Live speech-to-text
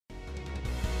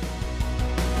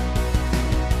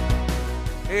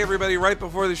Hey everybody, right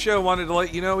before the show, wanted to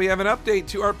let you know we have an update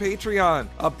to our Patreon.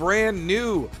 A brand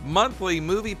new monthly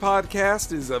movie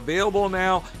podcast is available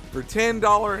now for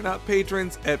 $10 and up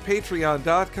patrons at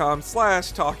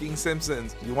patreon.com/Talking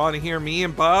Simpsons. You want to hear me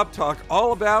and Bob talk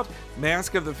all about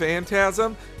Mask of the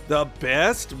Phantasm, the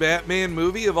best Batman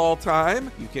movie of all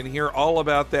time? You can hear all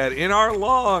about that in our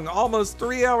long, almost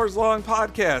 3 hours long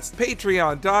podcast,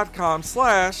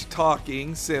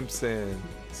 patreon.com/Talking Simpsons.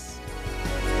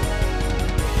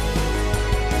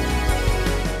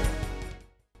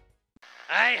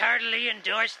 I heartily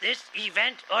endorse this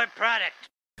event or product.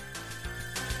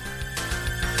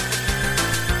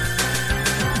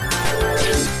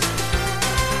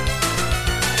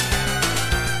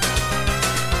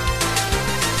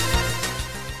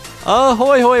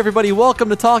 Ahoy, hoy, everybody. Welcome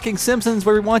to Talking Simpsons,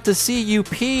 where we want to see you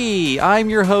pee. I'm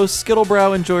your host,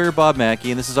 Skittlebrow Enjoyer Bob Mackey,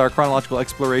 and this is our chronological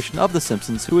exploration of The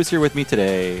Simpsons. Who is here with me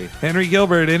today? Henry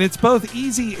Gilbert, and it's both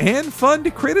easy and fun to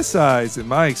criticize, in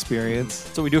my experience.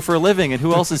 That's what we do for a living, and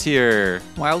who else is here?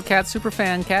 Wildcat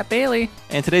superfan, Cat Bailey.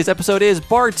 And today's episode is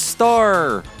Bart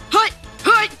Star. Hut,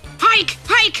 hike, hut!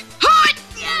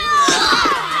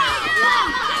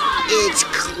 It's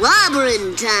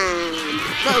clobbering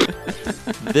time.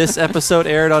 This episode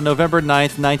aired on November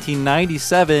 9th,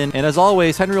 1997, and as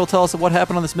always, Henry will tell us what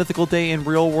happened on this mythical day in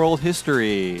real-world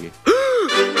history.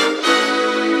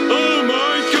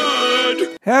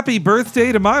 Happy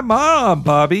birthday to my mom,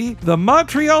 Bobby. The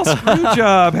Montreal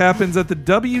Screwjob happens at the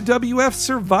WWF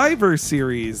Survivor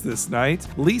Series this night.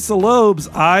 Lisa Loeb's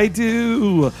I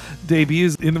Do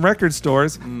debuts in the record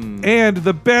stores. And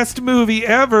the best movie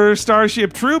ever,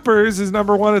 Starship Troopers, is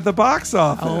 #1 at the box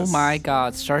office. Oh my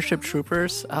God, Starship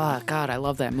Troopers. Oh God, I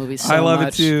love that movie so much. I love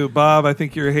it too. Bob, I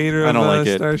think you're a hater I don't of like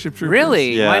it. Starship Troopers.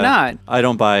 Really? Yeah, Why not? I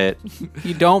don't buy it.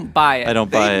 You don't buy it. I don't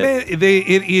buy it.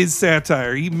 It is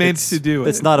satire. He meant to do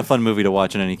it. It's not a fun movie to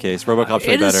watch in any case. RoboCop's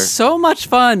way It better. is so much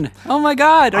fun. Oh my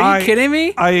God, are you kidding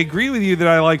me? I agree with you that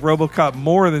I like RoboCop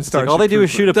more than Starship All they do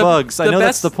is Troopers. shoot at bugs. I know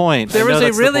that's the point. There I know was a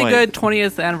that's the really point. good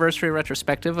 20th anniversary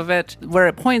retrospective of it where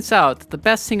it points out that the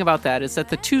best thing about that is that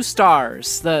the two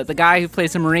stars, the guy who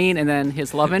plays a Marine and then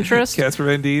his love interest, Casper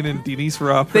Van Dien and Denise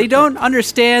Farah. they don't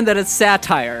understand that it's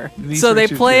satire. Denise So they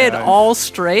Richards, play it yeah. all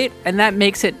straight, and that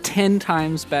makes it 10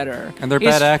 times better. And they're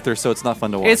bad actors, so it's not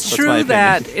fun to watch. It's That's my true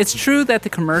opinion. it's true that the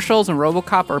commercials in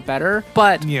RoboCop are better,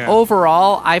 but Yeah.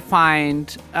 overall, I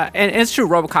find, and it's true,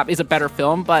 RoboCop is a better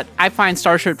film, but I find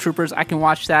Starship Troopers, I can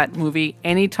watch that movie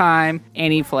anytime,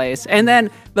 any place. And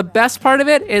then the best part of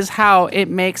it is how it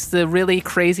makes the really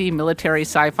crazy military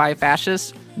sci-fi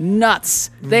fascists nuts.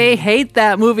 They hate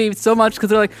that movie so much because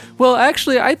they're like, well,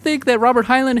 actually, I think that Robert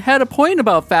Heinlein had a point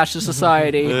about fascist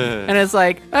society. And it's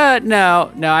like,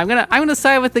 no, I'm gonna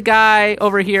side with the guy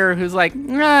over here who's like,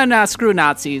 nah, screw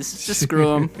Nazis, just screw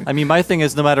them. I mean, my thing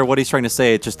is, no matter what he's trying to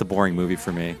say, it's just a boring movie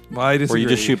for me. Well, I disagree. Where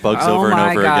you just shoot bugs Oh over and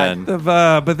my over God. again.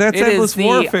 But that's It endless is the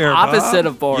warfare. opposite Bob.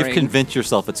 of boring. You've convinced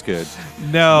yourself it's good.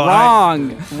 No.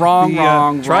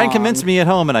 Wrong. Try and convince me at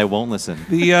home, and I won't listen.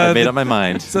 I've made up my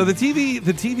mind. So the TV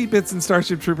bits in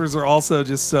Starship Troopers are also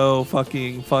just so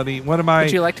fucking funny.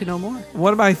 Would you like to know more?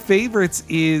 One of my favorites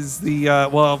is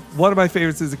one of my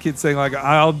favorites is a kid saying like,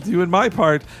 "I'll do in my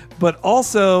part," but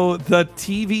also the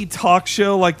TV talk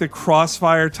show, like the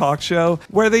Crossfire talk show,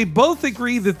 where they both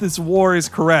agree that this war is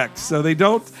correct. So they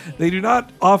do not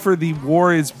offer the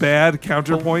war is bad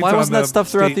counterpoint. Why wasn't on that stuff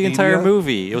throughout state the entire media.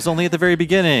 movie? It was only at the very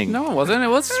beginning. No, it wasn't. It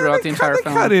was throughout the entire They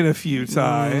film. cut in a few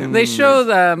times. They show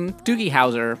Doogie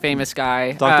Howser, famous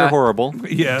guy. Dr. Horrible.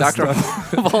 Yes, Dr.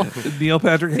 Horrible. Neil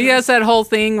Patrick He has that whole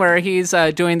thing where he's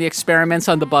doing the experiments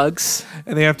on the bugs.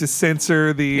 and they have to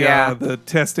censor the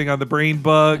testing on the brain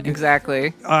bug.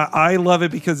 Exactly. I love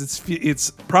it because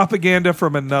it's propaganda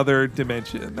from another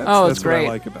dimension. That's It's great. what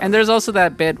I like about And it. there's also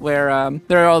that bit where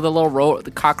there are all the little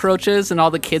the cockroaches and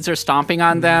all the kids are stomping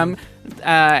on them.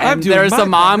 And doing there's my the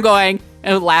mom part. going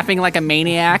and laughing like a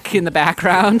maniac in the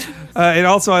background. And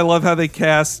also, I love how they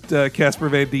cast Casper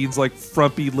Van Dien's like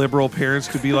frumpy liberal parents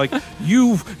to be like,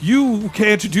 you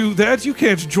can't do that. You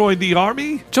can't join the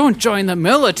army. Don't join the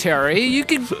military. You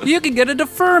can get a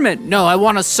deferment. No, I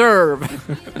want to serve.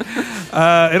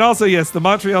 And also, yes, the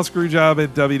Montreal Screwjob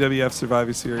at WWF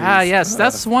Survivor Series. Yes,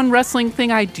 that's one wrestling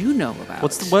thing I do know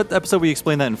about. What episode we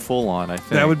explained that in full on, I think.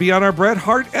 That would be on our Bret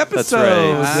Hart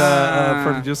episode right.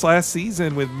 from just last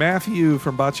season with Matthew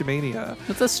from Botchamania.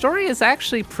 But the story is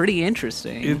actually pretty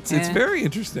interesting. It's very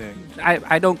interesting.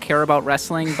 I don't care about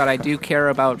wrestling, but I do care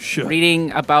about Sure.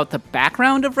 reading about the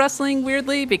background of wrestling,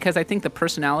 weirdly, because I think the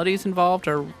personalities involved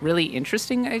are really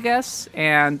interesting, I guess.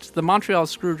 And the Montreal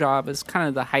Screwjob is kind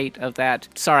of the height of that,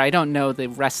 sorry, I don't know the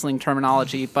wrestling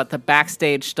terminology, but the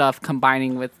backstage stuff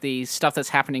combining with the stuff that's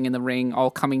happening in the ring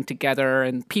all coming together,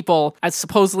 and people,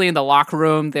 supposedly in the locker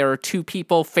room, there are two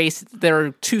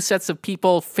sets of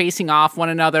people facing off one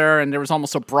another, and there was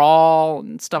almost a brawl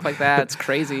and stuff like that. It's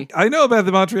crazy. I know about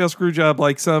the Montreal Screwjob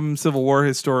like some Civil War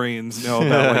historians know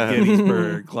about like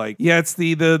Gettysburg. Like, yeah, it's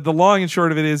the long and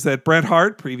short of it is that Bret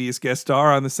Hart, previous guest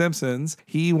star on The Simpsons,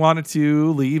 he wanted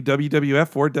to leave WWF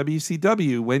for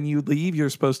WCW. When you leave, you're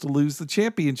supposed to lose the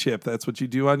championship. That's what you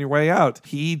do on your way out.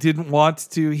 He didn't want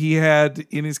to. He had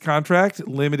in his contract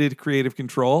limited creative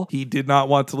control. He did not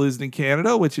want to lose it in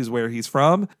Canada, which is where he's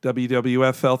from.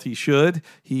 WWF felt he should.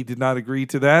 He did not agree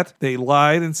to that. They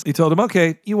lied and they told him,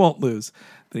 okay, you won't lose.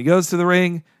 Then he goes to the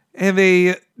ring and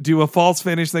they do a false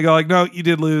finish. They go like, no, you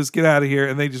did lose. Get out of here.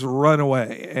 And they just run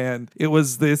away. And it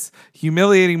was this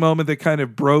humiliating moment that kind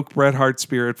of broke Bret Hart's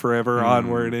spirit forever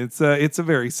onward. It's a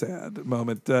very sad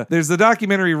moment. There's the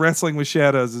documentary Wrestling with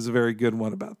Shadows is a very good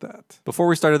one about that. Before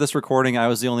we started this recording, I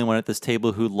was the only one at this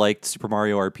table who liked Super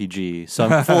Mario RPG. So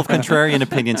I'm full of contrarian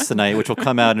opinions tonight, which will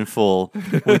come out in full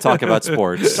when we talk about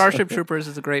sports. Starship Troopers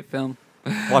is a great film.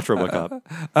 Watch RoboCop.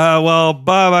 Well,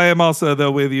 Bob, I am also,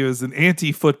 though, with you as an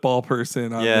anti-football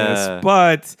person on this.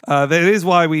 But that is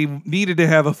why we needed to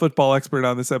have a football expert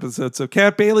on this episode. So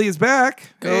Kat Bailey is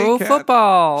back. Go Kat.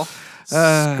 football.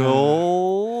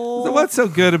 Skull. So what's so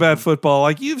good about football?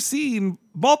 Like, you've seen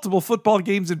multiple football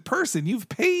games in person. You've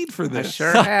paid for this. I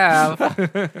sure have.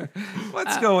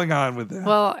 What's going on with that?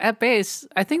 Well, at base,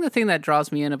 I think the thing that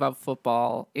draws me in about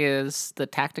football is the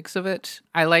tactics of it.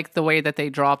 I like the way that they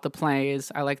draw up the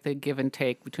plays. I like the give and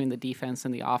take between the defense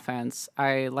and the offense.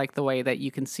 I like the way that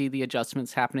you can see the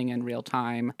adjustments happening in real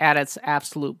time. At its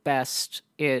absolute best,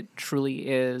 it truly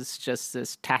is just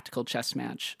this tactical chess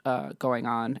match going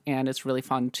on, and it's really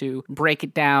fun to break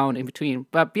it down in between.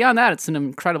 But beyond that, it's an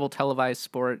incredible televised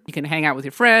sport. You can hang out with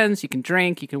your friends, you can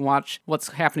drink, you can watch what's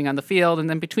happening on the field, and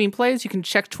then between plays, you can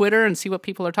check Twitter and see what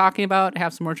people are talking about,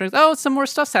 have some more drinks. Oh, some more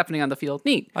stuff's happening on the field.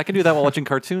 Neat. I can do that while watching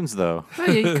cartoons, though.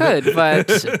 Well, you could,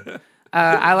 but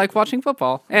I like watching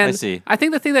football. And I see. I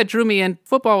think the thing that drew me in,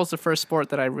 football was the first sport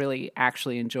that I really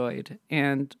actually enjoyed.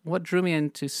 And what drew me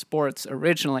into sports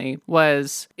originally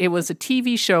was it was a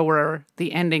TV show where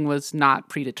the ending was not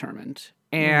predetermined.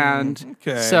 And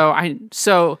okay.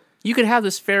 so you could have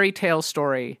this fairy tale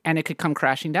story and it could come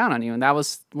crashing down on you. And that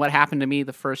was what happened to me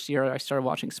the first year I started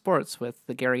watching sports with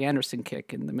the Gary Anderson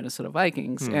kick in the Minnesota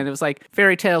Vikings. And it was like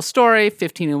fairy tale story,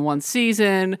 15-1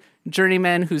 season,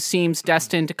 journeyman who seems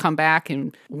destined to come back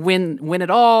and win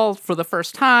it all for the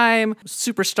first time,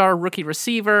 superstar rookie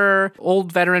receiver,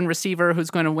 old veteran receiver who's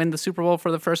going to win the Super Bowl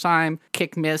for the first time,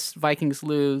 kick missed, Vikings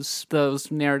lose, those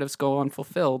narratives go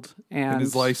unfulfilled. And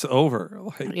his life's over.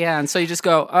 yeah, and so you just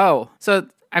go, oh. So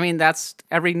I mean, that's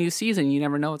every new season. You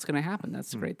never know what's going to happen.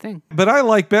 That's a great thing. But I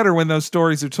like better when those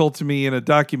stories are told to me in a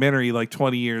documentary like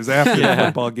 20 years after the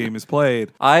football game is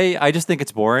played. I just think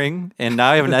it's boring, and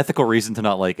now I have an ethical reason to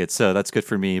not like it, so that's good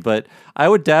for me. But I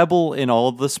would dabble in all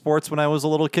of the sports when I was a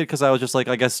little kid because I was just like,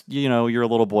 I guess, you're a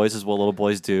little boy, this is what little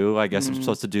boys do. I guess I'm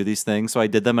supposed to do these things. So I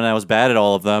did them, and I was bad at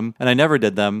all of them, and I never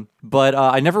did them. But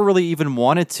I never really even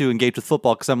wanted to engage with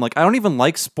football because I'm like, I don't even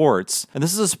like sports. And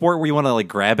this is a sport where you want to like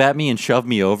grab at me and shove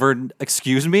me over.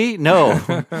 Excuse me? No.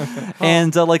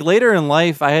 And like later in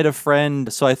life, I had a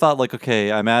friend. So I thought like,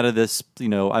 okay, I'm out of this,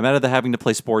 I'm out of the having to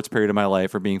play sports period of my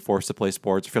life or being forced to play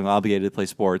sports or feeling obligated to play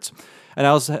sports. And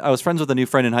I was friends with a new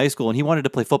friend in high school, and he wanted to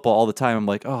play football all the time. I'm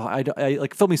like, I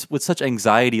like filled me with such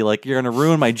anxiety. Like, you're gonna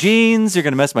ruin my jeans. You're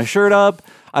gonna mess my shirt up.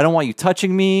 I don't want you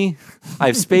touching me. I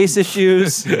have space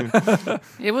issues.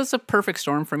 It was a perfect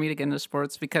storm for me to get into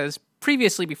sports because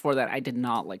previously before that, I did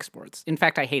not like sports. In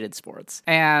fact, I hated sports.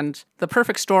 And the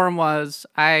perfect storm was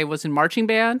I was in marching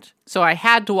band, so I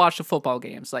had to watch the football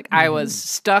games. Like, I was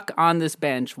stuck on this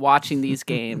bench watching these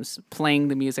games, playing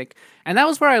the music. And that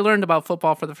was where I learned about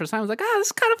football for the first time. I was like, this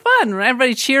is kind of fun.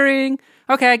 Everybody cheering.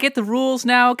 Okay, I get the rules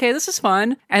now. Okay, this is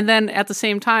fun. And then at the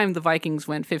same time, the Vikings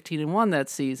went 15-1 that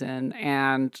season,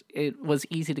 and it was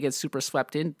easy to get super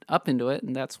swept up into it,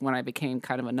 and that's when I became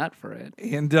kind of a nut for it.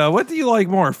 And what do you like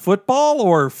more, football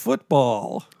or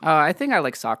football? I think I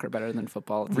like soccer better than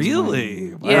football.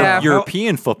 Really? Yeah.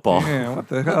 European football. Yeah, what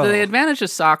the hell? The advantage of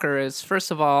soccer is,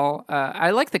 first of all,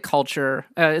 I like the culture.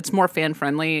 It's more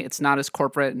fan-friendly. It's not as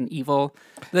corporate and evil.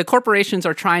 The corporations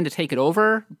are trying to take it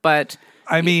over, but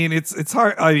I mean, it's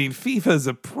hard. I mean, FIFA's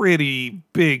a pretty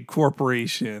big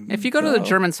corporation. If you go to the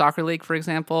German Soccer League, for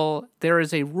example, there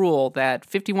is a rule that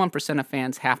 51% of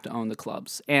fans have to own the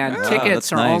clubs. And tickets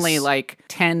that's are nice. only like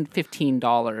 $10,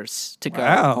 $15 to go.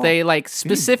 Wow. They like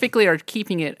specifically are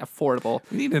keeping it affordable.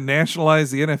 We need to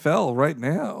nationalize the NFL right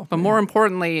now. But more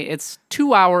importantly, it's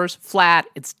 2 hours flat.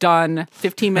 It's done.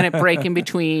 15-minute break in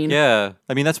between. Yeah,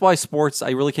 I mean that's why sports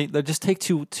I really can't. They just take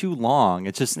too long.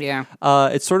 It's just Yeah.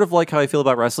 It's sort of like how I feel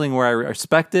about wrestling, where I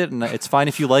respect it and it's fine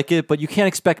if you like it, but you can't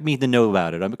expect me to know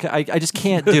about it. I just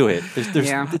can't do it.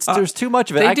 There's too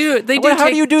much of it. How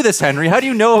do you do this, Henry? How do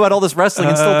you know about all this wrestling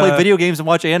and still play video games and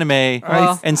watch anime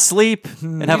and sleep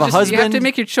and have a husband? You have to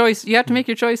make your choice. You have to make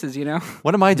your choices. You know.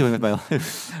 What am I doing with my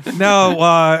life? No,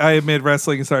 I admit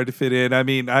wrestling is hard to fit in. I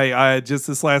mean, I just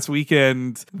this last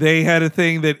weekend, they had a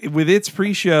thing that with its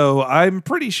pre-show, I'm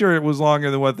pretty sure it was longer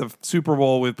than what the Super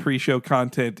Bowl with pre-show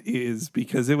content is,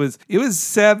 because it was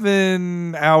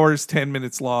 7 hours, 10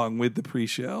 minutes long with the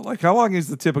pre-show. Like, how long is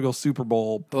the typical Super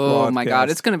Bowl Oh my God,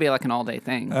 broadcast? it's going to be like an all-day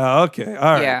thing. Oh, okay.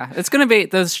 All right. Yeah, it's going to be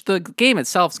the game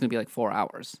itself is going to be like 4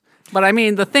 hours. But I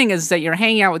mean, the thing is that you're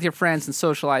hanging out with your friends and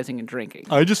socializing and drinking.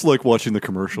 I just like watching the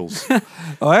commercials.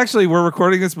 Oh, actually, we're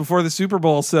recording this before the Super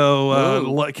Bowl.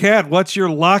 So, Kat, what's your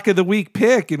lock of the week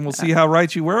pick? And we'll see how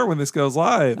right you were when this goes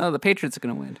live. Oh, the Patriots are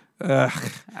going to win.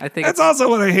 I think That's also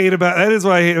what I hate about. That is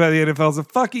what I hate about the NFL is the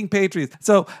fucking Patriots.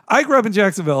 So I grew up in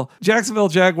Jacksonville. Jacksonville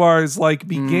Jaguars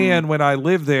began when I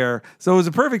lived there, so it was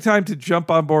a perfect time to jump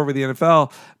on board with the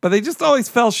NFL. But they just always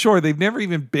fell short. They've never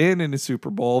even been in a Super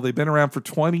Bowl. They've been around for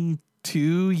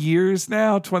 22 years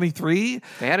now, 23.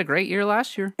 they had a great year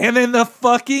last year. And then the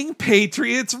fucking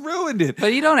Patriots ruined it.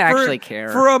 But you don't actually care.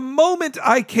 For a moment,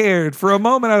 I cared. For a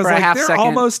moment, I was For a like, half they're second.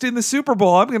 almost in the Super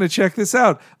Bowl. I'm going to check this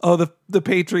out. Oh, the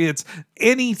Patriots.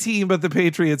 Any team but the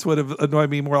Patriots would have annoyed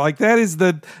me more. Like, that's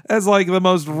like the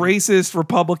most racist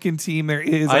Republican team there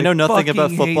is. I know nothing fucking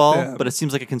about hate football, them. but it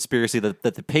seems like a conspiracy that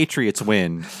the Patriots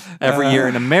win every year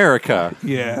in America.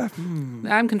 Yeah.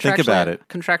 I'm about it.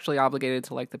 contractually obligated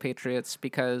to like the Patriots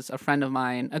because a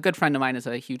good friend of mine is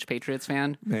a huge Patriots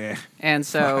fan. Nah. And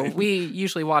so we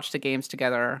usually watch the games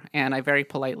together, and I very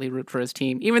politely root for his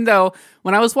team. Even though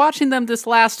when I was watching them this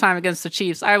last time against the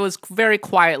Chiefs, I was very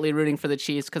quietly rooting for the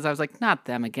Chiefs because I was like, not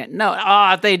them again.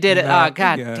 No, they did it. Not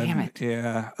God again. damn it.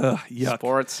 Yeah. Ugh, yuck.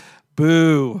 Sports.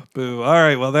 Boo. All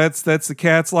right. Well, that's the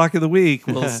Cat's lock of the week.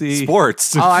 We'll see.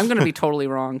 Sports. Oh, I'm going to be totally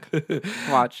wrong.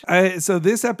 Watch. So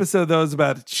this episode though is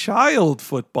about child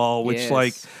football, which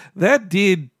Yes. that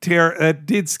did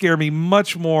scare me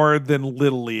much more than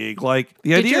Little League. Like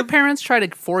the Did idea your of, parents try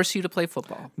to force you to play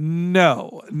football?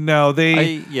 no,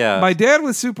 they yeah. My dad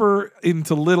was super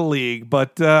into Little League,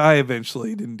 but I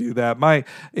eventually didn't do that.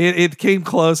 It came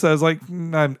close. I was like,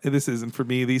 this isn't for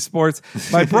me. These sports.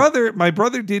 My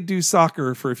brother did do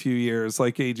soccer for a few years,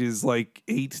 like ages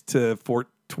 8 to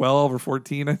 12 or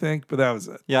 14, I think, but that was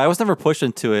it. Yeah, I was never pushed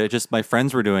into it. Just my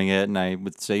friends were doing it, and I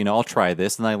would say, I'll try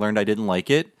this. And I learned I didn't like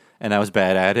it, and I was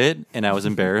bad at it, and I was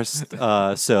embarrassed.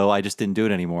 So I just didn't do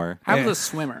it anymore. I was a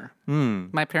swimmer.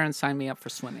 My parents signed me up for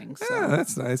swimming. So. Yeah,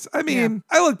 that's nice. I mean,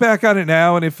 I look back on it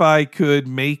now, and if I could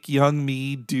make young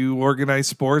me do organized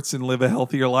sports and live a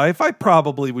healthier life, I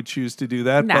probably would choose to do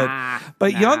that.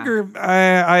 But younger,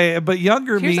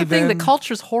 younger Here's me. the thing: then, the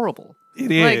culture's horrible. It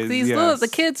Like is, these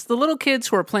yes. the little kids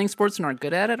who are playing sports and aren't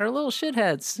good at it are little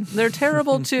shitheads. They're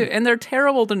terrible too, and they're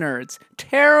terrible to nerds.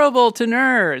 Terrible to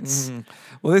nerds.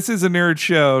 Well, this is a nerd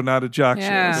show, not a jock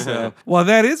Yeah. show. So, well,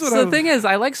 that is what So the thing is,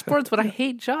 I like sports, but I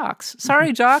hate jocks.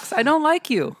 Sorry, jocks, I don't like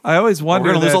you. I always We're wonder.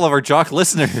 going to lose that- all of our jock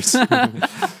listeners. well,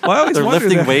 I always They're wonder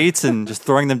lifting that- weights and just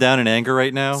throwing them down in anger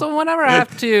right now. So whenever I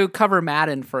have to cover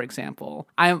Madden, for example,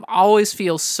 I always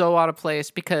feel so out of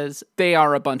place because they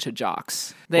are a bunch of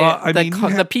jocks.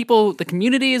 The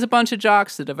community is a bunch of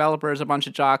jocks. The developer is a bunch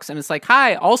of jocks, and it's like,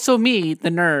 hi, also me, the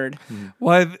nerd.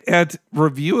 Well, at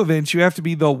review events, you have to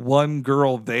be the one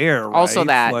girl there. Right? Also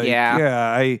that,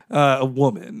 yeah. a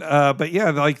woman. But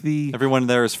yeah, like the Everyone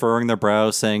there is furrowing their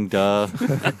brows, saying "duh."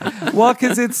 well,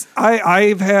 because it's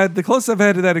I've had the closest I've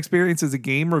had to that experience as a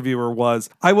game reviewer was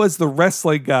I was the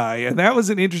wrestling guy, and that was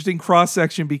an interesting cross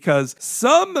section because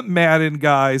some Madden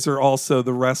guys are also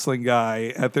the wrestling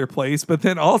guy at their place, but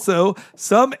then also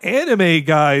some anime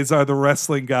guys are the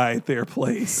wrestling guy at their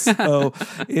place. So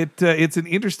it's an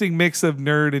interesting mix of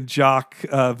nerd and jock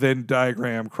Venn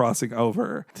diagram crossing over.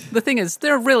 over. The thing is,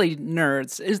 they're really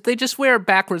nerds. They just wear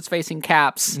backwards-facing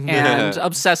caps and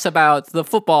obsess about the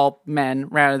football men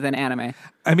rather than anime.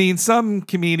 I mean, some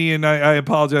comedian, I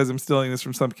apologize, I'm stealing this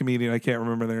from some comedian, I can't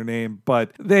remember their name,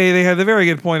 but they had the very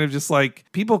good point of just like,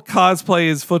 people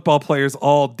cosplay as football players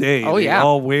all day. Oh, They yeah.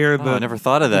 all wear the, I never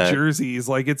thought of the that. jerseys.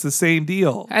 Like, it's the same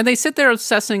deal. And they sit there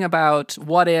obsessing about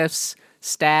what-ifs,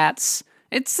 stats.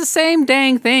 It's the same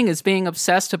dang thing as being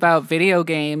obsessed about video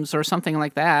games or something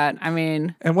like that. I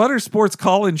mean, And what are sports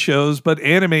call-in shows but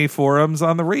anime forums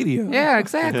on the radio? yeah,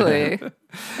 exactly.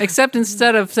 Except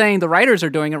instead of saying the writers are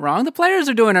doing it wrong, the players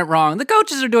are doing it wrong, the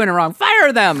coaches are doing it wrong.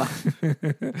 Fire them.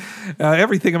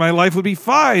 Everything in my life would be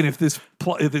fine if this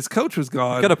coach was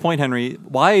gone. I got a point, Henry.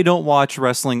 Why I don't watch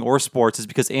wrestling or sports is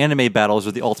because anime battles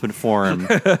are the ultimate form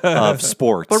of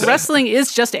sports. But wrestling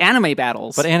is just anime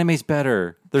battles. But anime's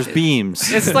better. There's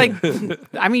beams. It's like,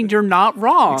 I mean, you're not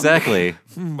wrong. Exactly.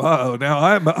 Uh-oh, now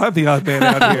I'm the odd man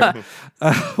out here.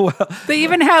 Well, They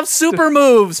even have super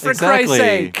moves, for Christ's Exactly.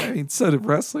 sake. I mean, so do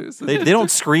wrestlers. They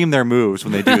don't scream their moves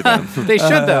when they do them. They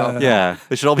should, though. Yeah,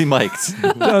 they should all be mic'd.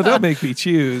 No, don't make me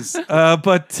choose.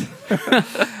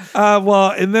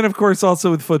 Well, and then of course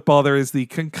also with football there is the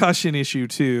concussion issue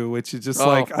too, which is just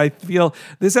like, I feel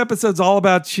this episode's all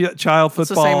about child football. It's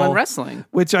the same with wrestling.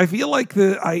 Which I feel like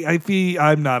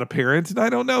I'm not a parent and I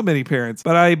don't know many parents,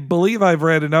 but I believe I've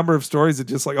read a number of stories that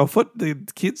just like, the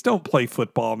kids don't play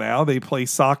football now. They play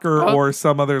soccer or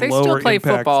some other They lower still play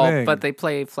impact football, thing. but they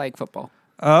play flag football.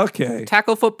 Okay.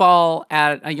 Tackle football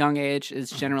at a young age is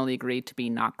generally agreed to be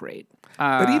not great.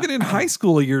 But even in high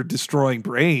school, you're destroying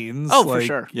brains. Oh, for like-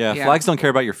 sure. Yeah, flags don't care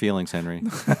about your feelings, Henry.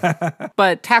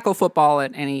 But tackle football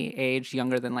at any age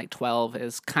younger than like 12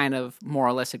 is kind of more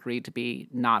or less agreed to be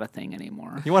not a thing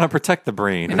anymore. You want to protect the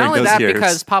brain. And during not only those that, years.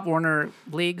 because Pop Warner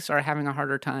leagues are having a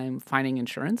harder time finding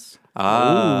insurance.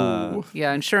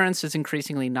 Yeah, insurance is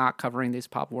increasingly not covering these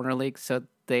Pop Warner leagues, so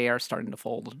they are starting to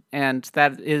fold. And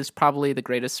that is probably the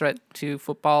greatest threat to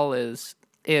football is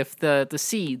if the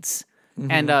seeds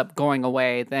end up going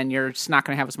away, then you're just not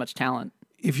going to have as much talent.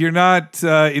 If you're not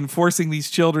enforcing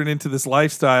these children into this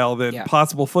lifestyle, then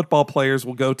possible football players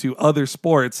will go to other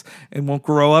sports and won't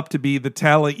grow up to be the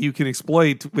talent you can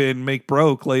exploit and make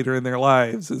broke later in their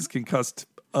lives as concussed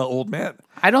old men.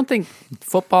 I don't think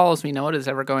football as we know it is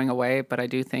ever going away, but I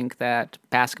do think that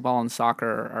basketball and soccer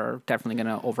are definitely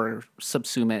going to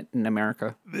subsume it in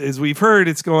America. As we've heard,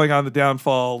 it's going on the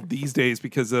downfall these days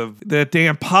because of the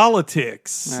damn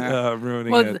politics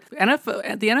ruining Well, it. the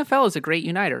NFL is a great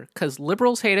uniter because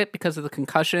liberals hate it because of the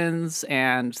concussions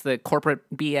and the corporate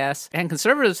BS, and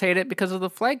conservatives hate it because of the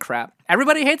flag crap.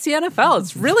 Everybody hates the NFL.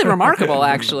 It's really remarkable,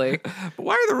 actually, But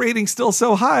why are the ratings still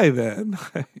so high then?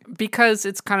 because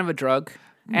it's kind of a drug.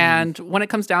 And when it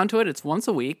comes down to it, it's once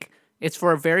a week. It's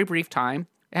for a very brief time.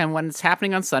 And when it's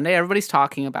happening on Sunday, everybody's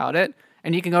talking about it.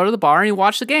 And you can go to the bar and you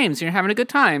watch the games and you're having a good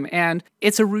time. And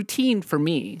it's a routine for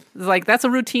me. Like, that's a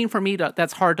routine for me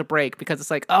that's hard to break because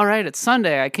it's like, all right, it's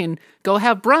Sunday. I can go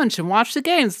have brunch and watch the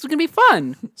games. It's going to be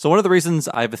fun. So one of the reasons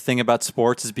I have a thing about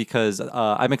sports is because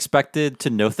I'm expected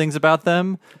to know things about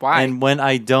them. Why? And when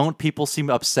I don't, people seem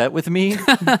upset with me,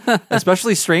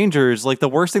 especially strangers. Like the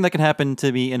worst thing that can happen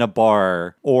to me in a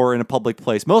bar or in a public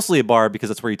place, mostly a bar because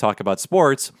that's where you talk about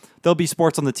sports. There'll be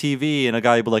sports on the TV and a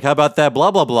guy will be like, how about that,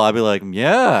 blah, blah, blah. I'll be like,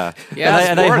 yeah. Yeah,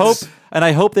 And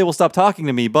I hope they will stop talking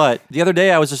to me. But the other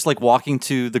day I was just like walking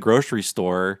to the grocery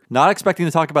store, not expecting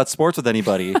to talk about sports with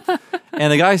anybody.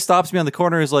 And the guy stops me on the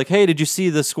corner and is like, hey, did you see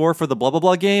the score for the blah, blah,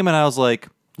 blah game? And I was like,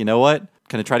 you know what?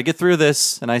 Gonna try to get through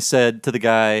this. And I said to the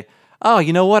guy, oh,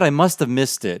 you know what? I must have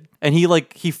missed it. And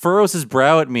he furrows his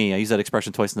brow at me. I use that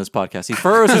expression twice in this podcast. He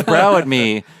furrows his brow at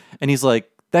me and he's like,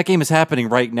 that game is happening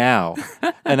right now.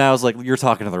 And I was like, you're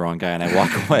talking to the wrong guy. And I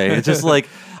walk away. It's just like,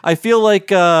 I feel like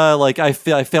I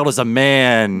failed as a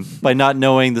man by not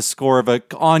knowing the score of an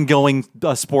ongoing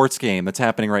sports game that's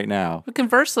happening right now. But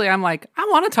conversely, I'm like, I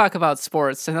want to talk about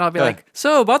sports. And then I'll be like,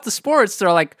 so about the sports.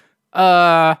 They're like,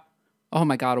 oh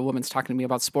my God, a woman's talking to me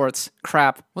about sports.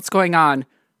 Crap. What's going on?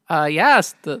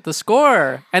 Yes, the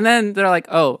score. And then they're like,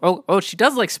 oh, she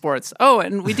does like sports. Oh,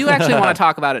 and we do actually want to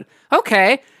talk about it.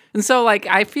 Okay. And so, like,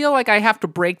 I feel like I have to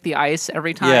break the ice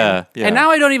every time. Yeah. And now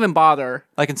I don't even bother.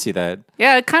 I can see that.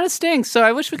 Yeah, it kind of stinks. So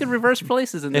I wish we could reverse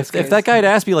places in this case. If that guy had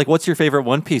asked me, like, what's your favorite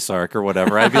One Piece arc or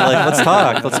whatever, I'd be like, let's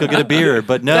talk. Let's go get a beer.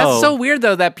 But no. That's so weird,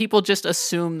 though, that people just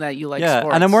assume that you like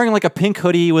sports. And I'm wearing, like, a pink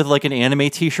hoodie with, like, an anime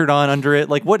t-shirt on under it.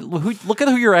 Like, look at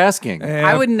who you're asking.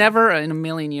 I would never in a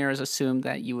million years assume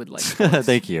that you would like sports.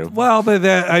 Thank you. Well, but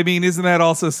isn't that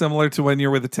also similar to when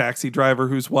you're with a taxi driver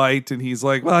who's white and he's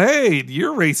like, well, hey,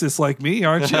 you're racist racist like me,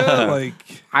 aren't you? Like,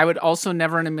 I would also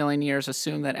never in a million years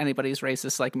assume that anybody's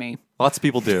racist like me. Lots of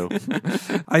people do.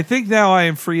 I think now I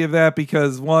am free of that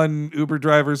because one, Uber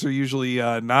drivers are usually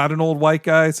not an old white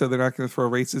guy, so they're not going to throw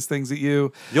racist things at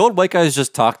you. The old white guys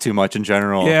just talk too much in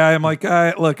general. Yeah, I'm like,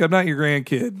 look, I'm not your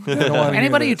grandkid. I don't wanna hear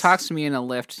Anybody who this. talks to me in a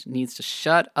lift needs to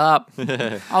shut up.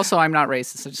 Also, I'm not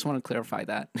racist. I just want to clarify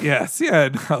that. Yes, yeah,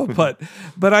 no, but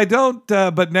I don't.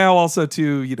 But now also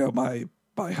too,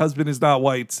 my husband is not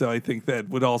white, so I think that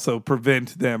would also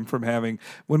prevent them from having.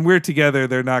 When we're together,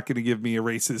 they're not going to give me a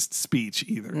racist speech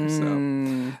either.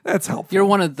 So that's helpful. You're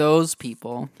one of those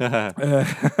people. But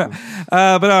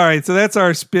all right, so that's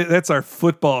our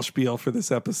football spiel for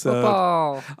this episode.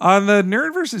 Football. On the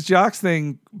nerd versus jocks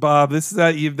thing, Bob, this is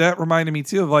that reminded me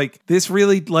too of like this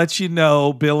really lets you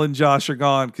know Bill and Josh are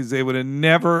gone because they would have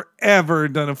never ever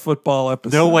done a football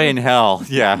episode. No way in hell.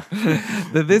 Yeah.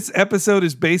 That this episode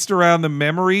is based around the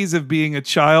memories of being a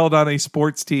child on a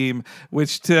sports team,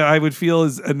 which I would feel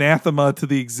is anathema to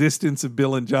the existence of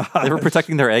Bill and Josh. They were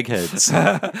protecting their eggheads.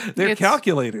 They're It's-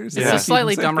 calculators. It's Yeah. a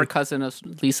slightly dumber cousin of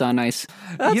Lisa on Ice.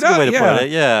 That's a good way to put it.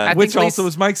 Yeah. I Which think also Lisa-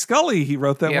 was Mike Scully. He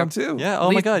wrote that Yeah. one too. Yeah.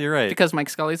 Oh my God, you're right. Because Mike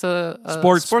Scully's a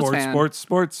Sports fan.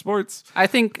 I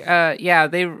think,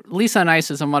 Lisa on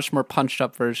Ice is a much more punched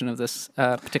up version of this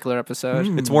particular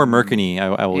episode. It's more murky.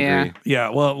 I will Yeah. agree. Yeah,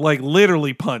 well, like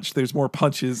literally punch. There's more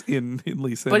punches in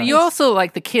Lisa. But and you Ice. also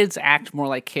like the kids act more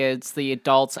like kids, the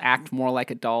adults act more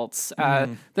like adults.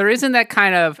 There isn't that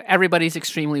kind of everybody's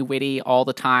extremely witty all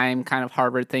the time kind of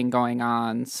Harvard thing going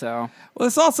on. So Well,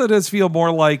 this also does feel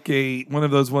more like one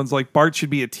of those ones like Bart should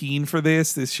be a teen for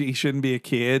this. He shouldn't be a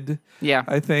kid. yeah,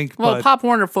 I think. Well, but Pop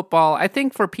Warner football. I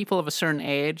think for people of a certain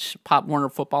age, Pop Warner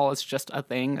football is just a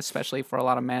thing, especially for a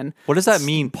lot of men. What does that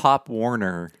mean, Pop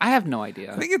Warner? I have no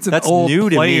idea. I think it's an That's old new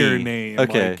to player me. name.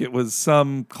 Okay. Like it was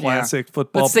some classic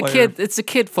football It's the player. kid. It's a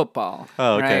kid football.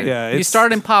 Oh, okay. right? Yeah, you it's-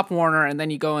 start in Pop Warner and then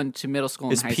you go into middle school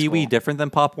and Is high Pee Wee school. different than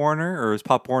Pop Warner, or is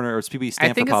Pop Warner, or is Pee Wee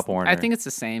stand for Pop Warner? I think it's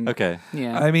the same. Okay.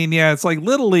 Yeah. I mean, yeah, it's like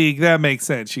Little League. That makes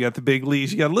sense. You got the big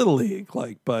league. You got Little League.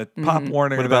 Like, but Pop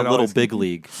Warner. What about that Little always- Big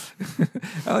League?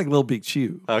 I like Little Big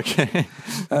Chew. Okay.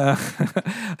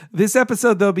 This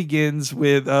episode though begins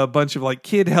with a bunch of like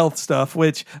kid health stuff,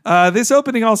 which this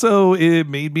opening also it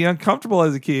made me uncomfortable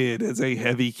as a kid, as a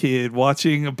heavy kid,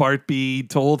 watching Bart be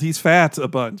told he's fat a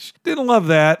bunch. Didn't love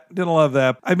that.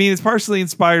 I mean, it's partially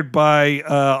inspired by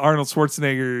Arnold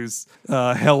Schwarzenegger's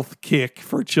health kick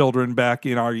for children back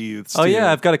in our youth. Oh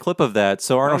yeah, I've got a clip of that.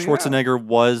 So Arnold yeah. Schwarzenegger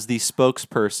was the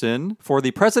spokesperson for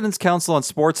the President's Council on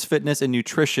Sports, Fitness, and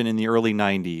Nutrition in the early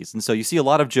 90s. And so you see a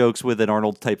lot of jokes with an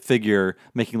Arnold type figure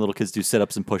making little kids do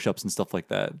sit-ups and push-ups and stuff like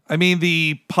that. I mean,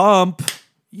 the pump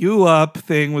you up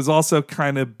thing was also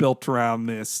kind of built around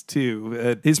this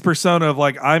too. His persona of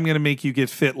like, I'm going to make you get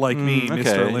fit like me, okay,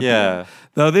 Mr. Olympia. yeah.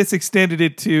 Though this extended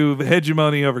it to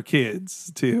hegemony over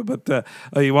kids too. But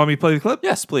you want me to play the clip?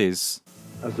 Yes, please.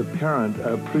 As a parent,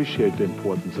 I appreciate the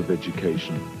importance of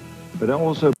education, but I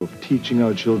also of teaching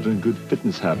our children good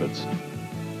fitness habits.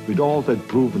 With all that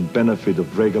proven benefit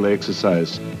of regular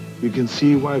exercise, you can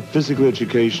see why physical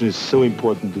education is so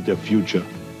important to their future.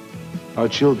 Our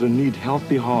children need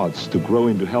healthy hearts to grow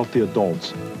into healthy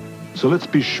adults. So let's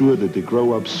be sure that they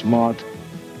grow up smart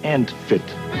and fit.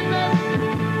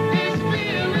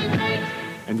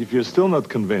 And if you're still not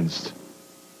convinced,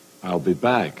 I'll be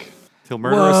back. He'll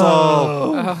murder us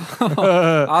all.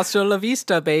 Hasta la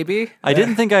vista, baby. I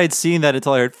didn't think I had seen that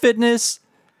until I heard fitness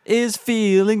is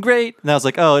feeling great. And I was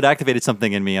like, oh, it activated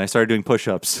something in me. And I started doing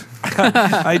push-ups.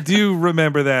 I do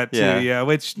remember that too. Yeah. Yeah.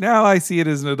 Which now I see it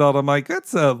as an adult. I'm like,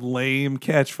 that's a lame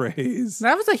catchphrase.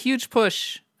 That was a huge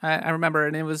push. I remember,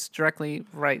 and it was directly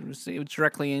right. It was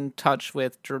directly in touch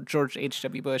with George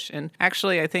H.W. Bush. And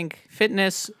actually, I think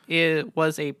fitness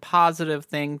was a positive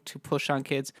thing to push on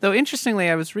kids. Though, interestingly,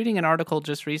 I was reading an article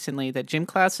just recently that gym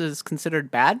class is considered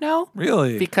bad now.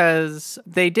 Really? Because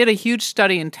they did a huge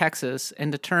study in Texas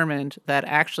and determined that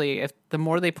actually, if the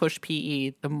more they push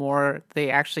PE, the more they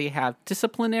actually have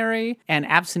disciplinary and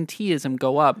absenteeism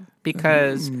go up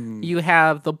because you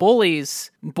have the bullies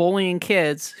bullying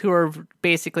kids who are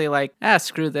basically like,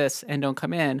 screw this and don't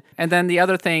come in. And then the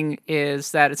other thing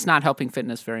is that it's not helping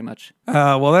fitness very much.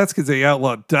 Well, that's because they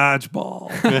outlawed dodgeball,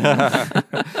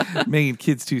 making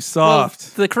kids too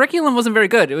soft. The curriculum wasn't very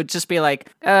good. It would just be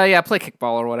like, play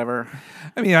kickball or whatever.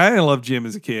 I mean, I didn't love gym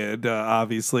as a kid,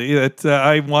 obviously. That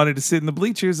I wanted to sit in the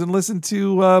bleachers and listen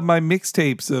to my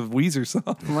mixtapes of Weezer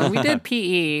songs. When we did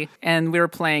PE and we were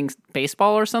playing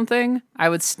baseball or something, I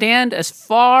would stand as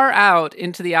far out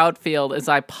into the outfield as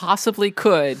I possibly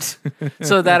could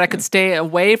so that I could stay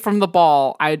away from the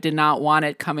ball. I did not want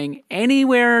it coming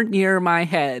anywhere near my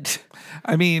head.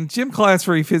 I mean, gym class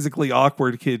for a physically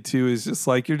awkward kid, too, is just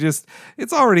like,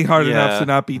 it's already hard enough to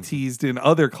not be teased in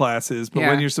other classes. But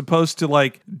when you're supposed to,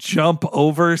 like, jump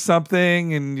over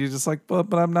something and you're just like,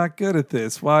 but I'm not good at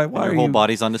this. Why Your are whole you?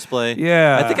 body's on display.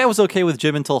 Yeah. I think I was okay with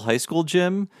gym until high school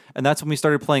gym. And that's when we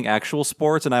started playing actual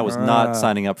sports. And I was not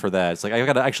signing up for that. It's like, I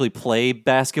got to actually play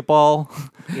basketball.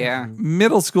 Yeah.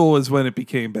 Middle school is when it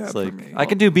became bad It's for like, me. I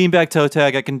can do beanbag toe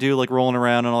tag. I can do like rolling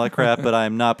around and all that crap. But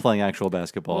I'm not playing actual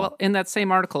basketball. Well, in that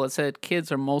same article, it said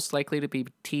kids are most likely to be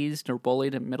teased or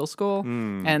bullied in middle school.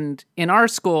 And in our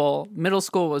school, middle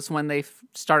school was when they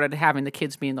started having the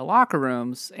kids be in the locker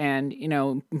rooms and,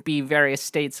 be various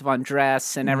states of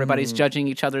undress and everybody's judging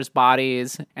each other's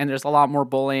bodies. And there's a lot more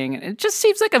bullying. And it just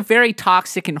seems like a very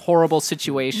toxic and horrible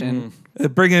situation.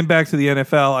 Bringing it back to the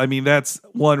NFL, I mean, that's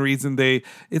one reason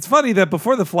it's funny that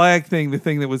before the flag thing, the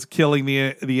thing that was killing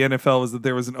the NFL was that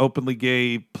there was an openly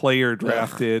gay player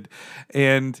drafted.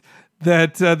 And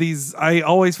that I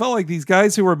always felt like these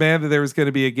guys who were mad that there was going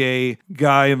to be a gay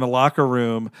guy in the locker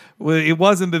room, it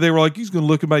wasn't that they were like, he's going to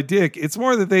look at my dick. It's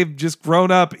more that they've just grown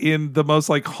up in the most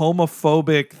like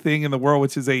homophobic thing in the world,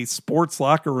 which is a sports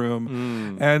locker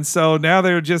room. And so now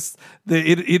they're just,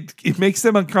 it makes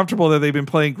them uncomfortable that they've been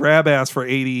playing grab ass for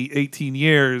 18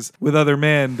 years with other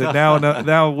men, that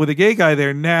now with a gay guy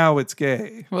there, now it's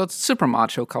gay. Well, it's super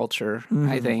macho culture,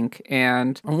 I think.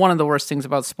 And one of the worst things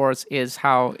about sports is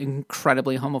how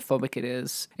incredibly homophobic it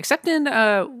is. Except in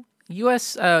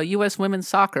U.S. women's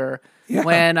soccer,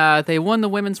 when they won the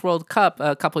Women's World Cup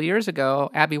a couple years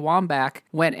ago, Abby Wambach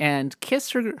went and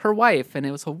kissed her wife, and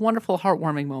it was a wonderful,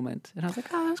 heartwarming moment. And I was like,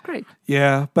 oh, that's great.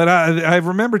 Yeah, but I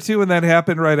remember, too, when that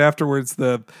happened right afterwards,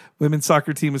 the women's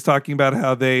soccer team was talking about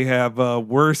how they have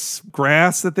worse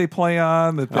grass that they play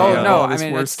on. That they have all this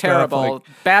worse it's terrible. stuff,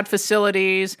 like, bad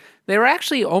facilities. They were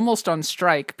actually almost on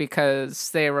strike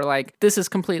because they were like, this is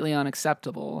completely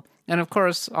unacceptable. And of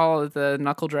course, all of the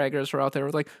knuckle draggers were out there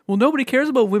like, well, nobody cares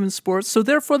about women's sports, so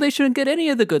therefore they shouldn't get any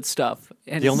of the good stuff.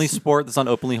 And the only sport that's not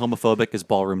openly homophobic is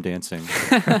ballroom dancing.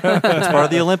 It's part of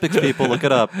the Olympics, people. Look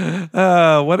it up.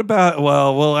 what about,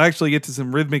 well, we'll actually get to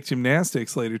some rhythmic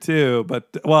gymnastics later, too.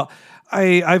 But, well,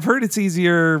 I've heard it's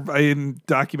easier in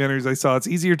documentaries I saw. It's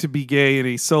easier to be gay in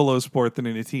a solo sport than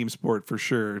in a team sport for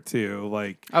sure, too.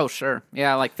 Like, oh, sure.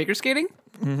 Yeah, like figure skating?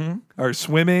 Or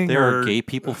swimming. There are gay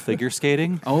people figure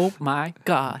skating. Oh, my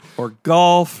God. Or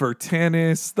golf or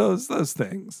tennis, those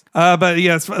things. But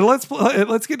yes, let's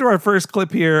get to our first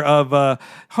clip here of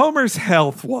Homer's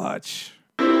Health Watch.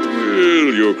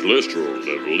 Well, your cholesterol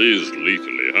level is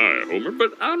lethally high, Homer,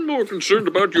 but I'm more concerned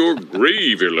about your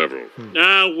gravy level.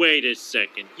 Now, wait a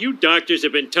second. You doctors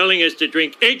have been telling us to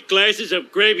drink 8 glasses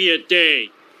of gravy a day.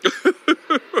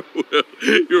 Well,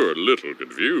 you're a little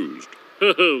confused.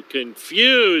 Oh,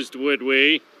 confused, would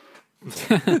we?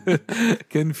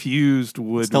 Confused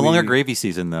would It's no longer we? gravy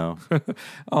season, though.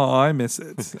 Oh, I miss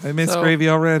it. I miss So- gravy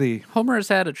already. Homer's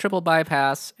had a triple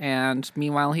bypass, and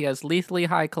meanwhile he has lethally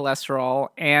high cholesterol,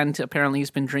 and apparently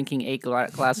he's been drinking 8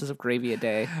 glasses of gravy a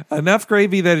day. Enough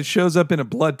gravy that it shows up in a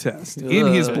blood test in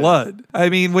his blood. I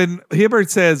mean, when Hibbert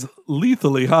says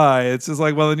lethally high, it's just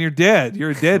like, well, then you're dead.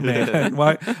 You're a dead man.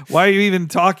 Why are you even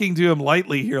talking to him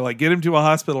lightly here? Like, get him to a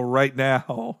hospital right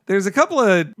now. There's a couple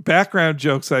of background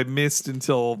jokes I missed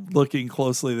until looking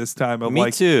closely this time. Of Me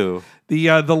like too.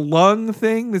 the lung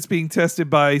thing that's being tested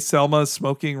by Selma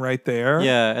smoking right there.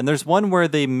 Yeah, and there's one where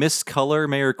they miscolor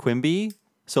Mayor Quimby,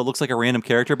 so it looks like a random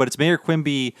character, but it's Mayor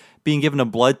Quimby being given a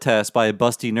blood test by a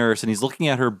busty nurse, and he's looking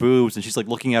at her boobs, and she's like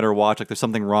looking at her watch like there's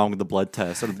something wrong with the blood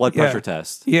test or the blood pressure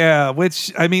test. Yeah,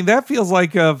 which, I mean, that feels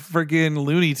like a friggin'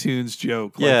 Looney Tunes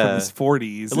joke from Yeah. his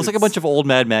 40s. It looks like a bunch of old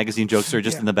Mad Magazine jokes that are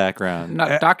just in the background.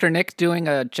 Dr. Nick doing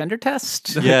a gender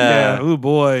test? Yeah. Yeah. Oh,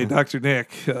 boy, Dr.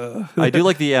 Nick. I do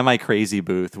like the Am I Crazy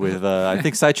booth with, I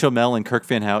think, Sideshow Mel and Kirk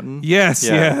Van Houten. Yes,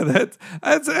 Yeah.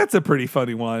 that's a pretty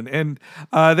funny one. And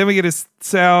then we get a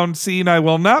sound scene I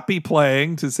will not be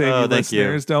playing to save you thank you.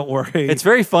 listeners. Don't worry. It's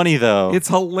very funny, though. It's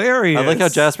hilarious. I like how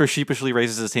Jasper sheepishly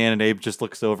raises his hand and Abe just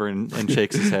looks over and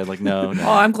shakes his head like, no.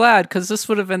 Oh, I'm glad, because this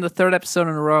would have been the 3rd episode in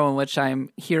a row in which I'm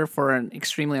here for an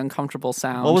extremely uncomfortable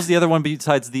sound. What was the other one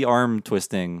besides the arm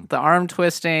twisting? The arm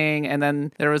twisting, and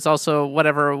then there was also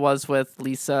whatever it was with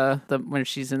Lisa when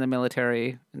she's in the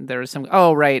military. There was some.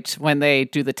 Oh, right, when they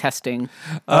do the testing.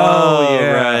 Oh,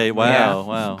 yeah. right. Wow, Yeah.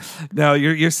 wow. No,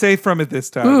 you're safe from it this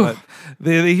time. But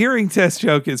the hearing test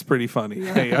joke is is pretty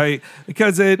funny.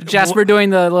 Because it Jasper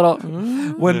doing the little.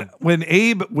 when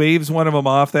Abe waves one of them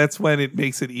off, that's when it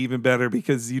makes it even better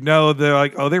because they're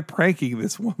like, oh, they're pranking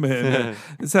this woman.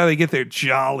 That's how they get their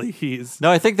jollies.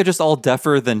 No, I think they're just all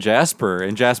deafer than Jasper,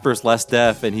 and Jasper's less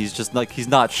deaf, and he's just like he's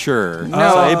not sure.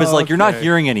 No. So Abe is like, you're not Okay.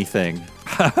 hearing anything.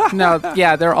 No,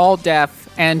 yeah, they're all deaf,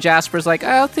 and Jasper's like,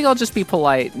 I think I'll just be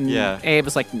polite. And Yeah. Abe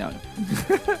is like, no,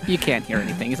 you can't hear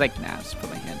anything. He's like, nah, just put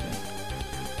my hand in.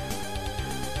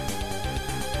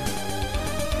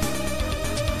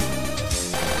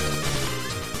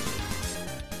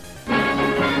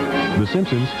 The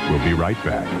Simpsons will be right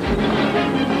back.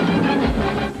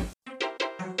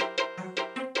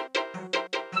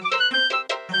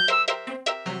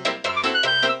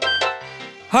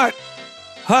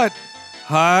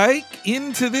 Hike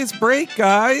into this break,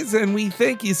 guys, and we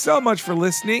thank you so much for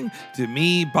listening to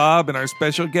me, Bob, and our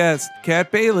special guest,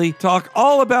 Kat Bailey, talk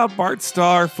all about Bart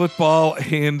Starr, football,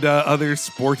 and other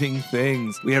sporting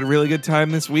things. We had a really good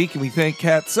time this week, and we thank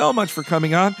Kat so much for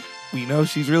coming on. We know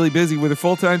she's really busy with her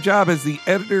full-time job as the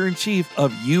editor-in-chief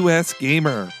of US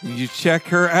Gamer. You check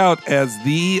her out as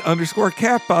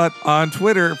 _Catbot on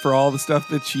Twitter for all the stuff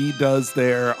that she does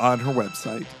there on her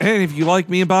website. And if you like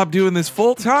me and Bob doing this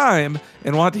full-time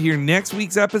and want to hear next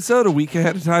week's episode a week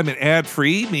ahead of time and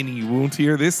ad-free, meaning you won't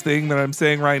hear this thing that I'm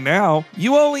saying right now,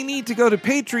 you only need to go to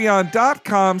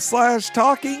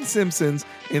patreon.com/TalkingSimpsons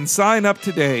and sign up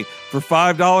today. For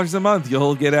 $5 a month,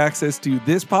 you'll get access to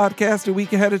this podcast a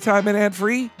week ahead of time and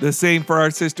ad-free. The same for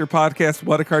our sister podcast,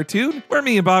 What a Cartoon, where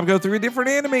me and Bob go through a different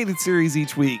animated series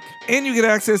each week. And you get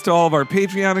access to all of our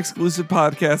Patreon-exclusive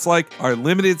podcasts, like our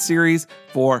limited series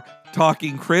for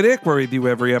Talking Critic, where we do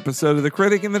every episode of The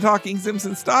Critic in the Talking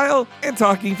Simpsons style, and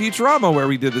Talking Futurama, where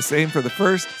we did the same for the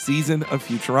first season of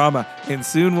Futurama. And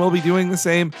soon we'll be doing the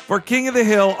same for King of the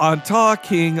Hill on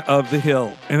King of the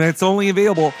Hill. And that's only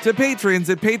available to patrons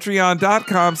at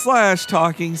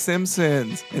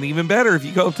patreon.com/TalkingSimpsons. And even better, if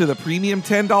you go up to the premium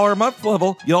 $10 a month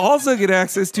level, you'll also get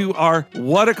access to our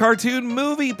What a Cartoon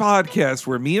movie podcast,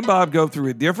 where me and Bob go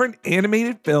through a different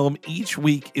animated film each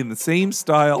week in the same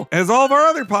style as all of our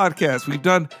other podcasts. We've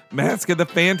done Mask of the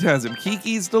Phantasm,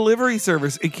 Kiki's Delivery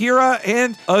Service, Akira,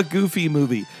 and a Goofy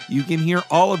movie. You can hear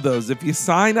all of those if you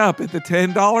sign up at the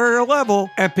 $10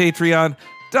 level at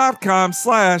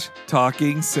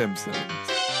patreon.com/TalkingSimpsons.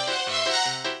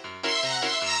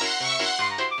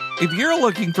 If you're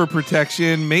looking for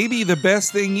protection, maybe the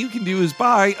best thing you can do is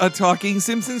buy a Talking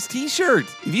Simpsons t-shirt.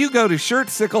 If you go to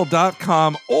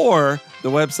shirtsickle.com or the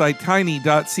website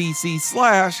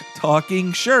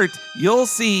tiny.cc/talkingshirt, you'll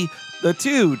see the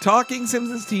two Talking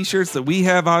Simpsons t-shirts that we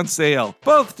have on sale,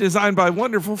 both designed by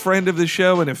wonderful friend of the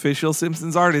show and official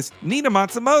Simpsons artist, Nina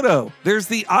Matsumoto. There's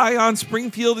the Eye on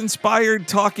Springfield-inspired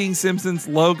Talking Simpsons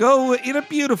logo in a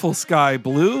beautiful sky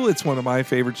blue. It's one of my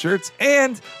favorite shirts.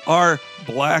 And our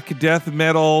black death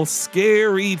metal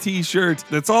scary t-shirt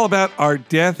that's all about our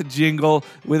death jingle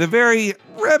with a very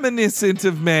reminiscent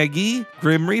of Maggie,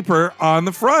 Grim Reaper, on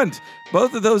the front.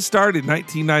 Both of those start in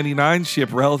 1999,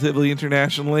 ship relatively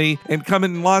internationally, and come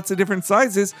in lots of different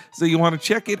sizes, so you want to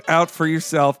check it out for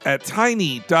yourself at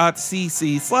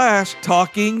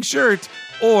tiny.cc/talkingshirt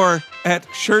or at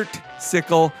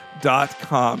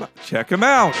shirtsickle.com. Check them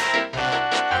out.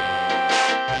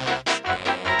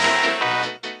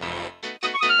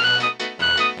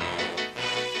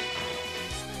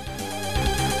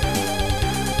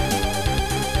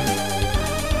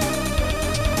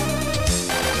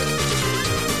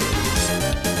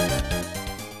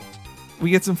 We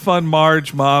get some fun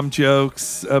Marge mom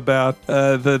jokes about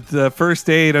the first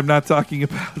aid. I'm not talking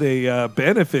about a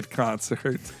benefit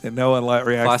concert, and no one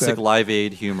reacts. Classic to that. Live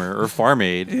Aid humor or Farm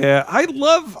Aid. Yeah, I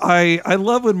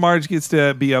love when Marge gets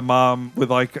to be a mom with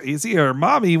like, is he or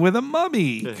mommy with a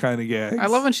mummy kind of gags. I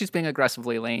love when she's being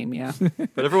aggressively lame, yeah.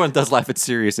 But everyone does laugh at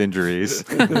serious injuries.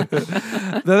 Though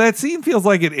that scene feels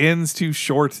like it ends too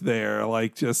short there.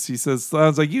 Like, just she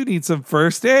sounds like you need some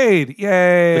first aid.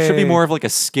 Yay! There should be more of like a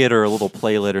skit or a little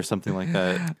playlet or something like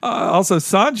that. Also,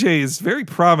 Sanjay is very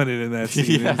prominent in that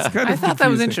scene. Yeah. It's kind I of thought that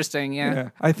was confusing. interesting,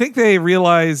 yeah. I think they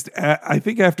realized, I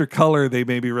think after Color, they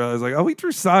maybe realized, like, oh, we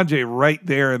drew Sanjay right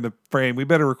there in the frame. We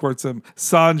better record some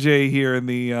Sanjay here in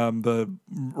the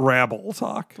rabble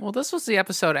talk. Well, this was the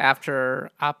episode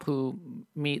after Apu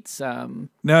meets... No,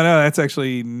 that's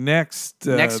actually next.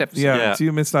 Next episode. Yeah,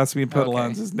 Two Minutes Not to Be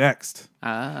Pedalons is next.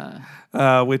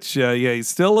 Which, he's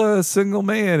still a single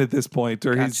man at this point,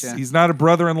 or Gotcha. he's not a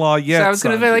brother-in-law yet. So I was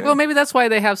going to be like, Sanjay. well, maybe that's why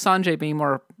they have Sanjay being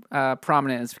more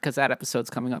prominent, is because that episode's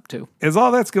coming up too. As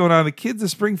all that's going on, the kids of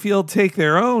Springfield take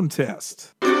their own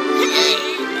test.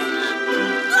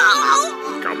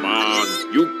 Come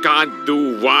on, you You can't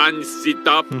do one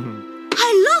sit-up?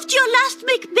 I loved your last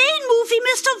McBain movie,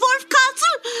 Mr.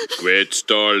 Wolfkatzel. Quit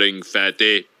stalling,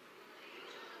 fatty.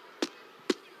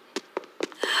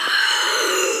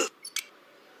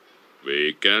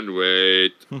 We can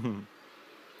wait. Come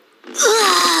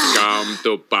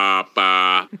to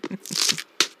Papa.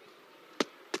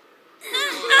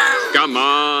 Come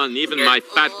on, even my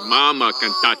fat mama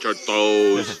can touch her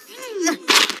toes.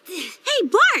 Hey,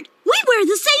 Bart, we wear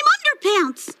the same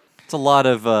underpants. It's a lot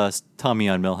of tummy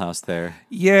on Milhouse there.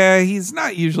 Yeah, he's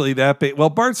not usually that big. Well,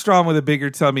 Bart's drawn with a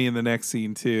bigger tummy in the next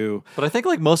scene, too. But I think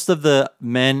like most of the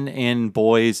men and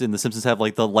boys in The Simpsons have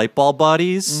like the light bulb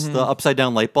bodies, the upside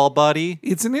down light bulb body.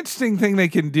 It's an interesting thing they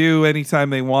can do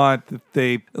anytime they want. That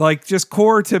they like just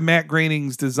core to Matt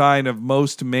Groening's design of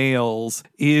most males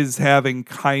is having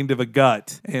kind of a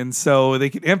gut. And so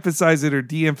they can emphasize it or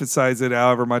de-emphasize it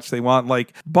however much they want.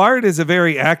 Like Bart is a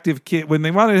very active kid. When they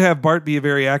wanted to have Bart be a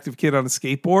very active kid on a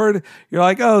skateboard, you're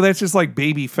like, oh, that's just like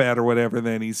baby fat or whatever.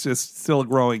 Then he's just still a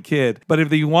growing kid. But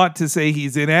if you want to say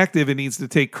he's inactive and needs to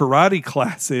take karate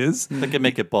classes, They can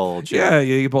make it bulge. yeah,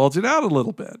 you bulge it out a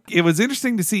little bit. It was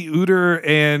interesting to see Uter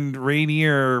and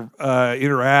Rainier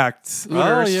interact.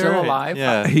 Uter's you're still right. alive.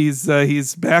 Yeah.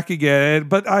 He's back again,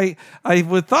 but I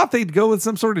would thought they'd go with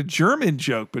some sort of German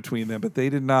joke between them, but they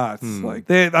did not. Like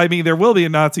there will be a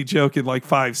Nazi joke in like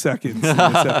 5 seconds in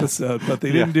this episode, but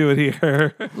they didn't do it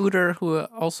here. Uter, who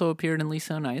also appeared in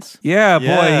Lisa on Ice. Yeah, boy,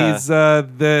 Yeah. he's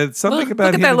the something Look, about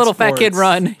look at him that in little fat kid sports.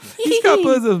 run. He's got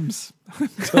bosoms.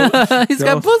 He's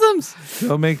got bosoms.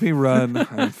 Don't make me run.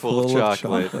 I'm Full of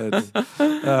chocolate.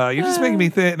 You're just making me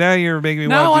think. Now you're making me.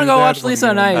 Now I want to go do watch that one Lisa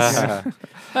on again. Ice.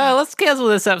 Let's cancel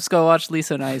this episode. Go watch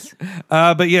Lisa on Ice.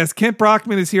 But yes, Kent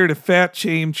Brockman is here to fat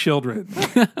shame children.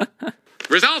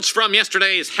 Results from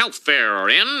yesterday's health fair are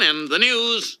in, and the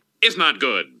news is not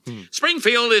good.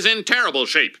 Springfield is in terrible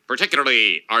shape,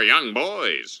 particularly our young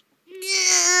boys.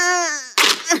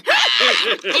 Hey,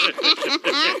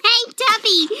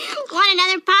 Tubby, want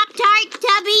another Pop-Tart,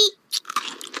 Tubby?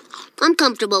 I'm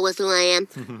comfortable with who I am.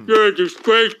 You're a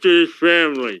disgrace to this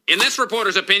family. In this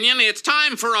reporter's opinion, it's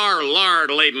time for our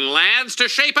lard-laden lads to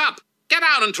shape up. Get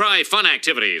out and try fun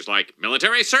activities like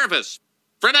military service,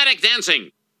 frenetic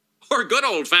dancing, or good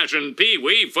old-fashioned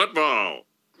pee-wee football.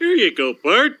 Here you go,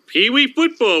 Bart. Pee-wee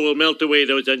football will melt away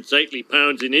those unsightly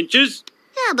pounds and inches.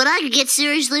 Yeah, but I could get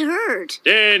seriously hurt.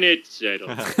 Then it's settled.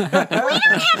 We don't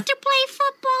have to play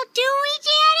football, do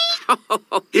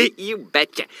we, Daddy? You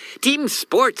betcha. Team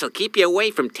sports will keep you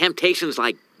away from temptations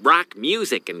like rock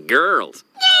music and girls.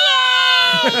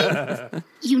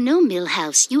 You know,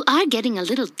 Milhouse, you are getting a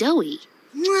little doughy.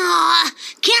 Aw,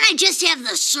 can't I just have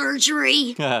the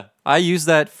surgery? I use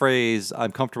that phrase,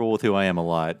 I'm comfortable with who I am a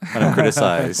lot when I'm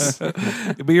criticized.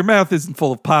 But your mouth isn't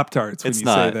full of Pop-Tarts when It's you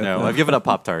not. say that. No, I've given up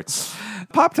Pop-Tarts.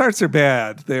 Pop-Tarts are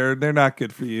bad. They're not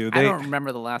good for you. I don't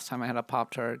remember the last time I had a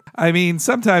Pop-Tart. I mean,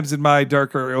 sometimes in my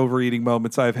darker overeating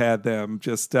moments, I've had them.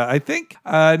 Just, I think,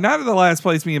 not at the last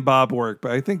place me and Bob worked,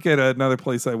 but I think at another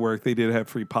place I worked, they did have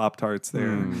free Pop-Tarts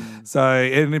there. So,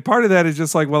 and part of that is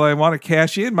just like, well, I want to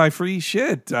cash in my free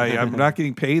shit. I'm not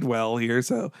getting paid well here,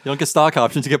 so. You don't get stock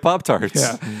options to get Pop-Tarts.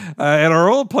 Yeah. At our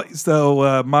old place,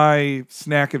 though, my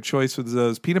snack of choice was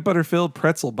those peanut butter-filled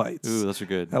pretzel bites. Ooh, those are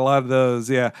good. Had a lot of those,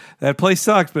 yeah. That place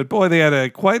sucked, but boy, they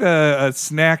had quite a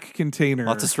snack container.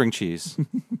 Lots of string cheese.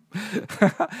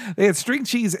 They had string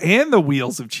cheese and the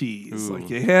wheels of cheese. Like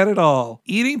you had it all.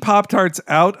 Eating Pop-Tarts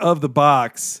out of the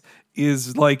box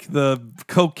is like the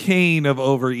cocaine of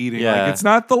overeating. Yeah. Like it's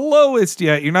not the lowest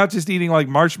yet. You're not just eating like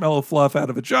marshmallow fluff out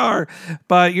of a jar,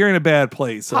 but you're in a bad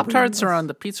place. Pop-Tarts are on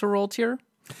the pizza roll tier.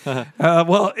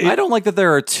 Well, I don't like that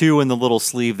there are two in the little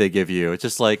sleeve they give you. It's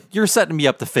just like, you're setting me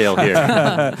up to fail here.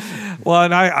 Well,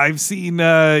 and I've seen,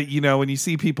 when you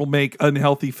see people make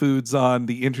unhealthy foods on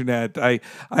the internet, I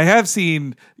have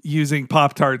seen using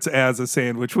Pop-Tarts as a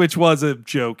sandwich, which was a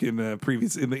joke in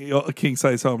the King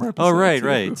Size Homer episode. Oh, right, too.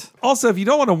 right. Also, if you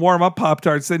don't want to warm up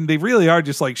Pop-Tarts, then they really are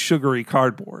just like sugary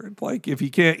cardboard. Like if you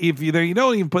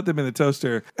don't even put them in the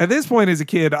toaster. At this point as a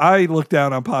kid, I looked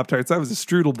down on Pop-Tarts. I was a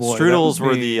strudel boy. Strudels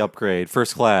were the upgrade,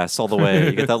 first class all the way.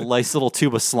 You get that nice little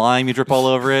tube of slime you drip all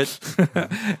over it.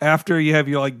 After you have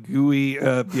your like gooey,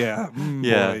 Yeah.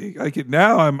 boy.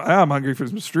 I'm hungry for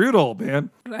some strudel, man.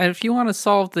 If you want to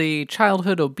solve the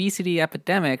childhood obesity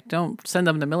epidemic, don't send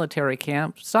them to military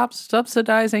camp. Stop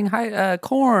subsidizing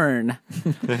corn.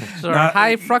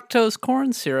 High fructose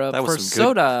corn syrup for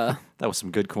soda. That was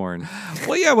some good corn.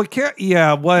 Well, yeah,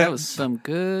 that was some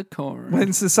good corn.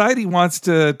 When society wants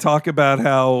to talk about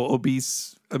how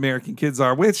obese American kids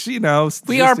are, which, we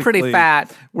are pretty statistically,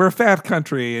 fat. We're a fat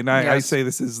country, and I Yes. say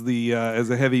this as as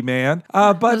a heavy man.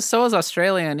 But So is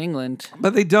Australia and England.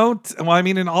 But they don't. Well, I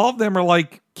mean, and all of them are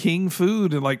like king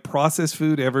food and like processed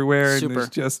food everywhere. Super. And there's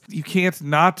just, you can't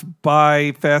not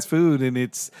buy fast food, and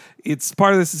it's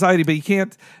part of the society, but you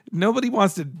can't, nobody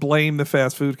wants to blame the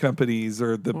fast food companies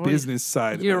or the business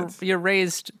side of it. You're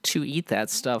raised to eat that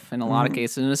stuff in a lot of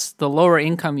cases. And the lower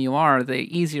income you are, the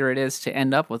easier it is to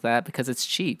end up with that because it's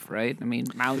cheap, right? I mean,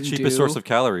 Mountain Dew. Cheapest source of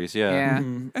calories, yeah. Yeah.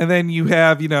 And then you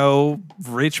have,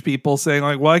 rich people saying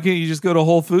like, why can't you just go to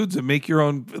Whole Foods and make your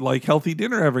own like healthy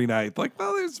dinner every night? Like,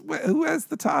 well, who has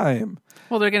the time?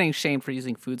 Well, they're getting shamed for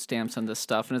using food stamps on this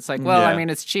stuff, and it's like, well, Yeah. I mean,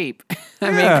 it's cheap. I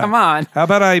mean, Yeah. come on. How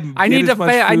about I need to feed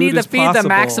the possible?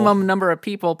 maximum number of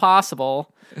people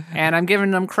possible, and I'm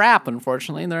giving them crap,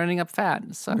 unfortunately, and they're ending up fat.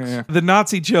 It sucks. Yeah. The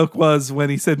Nazi joke was when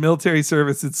he said military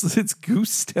service, it's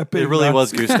goose stepping. It really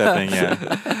was goose stepping,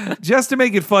 yeah. Just to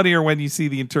make it funnier when you see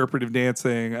the interpretive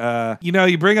dancing.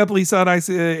 You bring up Lisa on Ice,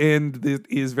 and it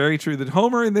is very true that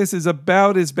Homer in this is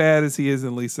about as bad as he is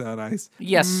in Lisa on Ice.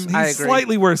 Yes, He's I agree.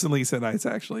 slightly worse than Lisa on Ice,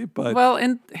 actually. But Well,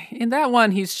 in that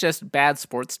one, he's just bad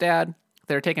sports dad.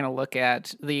 They're taking a look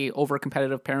at the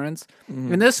over-competitive parents.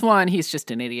 In this one, he's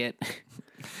just an idiot.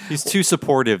 He's too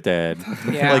supportive, Dad.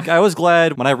 Yeah. Like, I was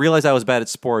glad when I realized I was bad at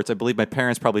sports. I believe my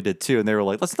parents probably did too. And they were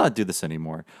like, let's not do this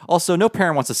anymore. Also, no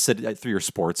parent wants to sit through your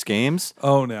sports games.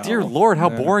 Oh, no. Dear Lord, how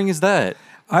boring is that?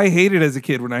 I hated as a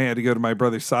kid when I had to go to my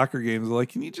brother's soccer games. Like,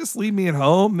 can you just leave me at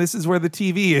home? This is where the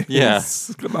TV is. Yeah.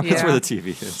 Come on. That's where the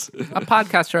TV is. A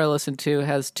podcaster I listen to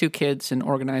has 2 kids in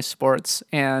organized sports,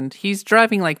 and he's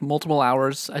driving like multiple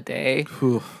hours a day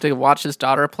to watch his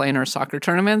daughter play in her soccer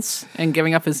tournaments and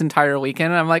giving up his entire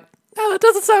weekend. And I'm like, no, that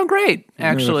doesn't sound great,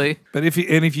 actually. But if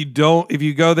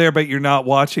you go there but you're not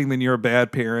watching, then you're a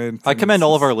bad parent. I commend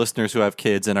all of our listeners who have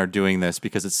kids and are doing this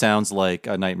because it sounds like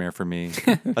a nightmare for me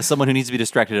as someone who needs to be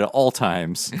distracted at all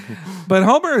times. But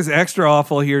Homer is extra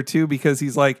awful here too because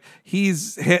he's the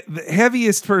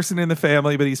heaviest person in the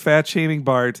family, but he's fat shaming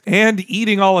Bart and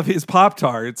eating all of his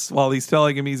Pop-Tarts while he's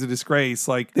telling him he's a disgrace.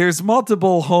 Like, there's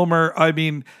multiple Homer. I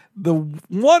mean,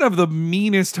 one of the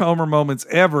meanest Homer moments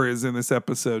ever is in this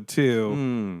episode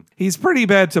too. He's pretty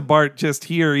bad to Bart just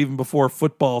here, even before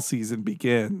football season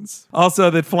begins. Also,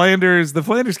 the Flanders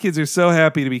kids are so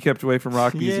happy to be kept away from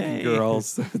rock music and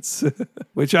girls. That's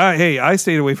which I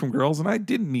stayed away from girls and I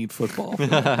didn't need football.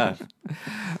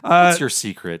 What's your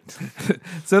secret?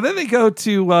 So then they go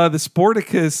to the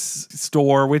Sporticus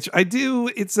store, which I do.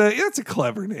 It's a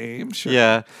clever name, sure.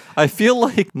 Yeah. I feel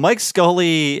like Mike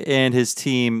Scully and his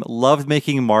team loved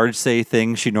making Marge say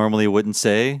things she normally wouldn't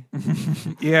say.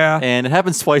 Yeah. And it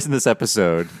happens twice in this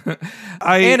episode.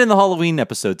 And in the Halloween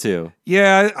episode, too.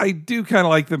 Yeah, I do kind of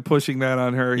like them pushing that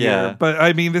on her Yeah. here. But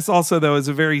I mean, this also, though, is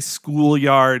a very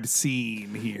schoolyard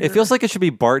scene here. It feels like it should be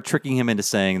Bart tricking him into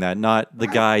saying that, not the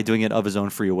guy doing it of his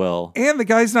own free will. And the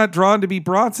guy's not drawn to be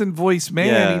Bronson voice man,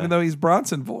 Yeah. even though he's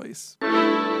Bronson voice.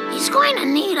 He's going to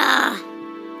need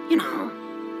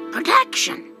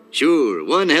protection. Sure,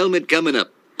 one helmet coming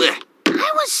up. Blech.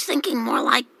 I was thinking more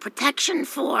like protection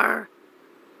for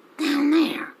down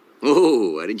there.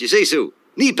 Oh, why didn't you say so?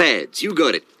 Knee pads, you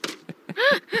got it.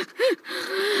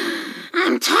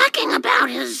 I'm talking about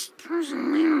his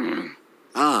personal area.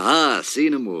 Say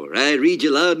no more. I read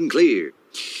you loud and clear.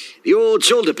 The old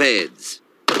shoulder pads.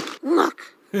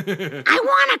 Look, I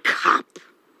want a cup.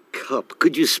 Cup,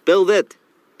 could you spell that?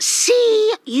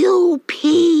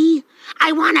 C-U-P.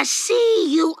 I want to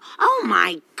see you. Oh,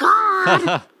 my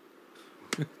God.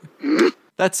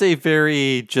 That's a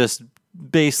very just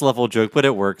base level joke, but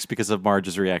it works because of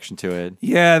Marge's reaction to it.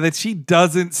 Yeah, that she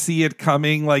doesn't see it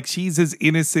coming. Like, she's as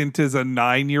innocent as a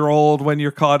 9-year-old when you're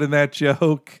caught in that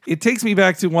joke. It takes me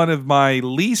back to one of my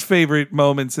least favorite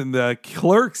moments in the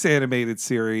Clerks animated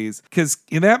series, because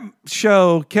in that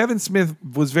show, Kevin Smith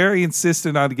was very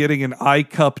insistent on getting an I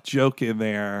cup joke in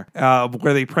there,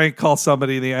 where they prank call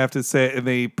somebody and they have to say, and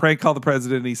they prank call the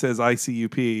president and he says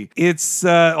ICUP. It's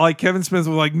like Kevin Smith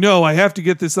was like, no, I have to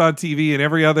get this on TV, and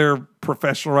every other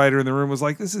professional writer in the room was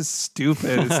like, this is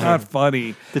stupid. It's not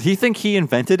funny. Did he think he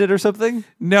invented it or something?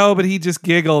 No, but he just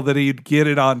giggled that he'd get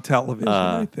it on television,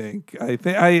 I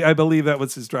believe that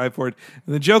was his drive for it.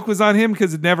 And the joke was on him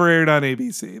because it never aired on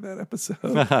ABC, that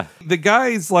episode. The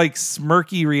guy's like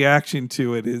smirky reaction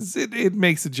to it is, it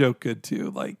makes the joke good too.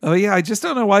 Like, oh yeah, I just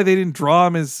don't know why they didn't draw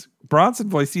him as Bronson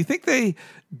voice. Do you think they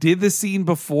did the scene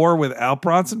before without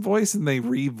Bronson voice and they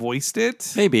revoiced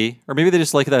it? Maybe. Or maybe they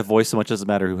just like that voice so much it doesn't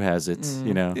matter who has it,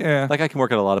 you know? Yeah. Like, I can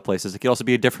work at a lot of places. It could also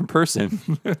be a different person.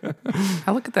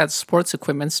 I look at that sports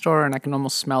equipment store and I can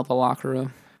almost smell the locker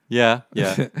room. Yeah.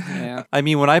 Yeah. I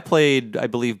mean, when I played, I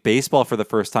believe, baseball for the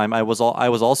first time, I was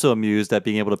also amused at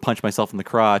being able to punch myself in the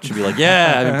crotch and be like,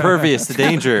 "Yeah, I'm impervious to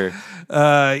danger."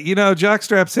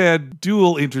 Jockstraps had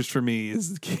dual interest for me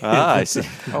as a kid. Ah, I see.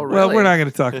 Oh, really? Well, we're not going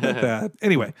to talk about that.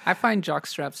 Anyway, I find jock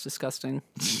straps disgusting.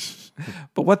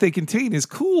 but what they contain is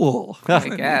cool. I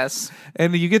guess.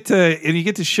 And you get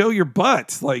to show your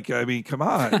butt. Like, I mean, come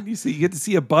on. You get to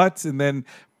see a butt, and then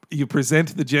you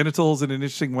present the genitals in an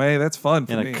interesting way. That's fun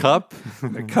for In me. a cup?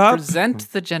 In a cup. Present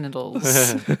the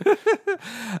genitals.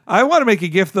 I want to make a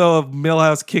gif though of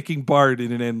Milhouse kicking Bart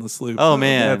in an endless loop. Oh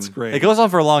man, that's great. It goes on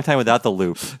for a long time without the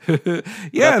loop.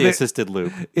 Yeah, the assisted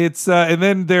loop. It's and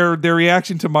then their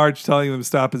reaction to Marge telling them to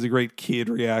stop is a great kid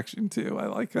reaction too. I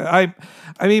like that.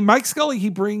 I mean, Mike Scully, he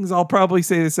brings. I'll probably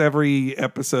say this every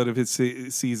episode of his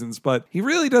seasons, but he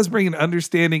really does bring an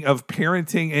understanding of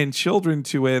parenting and children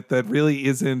to it that really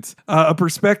isn't a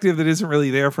perspective that isn't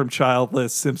really there from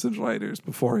childless Simpsons writers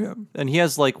before him. And he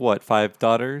has like what, 5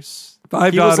 daughters?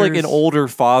 Five he daughters. was like an older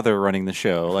father running the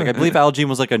show. Like I believe Al Jean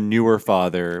was like a newer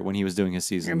father when he was doing his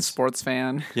seasons. And sports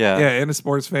fan. Yeah. Yeah, and a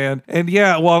sports fan. And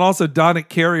yeah, well, and also Donick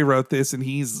Cary wrote this, and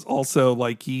he's also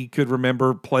like, he could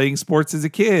remember playing sports as a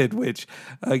kid, which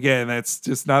again, that's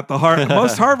just not the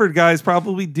most Harvard guys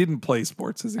probably didn't play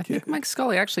sports as a I kid. think Mike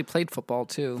Scully actually played football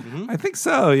too. I think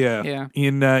so, yeah. Yeah.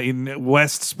 In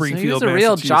West So Springfield, he was a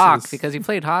real jock Massachusetts. because he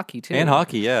played hockey too. And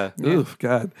hockey, yeah. Oof,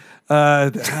 God.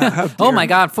 Oh my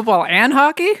God, football and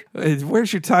hockey?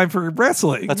 Where's your time for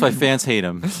wrestling? That's why fans hate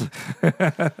him.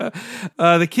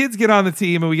 The kids get on the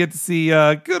team, and we get to see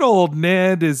good old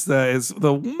Ned is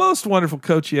the most wonderful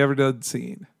coach you ever done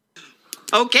seen.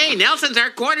 Okay, Nelson's our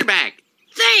quarterback.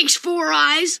 Thanks, Four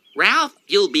Eyes. Ralph,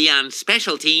 you'll be on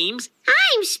special teams.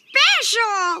 I'm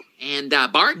special. And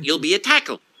Bart, you'll be a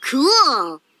tackle.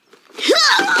 Cool.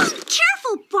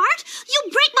 Careful, Bart.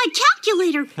 You'll break my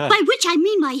calculator, by which I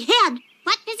mean my head.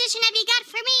 What position have you got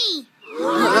for me?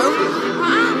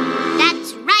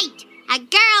 That's right. A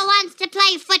girl wants to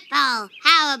play football.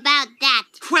 How about that?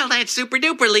 Well, that's super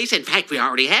duper, Lisa. In fact, we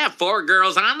already have 4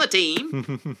 girls on the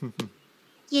team.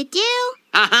 You do?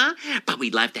 Uh-huh. But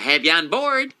we'd love to have you on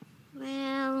board.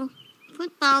 Well,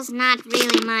 football's not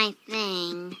really my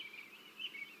thing.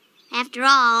 After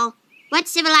all, what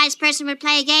civilized person would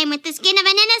play a game with the skin of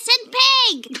an innocent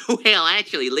pig? Well,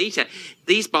 actually, Lisa,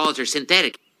 these balls are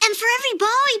synthetic. And for every ball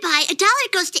we buy,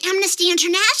 $1 goes to Amnesty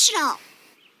International.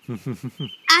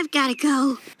 I've got to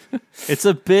go. It's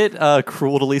a bit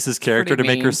cruel to Lisa's character to Pretty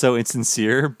make her mean. so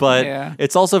insincere, but Yeah.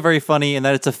 it's also very funny in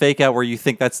that it's a fake out where you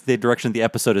think that's the direction the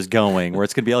episode is going, where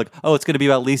it's going to be like, oh, it's going to be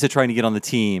about Lisa trying to get on the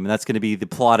team, and that's going to be the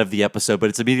plot of the episode, but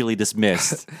it's immediately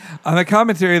dismissed. On the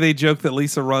commentary, they joke that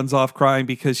Lisa runs off crying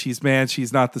because she's mad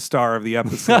she's not the star of the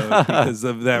episode because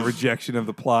of that rejection of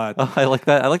the plot. Oh, I like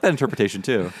that. I like that interpretation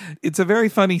too. It's a very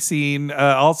funny scene.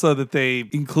 Also, that they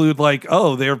include like,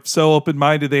 oh, they're so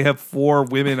open-minded. They have 4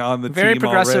 women on the Very team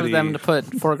progressive already. of them to put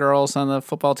 4 girls on the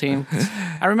football team.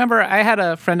 I remember I had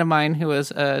a friend of mine who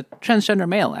was a transgender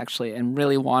male, actually, and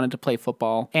really wanted to play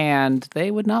football, and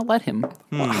they would not let him.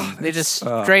 They just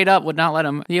straight up would not let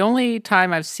him. The only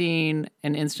time I've seen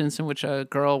an instance in which a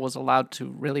girl was allowed to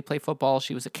really play football,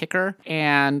 she was a kicker,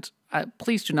 and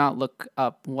please do not look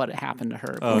up what happened to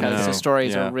her because the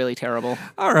stories are really terrible.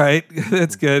 All right,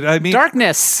 that's good. I mean,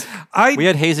 Darkness. We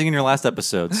had hazing in your last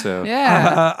episode, so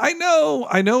Yeah. I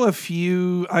know a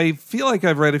few. I feel like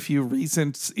I've read a few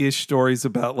recent-ish stories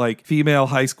about like female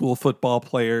high school football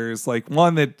players. Like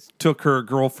one that took her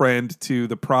girlfriend to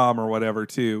the prom or whatever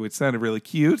too. It sounded really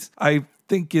cute. I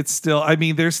think it's still, I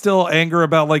mean, there's still anger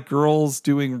about like girls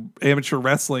doing amateur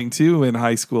wrestling too in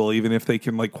high school, even if they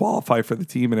can like qualify for the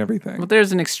team and everything. Well,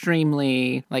 there's an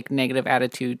extremely like negative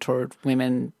attitude toward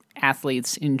women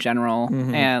athletes in general,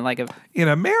 and like a In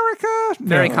America,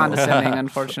 very No. condescending,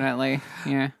 unfortunately.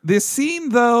 Yeah. This scene,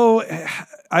 though,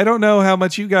 I don't know how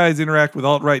much you guys interact with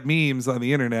alt-right memes on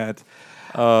the internet.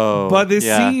 Oh, But this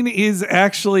yeah. scene is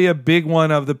actually a big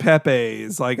one of the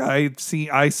Pepes. Like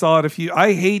I saw it a few.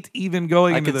 I hate even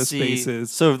going into could those see-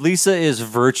 spaces. So Lisa is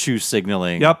virtue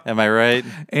signaling. Yep. Am I right?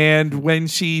 And when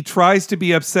she tries to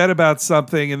be upset about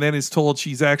something and then is told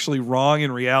she's actually wrong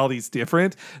and reality's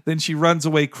different, then she runs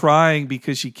away crying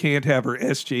because she can't have her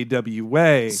SJW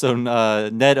way. So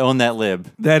Ned owned that lib.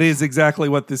 That is exactly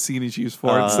what this scene is used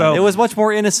for. And so it was much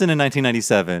more innocent in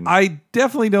 1997. I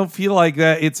definitely don't feel like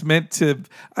that. It's meant to.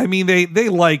 I mean, they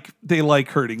like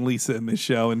hurting Lisa in this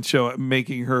show and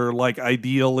making her like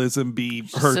idealism be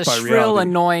hurt Just by a shrill, reality.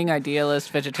 annoying idealist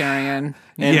vegetarian.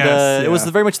 And Yes, it was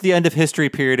very much the end of history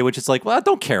period in which it's like, well, I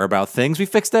don't care about things. We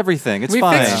fixed everything. It's we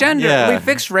fine. fixed gender. Yeah. We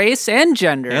fixed race and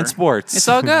gender. And sports. It's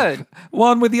all good.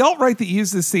 Well, and with the alt-right that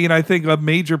use this scene, I think a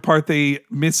major part they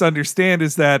misunderstand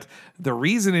is that the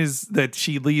reason is that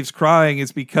she leaves crying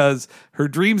is because her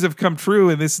dreams have come true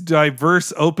and this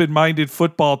diverse, open-minded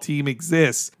football team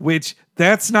exists, which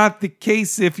that's not the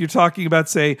case if you're talking about,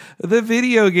 say, the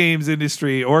video games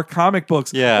industry or comic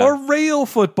books or rail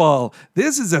football.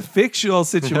 This is a fictional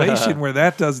situation where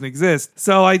that doesn't exist.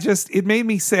 So it made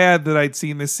me sad that I'd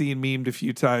seen this scene memed a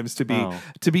few times to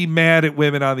be mad at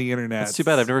women on the internet. It's too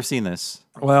bad. I've never seen this.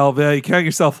 Well, you count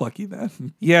yourself lucky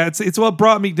then. Yeah, it's what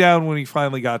brought me down when he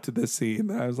finally got to this scene.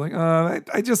 I was like, I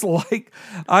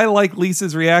like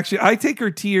Lisa's reaction. I take her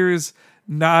tears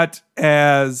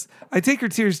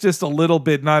just a little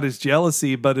bit, not as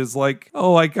jealousy, but as like,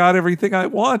 oh, I got everything I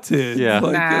wanted. Yeah.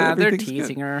 Like, they're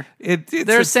teasing her. It's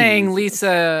they're a saying tease.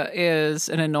 Lisa is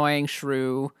an annoying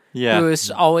shrew. Yeah. Who is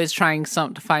always trying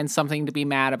to find something to be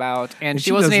mad about. And she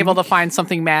doesn't wasn't able to find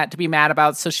something to be mad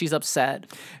about, so she's upset.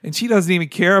 And she doesn't even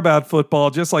care about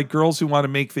football, just like girls who want to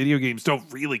make video games don't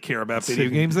really care about video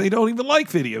games. They don't even like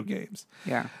video games.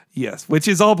 Yeah. Yes, which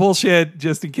is all bullshit,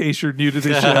 just in case you're new to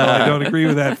this show. I don't agree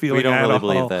with that feeling. We don't at really all.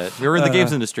 believe that. We're in the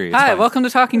games industry. It's Hi, fine. welcome to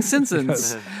Talking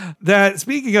Simpsons. That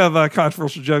speaking of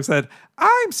controversial jokes, that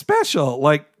I'm special.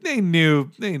 Like they knew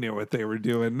what they were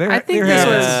doing. They're having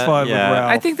some fun with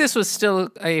Ralph. I think this was still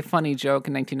a funny joke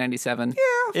in 1997.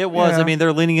 Yeah, It was. Yeah. I mean,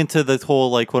 they're leaning into the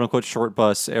whole, like, quote unquote, short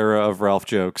bus era of Ralph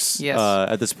jokes Yes.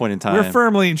 at this point in time. We're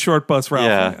firmly in short bus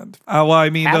Ralph land. Well, I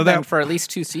mean, though Have been that for at least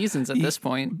 2 seasons at this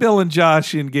point. Bill and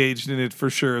Josh engaged in it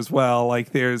for sure as well.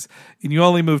 Like and You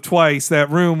Only Move Twice, that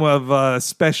room of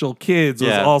special kids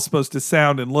was all supposed to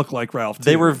sound and look like Ralph too.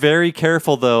 They were very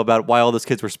careful, though, about why all those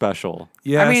kids were special.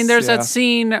 Yes, I mean, there's that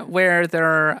scene where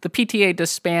the PTA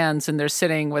disbands and they're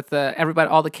sitting with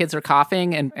all the kids are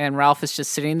coughing and Ralph is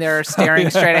just sitting there staring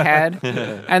straight ahead.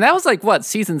 And that was like, what,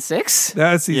 season 6?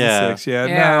 That's season 6, yeah.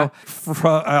 Yeah. Now,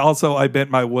 I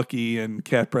bent my Wookiee and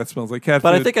cat breath smells like cat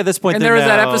But food. I think at this point, And there was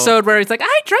that episode where he's like,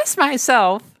 I dress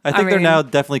myself. I think they're mean, now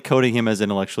definitely coding him as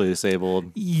intellectually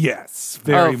disabled. Yes,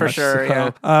 very for much sure,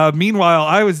 so. yeah. Meanwhile,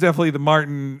 I was definitely the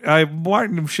Martin.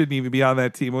 Martin shouldn't even be on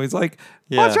that team. He's like,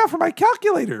 watch out for my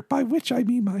calculator, by which I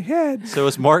mean my head. So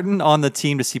is Martin on the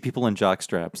team to see people in jock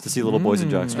straps, to see little boys in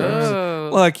jock straps?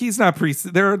 Oh. Look, he's not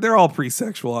they're all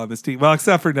pre-sexual on this team. Well,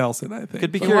 except for Nelson, I think.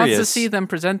 Could be He curious. wants to see them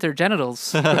present their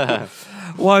genitals.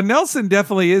 Well, Nelson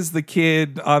definitely is the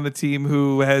kid on the team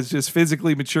who has just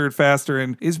physically matured faster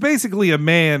and is basically a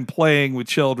man playing with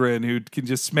children who can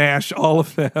just smash all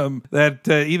of them. That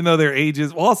even though their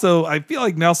ages, also I feel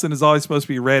like Nelson is always supposed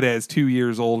to be read as 2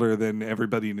 years older than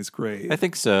everybody in his grade. I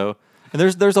think so. And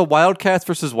there's a Wildcats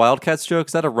versus Wildcats joke.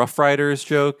 Is that a Rough Riders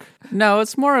joke? No,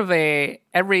 it's more of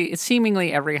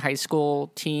seemingly every high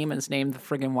school team is named the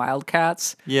friggin'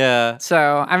 Wildcats. Yeah.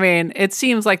 So, I mean, it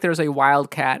seems like there's a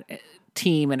Wildcat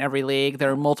team in every league.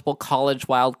 There are multiple college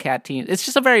Wildcat teams. It's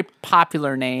just a very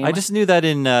popular name. I just knew that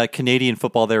in Canadian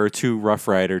football there were 2 Rough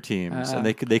Rider teams, and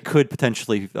they could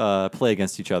potentially play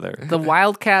against each other. The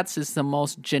Wildcats is the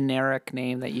most generic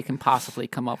name that you can possibly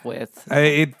come up with.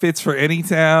 It fits for any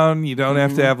town. You don't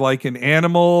have to have like an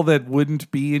animal that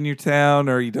wouldn't be in your town,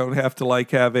 or you don't have to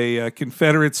like have a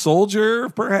Confederate soldier,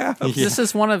 perhaps. This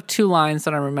is one of 2 lines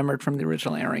that I remembered from the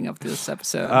original airing of this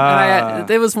episode. And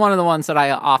it was one of the ones that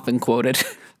I often quoted.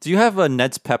 Do you have a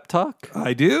Ned's pep talk?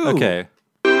 I do. Okay.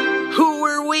 Who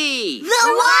are we?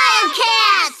 The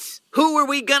Wildcats! Who are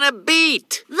we gonna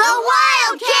beat? The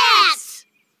Wildcats!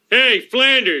 Hey,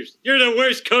 Flanders, you're the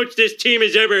worst coach this team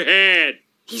has ever had.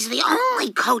 He's the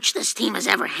only coach this team has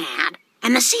ever had,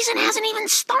 and the season hasn't even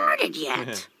started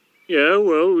yet. Yeah,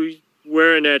 well, he's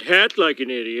wearing that hat like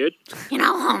an idiot. You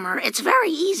know, Homer, it's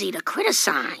very easy to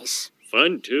criticize.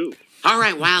 Fun, too. All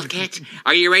right, Wildcats,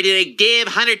 are you ready to give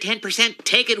 110%,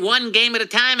 take it one game at a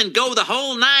time, and go the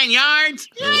whole 9 yards?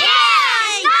 Yeah! 9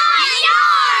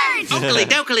 yards! Oakley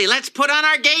dokley, let's put on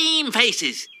our game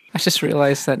faces. I just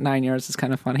realized that 9 yards is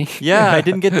kind of funny. Yeah, I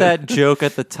didn't get that joke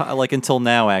at the time, like until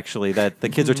now, actually, that the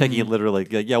kids are taking it literally.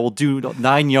 Like, yeah, we'll do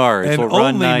 9 yards. And we'll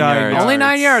run only 9 9 yards. yards. Only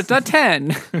 9 yards, not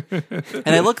 10.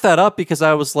 And I looked that up because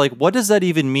I was like, what does that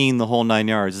even mean, the whole 9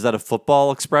 yards? Is that a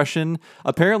football expression?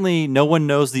 Apparently, no one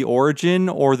knows the origin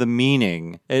or the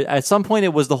meaning. At some point,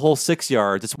 it was the whole 6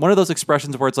 yards. It's one of those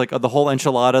expressions where it's like the whole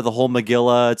enchilada, the whole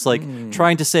Megillah. It's like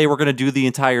trying to say we're going to do the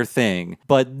entire thing.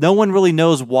 But no one really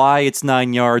knows why it's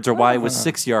 9 yards or why it was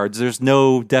 6 yards. There's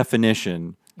no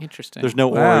definition. Interesting. There's no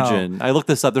Wow. origin. I looked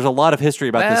this up. There's a lot of history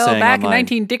about this Well, saying back online. in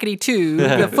 1952,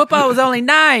 the football was only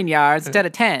 9 yards instead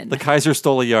of 10. The Kaiser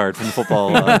stole a yard from the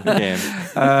football game.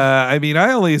 I mean,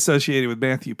 I only associate it with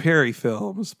Matthew Perry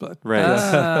films, but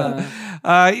Right.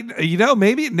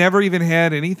 maybe it never even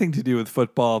had anything to do with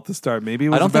football at the start. Maybe it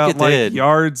was I don't think about it like did.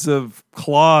 yards of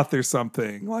cloth or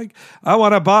something. Like, I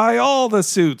want to buy all the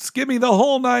suits. Give me the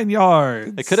whole 9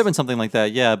 yards. It could have been something like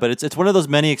that, yeah, but it's one of those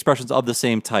many expressions of the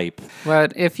same type.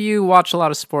 But if you watch a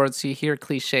lot of sports, you hear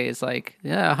cliches like,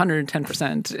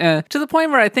 110%, to the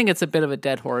point where I think it's a bit of a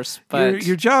dead horse. But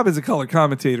Your job as a color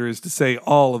commentator is to say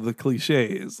all of the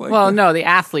cliches. Like, well, no, the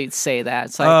athletes say that.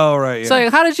 It's like, oh, right. It's Yeah.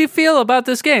 like, how did you feel about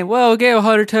this game? Well, we gave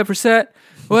 110%.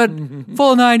 What?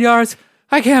 Full 9 yards.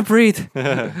 I can't breathe.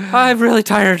 I'm really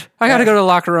tired. I got to go to the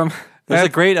locker room. There's a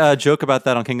great joke about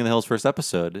that on King of the Hill's first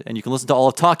episode, and you can listen to all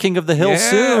of Talking of the Hill Yeah.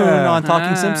 soon on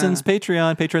Talking Simpsons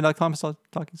Patreon,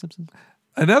 patreon.com/Talking Simpsons.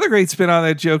 Another great spin on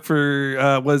that joke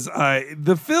was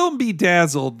the film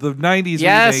Bedazzled, the 90s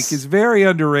remake, is very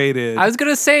underrated. I was going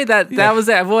to say that was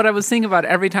what I was thinking about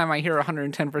every time I hear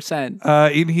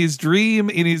 110%. In his dream,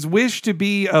 in his wish to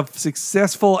be a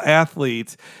successful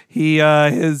athlete,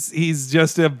 he's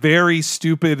just a very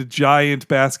stupid giant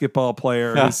basketball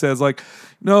player who says like,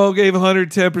 no, gave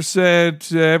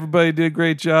 110%. Everybody did a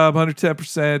great job.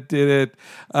 110% did it.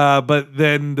 But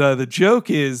then the joke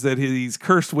is that his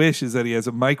cursed wish is that he has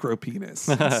a micro penis.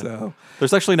 So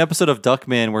There's actually an episode of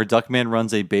Duckman where Duckman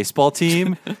runs a baseball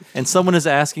team, and someone is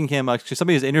asking him, actually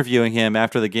somebody is interviewing him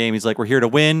after the game. He's like, we're here to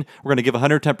win. We're going to give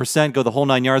 110%, go the whole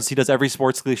 9 yards. He does every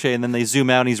sports cliche, and then they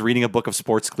zoom out, and he's reading a book of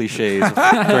sports cliches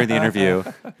during the interview,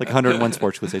 like 101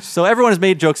 sports cliches. So everyone has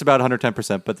made jokes about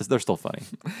 110%, but they're still funny.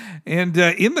 And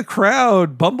in the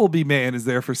crowd, Bumblebee Man is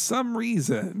there for some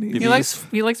reason. He likes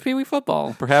Pee Wee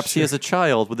football. Perhaps he has a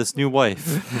child with his new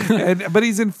wife. But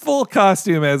he's in full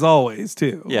costume as always,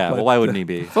 too. Yeah, But, well, why wouldn't he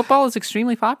be? Football is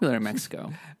extremely popular in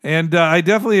Mexico. And I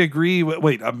definitely agree.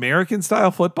 Wait, American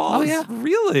style football? Oh, yeah.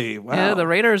 Really? Wow. Yeah, the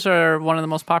Raiders are one of the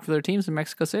most popular teams in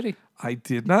Mexico City. I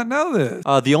did not know this.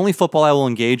 The only football I will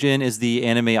engage in is the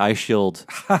anime Ice Shield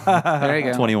There you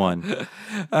go. 21.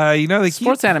 They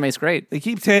Sports anime is great. They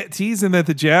keep teasing that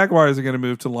the Jaguars are going to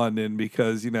move to London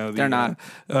because, They're not.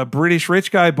 British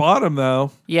rich guy bought them,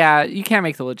 though. Yeah, you can't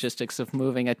make the logistics of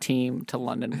moving a team to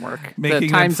London work. Making the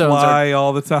time them zones fly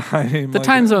all the time. The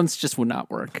time zones just would not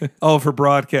work. Oh, for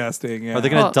broadcasting. Yeah. Are they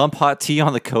going to Well- dump hot tea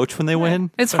on the coach when they win?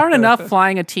 It's hard enough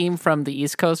flying a team from the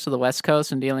East Coast to the West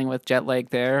Coast and dealing with jet lag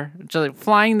there. Just like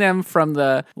flying them from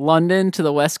the London to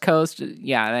the West Coast,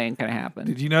 yeah, that ain't gonna happen.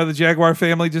 Did you know the Jaguar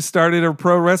family just started a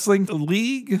pro wrestling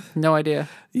league? No idea.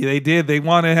 Yeah, they did. They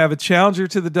want to have a challenger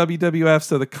to the WWF,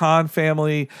 so the Khan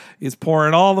family is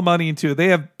pouring all the money into it. They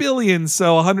have billions,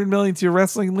 so 100 million to your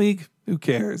wrestling league. Who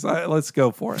cares? Let's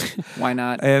go for it. Why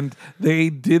not? And they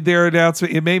did their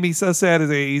announcement. It made me so sad as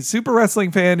a super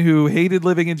wrestling fan who hated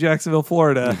living in Jacksonville,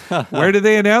 Florida. Where did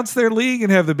they announce their league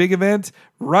and have the big event?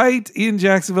 Right in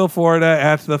Jacksonville, Florida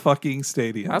at the fucking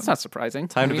stadium. That's not surprising.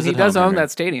 Time to He visit does home, own Henry.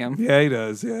 that stadium. Yeah, he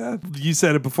does. Yeah. You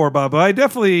said it before, Bob,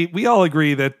 but we all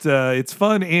agree that it's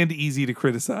fun and easy to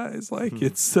criticize. Like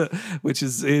it's, which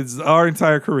is our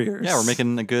entire careers. Yeah, we're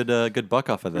making a good buck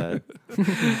off of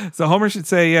that. So Homer should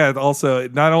say, yeah, also,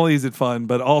 not only is it fun,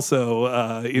 but also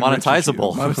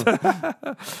Monetizable.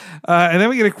 And then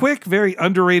we get a quick, very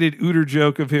underrated Ooter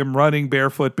joke of him running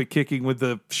barefoot but kicking with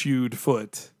the shoed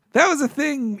foot. That was a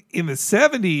thing in the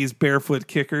 70s, barefoot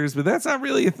kickers, but that's not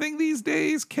really a thing these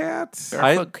days, Kat.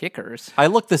 Barefoot kickers. I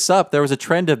looked this up. There was a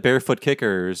trend of barefoot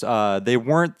kickers. They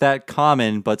weren't that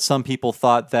common, but some people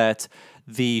thought that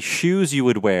the shoes you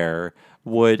would wear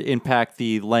would impact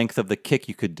the length of the kick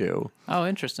you could do. Oh,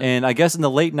 interesting. And I guess in the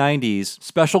late 90s,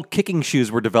 special kicking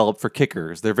shoes were developed for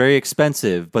kickers. They're very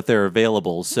expensive, but they're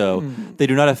available. So they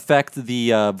do not affect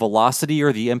the velocity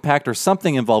or the impact or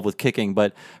something involved with kicking.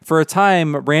 But for a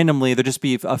time, randomly, there'd just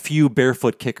be a few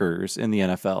barefoot kickers in the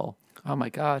NFL. Oh my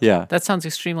God. Yeah. That sounds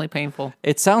extremely painful.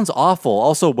 It sounds awful.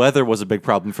 Also, weather was a big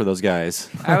problem for those guys.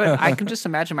 I can just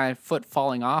imagine my foot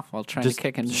falling off while trying Just to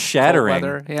kick in shattering.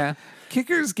 cold weather. Yeah.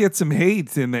 Kickers get some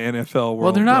hate in the NFL world.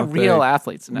 Well, they're not don't real they?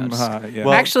 athletes. No. Yeah.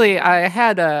 Well- Actually, I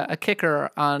had a kicker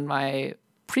on my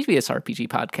previous RPG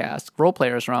podcast, Role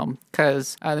Players Realm,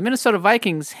 because the Minnesota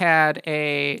Vikings had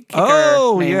a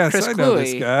kicker named Chris I know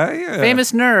this Cluey. guy. Yeah.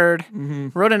 Famous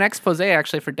nerd, wrote an expose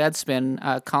actually for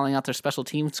Deadspin calling out their special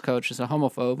teams coach as a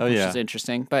homophobe, which yeah. is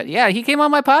interesting. But yeah, he came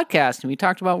on my podcast and we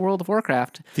talked about World of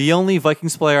Warcraft. The only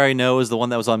Vikings player I know is the one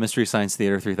that was on Mystery Science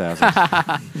Theater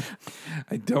 3000.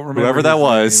 I don't remember Whoever that his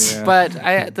was. name,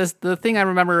 yeah. But the thing I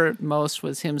remember most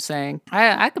was him saying,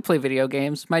 I could play video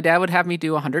games. My dad would have me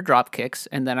do 100 drop kicks,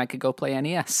 and then I could go play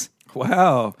NES.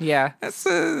 Wow. Yeah.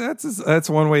 That's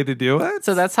one way to do it.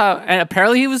 So that's how, and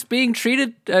apparently he was being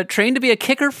trained to be a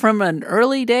kicker from an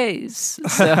early days.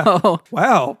 So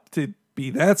wow. To be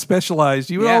that specialized,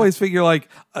 you would always figure like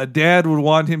a dad would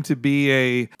want him to be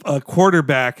a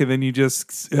quarterback, and then you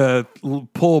just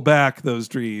pull back those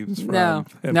dreams. From him.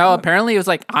 No, apparently it was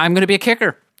like, I'm going to be a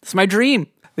kicker. It's my dream.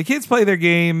 The kids play their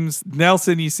games.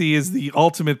 Nelson, you see, is the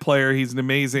ultimate player. He's an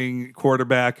amazing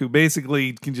quarterback who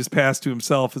basically can just pass to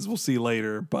himself, as we'll see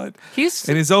later. But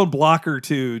and his own blocker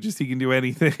too. Just he can do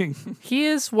anything. He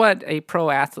is what a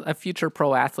future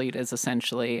pro athlete is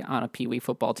essentially on a Pee Wee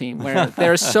football team, where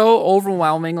they're so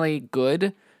overwhelmingly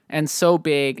good and so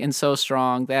big and so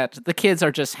strong that the kids are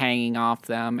just hanging off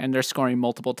them, and they're scoring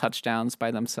multiple touchdowns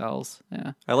by themselves.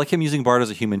 Yeah, I like him using Bart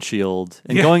as a human shield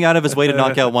and going out of his way to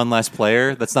knock out one last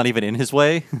player that's not even in his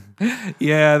way.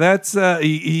 Yeah, that's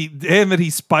and that he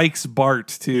spikes Bart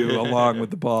too, along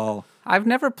with the ball. I've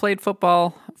never played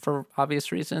football for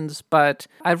obvious reasons, but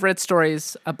I've read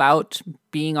stories about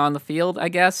being on the field, I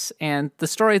guess, and the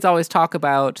stories always talk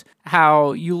about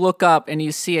how you look up and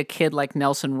you see a kid like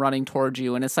Nelson running towards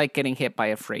you, and it's like getting hit by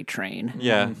a freight train.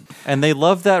 Yeah, and they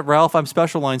love that Ralph, I'm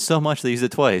special line so much they use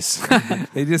it twice.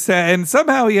 They just and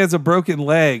somehow he has a broken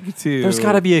leg too. There's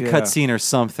got to be a cutscene or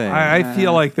something. I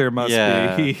feel like there must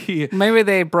be. Maybe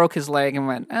they broke his leg and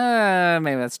went,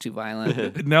 maybe that's too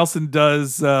violent. Nelson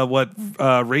does what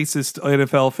racist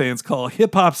NFL fans call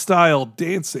hip hop style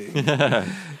dancing.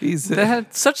 They had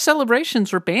such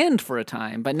celebrations were banned for a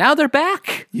time, but now they're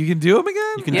back. You can do them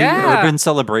again? You can do urban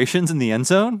celebrations in the end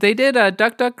zone? They did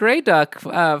Duck, Duck, Gray Duck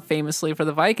famously for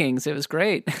the Vikings. It was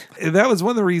great. That was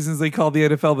one of the reasons they called the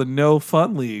NFL the No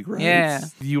Fun League, right? Yeah.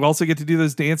 You also get to do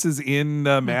those dances in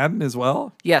Madden as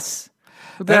well? Yes.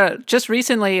 Just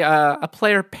recently, a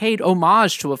player paid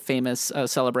homage to a famous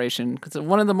celebration, because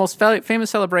one of the most famous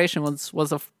celebrations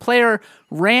was a player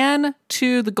ran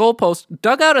to the goalpost,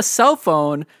 dug out a cell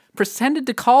phone, pretended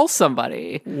to call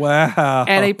somebody. Wow.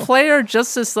 And a player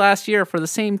just this last year for the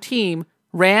same team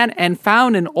ran and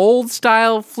found an old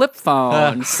style flip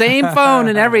phone, same phone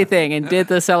and everything, and did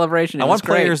the celebration. I want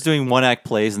players doing one-act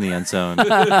plays in the end zone.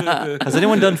 Has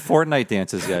anyone done Fortnite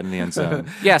dances yet in the end zone?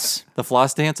 Yes. The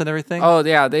floss dance and everything? Oh,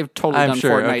 yeah, they've totally done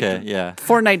sure. Fortnite. Okay, yeah.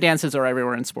 Fortnite dances are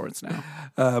everywhere in sports now.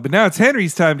 But now it's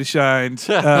Henry's time to shine.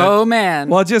 Oh, man.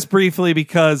 Well, just briefly,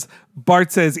 because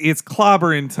Bart says it's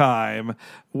clobbering time,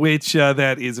 which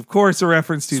that is, of course, a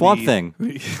reference to Swamp Thing.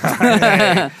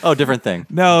 Oh, different thing.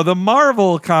 No, the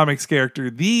Marvel Comics character,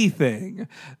 The Thing.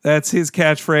 That's his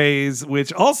catchphrase,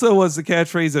 which also was the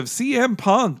catchphrase of CM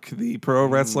Punk, the pro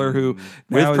wrestler who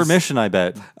With now permission, I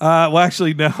bet. well,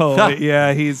 actually, no.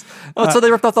 Yeah, he's... Oh, so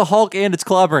they ripped off the Hulk and it's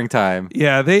clobbering time.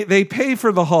 Yeah, they pay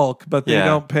for the Hulk, but they Yeah.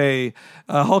 don't pay...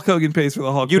 Hulk Hogan pays for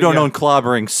the Hulk. You but don't yeah. own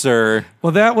clobbering, sir.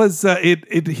 Well, that was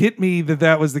it hit me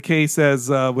that was the case as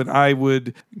when I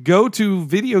would go to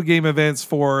video game events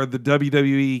for the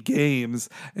WWE games,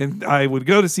 and I would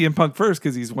go to CM Punk first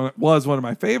because was one of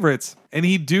my favorites, and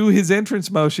he'd do his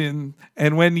entrance motion,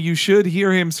 and when you should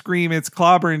hear him scream, "It's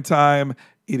clobbering time,"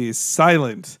 it is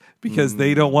silent. Because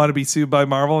they don't want to be sued by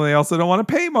Marvel, and they also don't want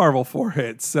to pay Marvel for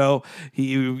it. So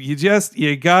you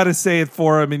got to say it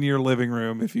for him in your living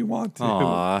room if you want to.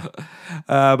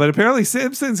 But apparently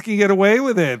Simpsons can get away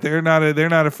with it. They're not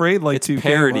afraid like 2K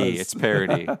Parody. was. It's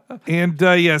parody. And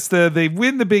yes, they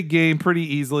win the big game pretty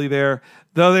easily there.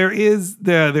 Though there is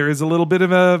a little bit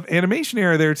of a animation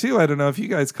error there too. I don't know if you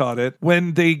guys caught it.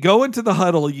 When they go into the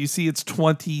huddle, you see it's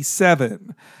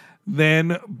 27.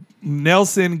 Then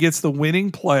Nelson gets the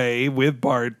winning play with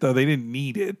Bart, though they didn't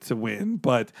need it to win.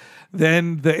 But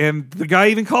then the guy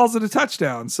even calls it a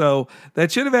touchdown. So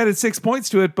that should have added 6 points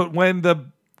to it. But when the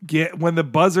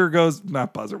buzzer goes,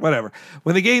 not buzzer, whatever.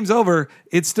 When the game's over,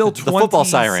 it's still 20. The football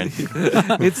siren.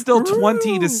 It's still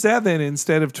 20-7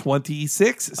 instead of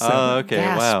 26-7. Oh, okay.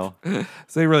 Gasp. Wow.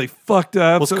 So they really fucked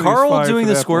up. Was So he Carl fired doing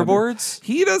for the that blunder. scoreboards?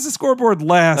 He does the scoreboard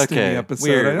last in Okay. the episode.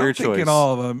 Weird- I don't weird think in choice.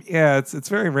 all of them. Yeah, it's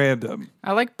very random.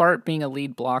 I like Bart being a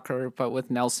lead blocker, but with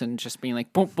Nelson just being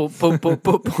like, boom, boom, boom, boom,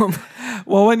 boom, boom.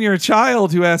 Well, when you're a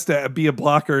child who has to be a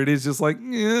blocker, it is just like,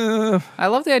 yeah. I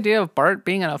love the idea of Bart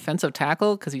being an offensive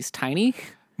tackle because he's tiny.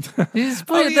 They're yeah.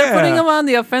 putting him on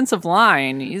the offensive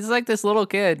line. He's like this little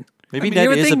kid. Maybe you Ned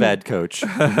would is a think- bad coach.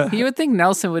 You would think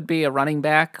Nelson would be a running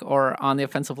back or on the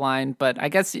offensive line, but I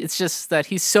guess it's just that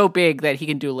he's so big that he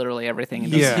can do literally everything.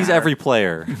 He's every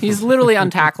player. He's literally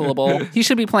untackleable. He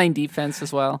should be playing defense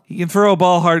as well. He can throw a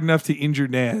ball hard enough to injure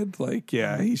Ned. Like,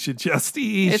 yeah, he should just.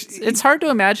 It's hard to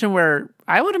imagine where.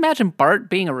 I would imagine Bart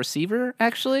being a receiver,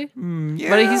 actually. Yeah.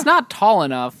 But he's not tall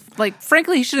enough. Like,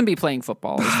 frankly, he shouldn't be playing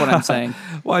football, is what I'm saying.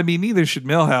 Well, I mean, neither should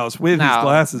Milhouse with his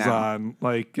glasses on.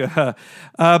 Like,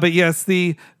 but yes,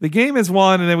 the game is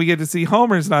won, and then we get to see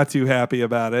Homer's not too happy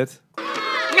about it.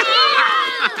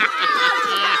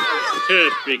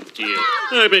 Big deal.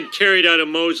 I've been carried out of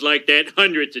Moe's like that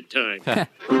hundreds of times. Yeah,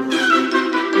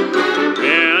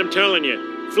 I'm telling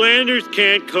you, Flanders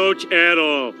can't coach at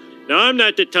all. Now, I'm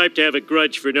not the type to have a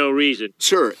grudge for no reason.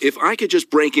 Sir, if I could just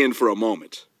break in for a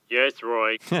moment. Yes,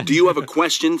 Roy. Do you have a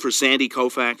question for Sandy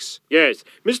Koufax? Yes,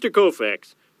 Mr.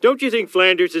 Koufax, don't you think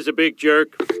Flanders is a big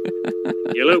jerk?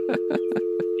 Yellow?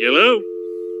 Yellow?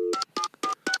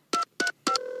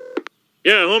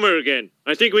 Yeah, Homer again.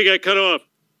 I think we got cut off.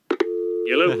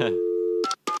 Yellow?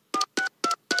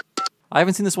 I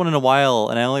haven't seen this one in a while,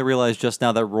 and I only realized just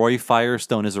now that Roy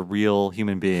Firestone is a real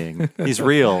human being. He's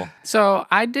real. So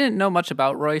I didn't know much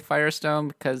about Roy Firestone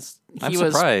because I'm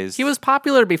surprised. He was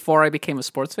popular before I became a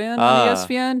sports fan Ah. on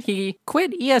ESPN. He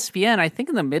quit ESPN, I think,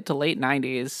 in the mid to late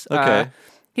 90s. Okay.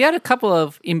 He had a couple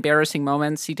of embarrassing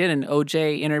moments. He did an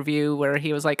OJ interview where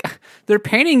he was like, they're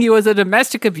painting you as a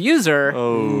domestic abuser.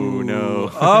 Oh, no.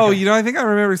 Oh, I think I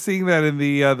remember seeing that in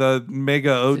the mega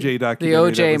OJ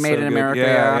documentary. The OJ Made in America.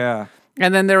 Yeah.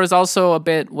 And then there was also a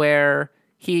bit where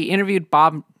he interviewed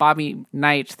Bobby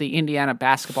Knight, the Indiana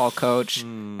basketball coach,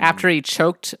 after he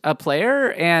choked a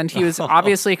player, and he was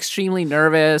obviously extremely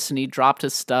nervous, and he dropped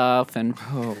his stuff. And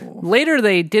later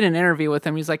they did an interview with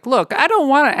him. He's like, look, I don't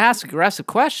want to ask aggressive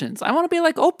questions. I want to be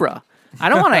like Oprah. I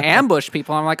don't want to ambush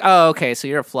people. I'm like, oh, okay, so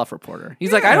you're a fluff reporter.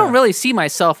 He's like, I don't really see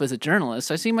myself as a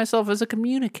journalist. I see myself as a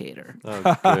communicator. Oh,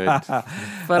 good.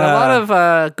 But a lot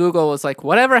of Google was like,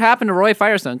 whatever happened to Roy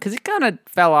Firestone? Because he kind of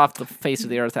fell off the face of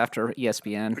the earth after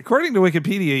ESPN. According to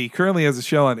Wikipedia, he currently has a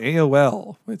show on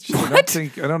AOL, which I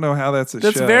don't know how that's a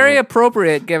That's show. very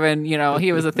appropriate given,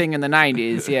 he was a thing in the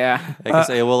 90s. Yeah. I guess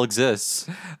AOL exists.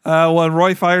 Well,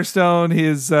 Roy Firestone,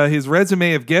 his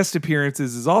resume of guest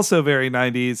appearances is also very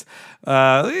 90s.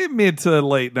 Mid to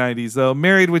late 90s, though.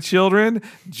 Married with Children,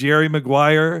 Jerry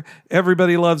Maguire,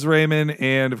 Everybody Loves Raymond,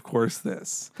 and of course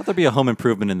this. I thought there'd be a Home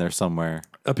Improvement in there somewhere.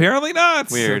 Apparently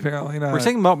not. Weird. Apparently not. We're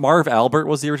saying Marv Albert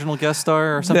was the original guest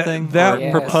star or something? That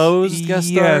Or proposed guest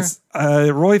star? Yes.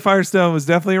 Roy Firestone was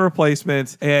definitely a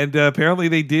replacement, and apparently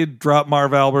they did drop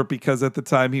Marv Albert because at the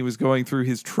time he was going through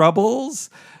his troubles,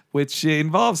 which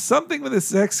involves something with a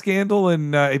sex scandal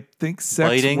and I think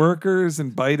sex workers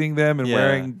and biting them and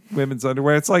wearing women's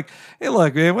underwear. It's like, hey,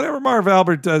 look, man, whatever Marv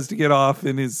Albert does to get off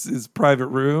in his private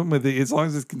room, as long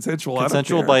as it's consensual, I don't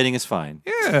Consensual care. biting is fine.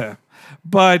 Yeah.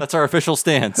 But that's our official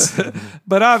stance.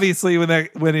 But obviously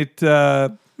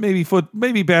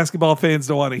maybe basketball fans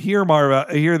don't want to hear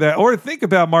that or think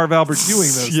about Marv Albert doing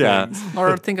those things.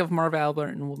 Or think of Marv Albert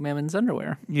in women's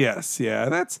underwear. Yes,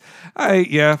 yeah.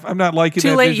 I'm not liking Too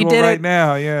that late, visual you did right it.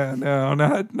 now. Yeah, no,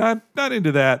 not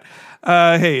into that.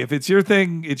 Hey, if it's your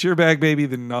thing, it's your bag, baby,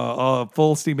 then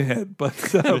full steam ahead.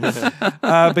 But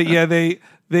yeah, they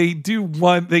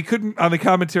couldn't on the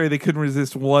commentary. They couldn't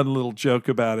resist one little joke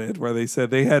about it, where they said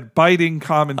they had biting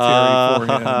commentary for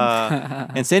him.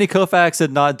 And Sandy Koufax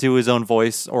did not do his own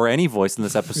voice or any voice in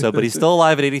this episode, but he's still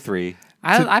alive at 83.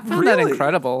 I found that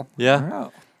incredible. Yeah.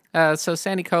 Wow. So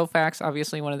Sandy Koufax,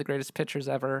 obviously one of the greatest pitchers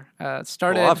ever,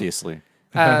 started. Well, obviously.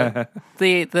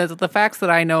 The facts that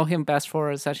I know him best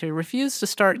for is that he refused to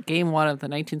start Game 1 of the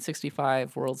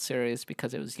 1965 World Series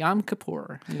because it was Yom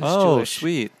Kippur. He was Jewish.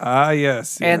 Sweet.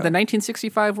 Yes. And the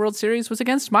 1965 World Series was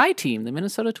against my team, the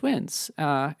Minnesota Twins,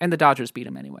 and the Dodgers beat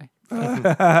him anyway.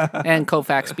 And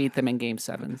Koufax beat them in Game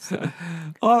 7. So.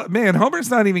 Oh man, Homer's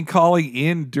not even calling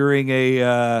in during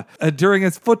during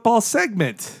his football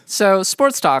segment. So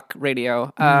Sports Talk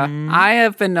Radio, I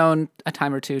have been known a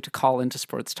time or two to call into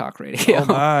Sports Talk Radio. Oh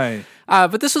my!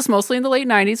 But this was mostly in the late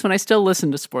 90s when I still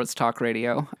listened to Sports Talk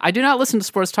Radio. I do not listen to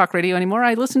Sports Talk Radio anymore.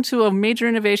 I listen to a major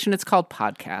innovation. It's called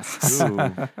podcasts.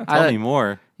 Ooh, tell me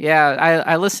more. Yeah,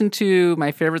 I listen to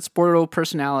my favorite sporto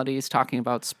personalities talking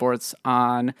about sports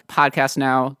on podcasts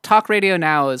now. Talk Radio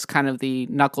now is kind of the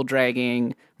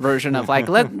knuckle-dragging, version of like,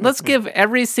 let's give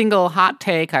every single hot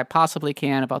take I possibly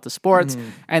can about the sports.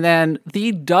 And then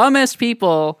the dumbest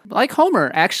people, like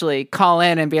Homer, actually call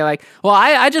in and be like, well,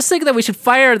 I just think that we should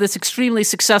fire this extremely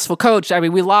successful coach. I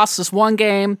mean, we lost this one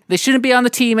game. They shouldn't be on the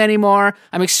team anymore.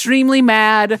 I'm extremely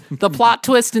mad. The plot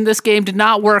twist in this game did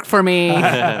not work for me.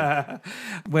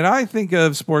 When I think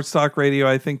of sports talk radio,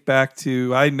 I think back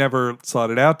to, I never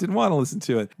sought it out, didn't want to listen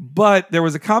to it. But there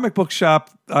was a comic book shop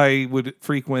I would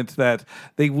frequent that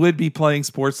they would be playing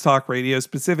sports talk radio,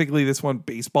 specifically this one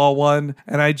baseball one.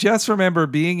 And I just remember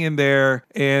being in there,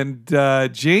 and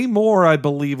Jay Moore, I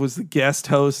believe, was the guest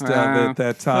host of it at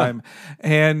that time.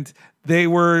 And they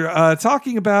were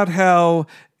talking about how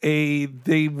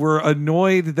they were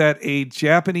annoyed that a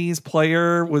Japanese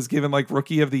player was given like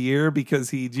Rookie of the Year because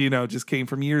he, just came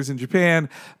from years in Japan,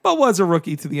 but was a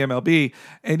rookie to the MLB.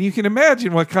 And you can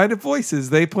imagine what kind of voices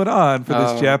they put on for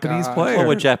this Japanese player. What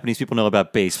would Japanese people know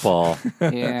about baseball?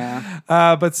 Yeah.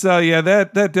 But so, yeah,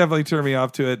 that definitely turned me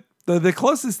off to it. The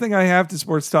closest thing I have to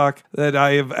sports talk that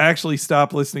I have actually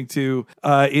stopped listening to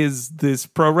is this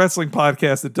pro wrestling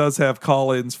podcast that does have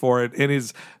call-ins for it and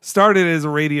is started as a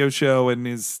radio show and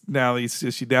is now you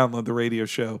download the radio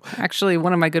show. Actually,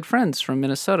 one of my good friends from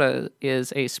Minnesota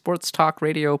is a sports talk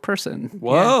radio person.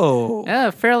 Whoa. Yeah,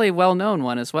 a fairly well-known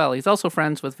one as well. He's also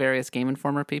friends with various Game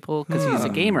Informer people because he's a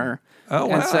gamer. Oh,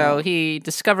 wow. And so he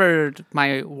discovered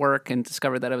my work and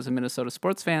discovered that I was a Minnesota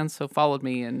sports fan, so followed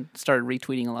me and started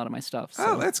retweeting a lot of my stuff. So,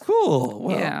 oh, that's cool.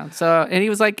 Well, yeah. So, and he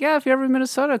was like, yeah, if you're ever in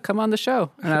Minnesota, come on the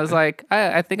show. And I was like,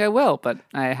 I think I will, but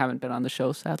I haven't been on the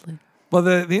show, sadly. Well,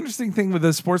 the interesting thing with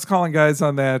the sports calling guys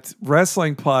on that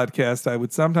wrestling podcast I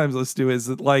would sometimes listen to is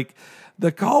that, like,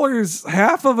 the callers,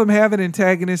 half of them have an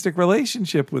antagonistic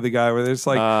relationship with the guy where there's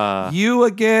like, you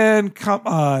again, come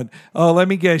on. Oh, let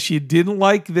me guess, you didn't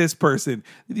like this person.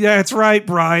 Yeah, that's right,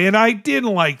 Brian. I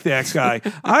didn't like that guy.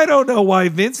 I don't know why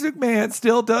Vince McMahon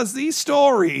still does these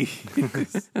stories.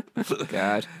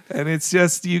 God. And it's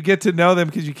just, you get to know them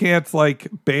because you can't like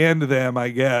ban them, I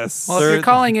guess. Well, if you're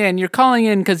calling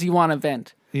in because you want to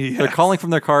vent. Yes. They're calling from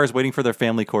their cars, waiting for their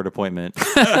family court appointment.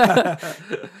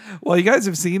 Well, you guys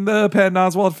have seen the Patton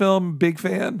Oswalt film, Big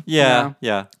Fan? Yeah.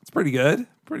 It's pretty good.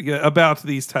 Pretty good about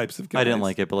these types of guys. I didn't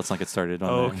like it, but let's not get started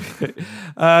on that.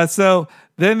 Okay. So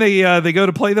then they go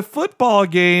to play the football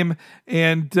game,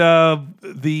 and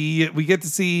we get to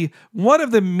see one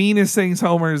of the meanest things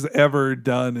Homer's ever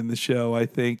done in the show, I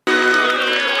think.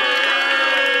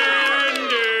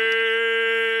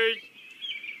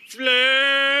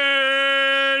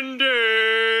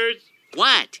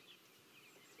 What?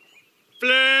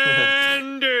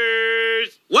 Flanders!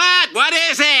 What? What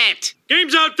is it?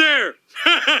 Game's out there!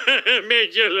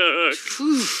 Made you look.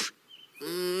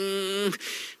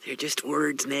 They're just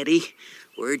words, Nettie.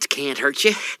 Words can't hurt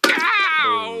you.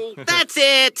 Ow! That's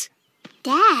it!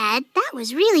 Dad, that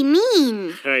was really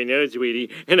mean. I know, sweetie.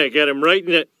 And I got him right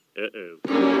in the...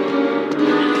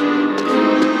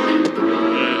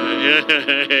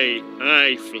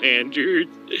 Hi, Flanders.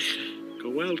 Go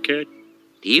Wildcat.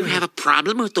 Do you have a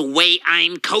problem with the way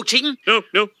I'm coaching? No.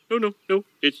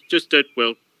 It's just that,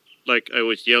 well, like I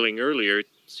was yelling earlier, it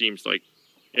seems like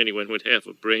anyone with half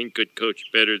a brain could coach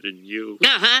better than you.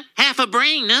 Uh-huh. Half a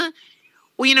brain, huh?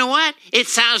 Well, you know what? It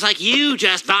sounds like you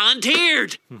just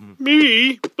volunteered.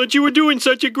 Me? But you were doing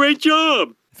such a great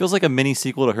job. It feels like a mini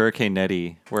sequel to Hurricane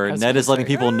Nettie, where Ned is letting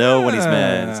people know when he's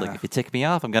mad. It's like, if you tick me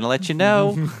off, I'm going to let you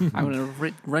know. I'm going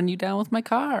to run you down with my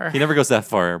car. He never goes that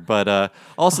far, but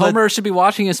also Homer should be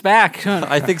watching his back.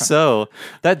 I think so.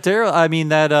 That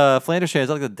Flanders chant is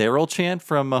like the Daryl chant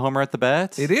from Homer at the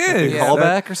Bat. It is. Like a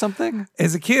callback or something.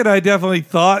 As a kid, I definitely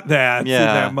thought that in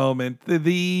Yeah. that moment.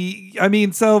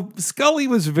 So Scully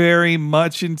was very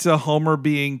much into Homer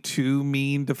being too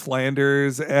mean to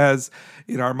Flanders. As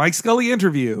in our Mike Scully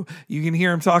interview, you can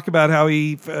hear him talk about how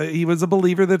he was a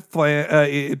believer that,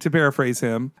 to paraphrase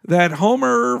him, that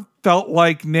Homer felt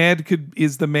like Ned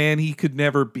is the man he could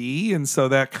never be, and so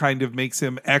that kind of makes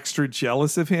him extra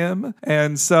jealous of him.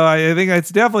 And so I think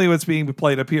that's definitely what's being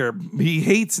played up here. He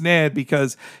hates Ned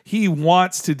because he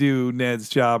wants to do Ned's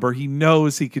job, or he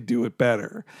knows he could do it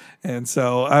better. And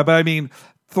so,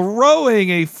 throwing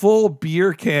a full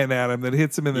beer can at him that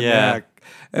hits him in the neck.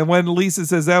 And when Lisa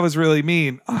says that was really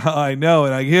mean, I know,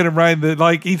 and I hit him right in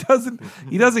the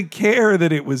he doesn't care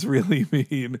that it was really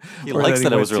mean. He likes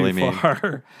that it was really mean.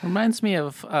 Reminds me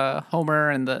of Homer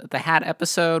and the Hat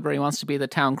episode where he wants to be the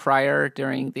town crier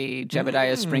during the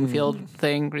Jebediah Springfield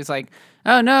thing. Where he's like,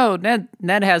 oh no,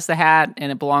 Ned has the hat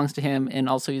and it belongs to him, and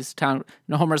also he's town.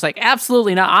 No, Homer's like,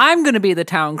 absolutely not. I'm going to be the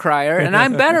town crier, and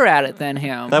I'm better at it than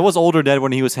him. That was older Ned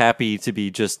when he was happy to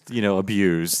be just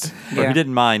abused. Or he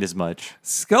didn't mind as much.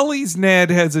 Scully's Ned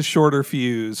has a shorter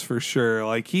fuse for sure.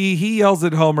 Like he yells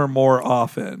at Homer more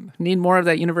often. Need more of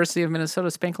that University of Minnesota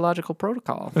Spankological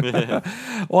protocol.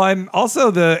 Well, and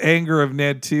also the anger of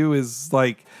Ned too is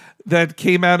like that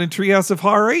came out in Treehouse of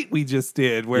Horror 8 we just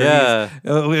did, where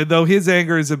though his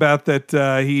anger is about that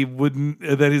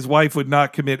that his wife would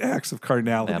not commit acts of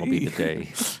carnality. That'll be the day.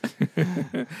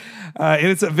 And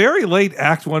it's a very late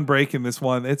Act 1 break in this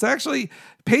one. It's actually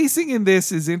pacing in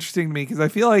this is interesting to me because I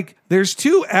feel like there's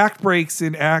two possible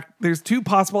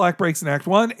act breaks in Act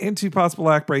 1 and two possible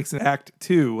act breaks in Act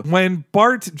 2. When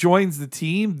Bart joins the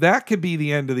team, that could be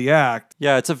the end of the act.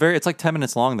 Yeah, it's like 10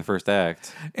 minutes long, the first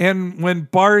act. And when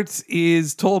Bart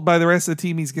is told by the rest of the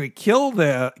team he's going to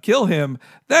kill him,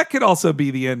 that could also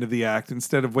be the end of the act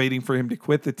instead of waiting for him to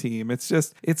quit the team. It's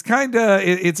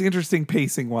interesting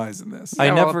pacing wise in this.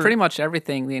 Pretty much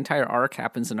everything, the entire arc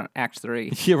happens in Act 3.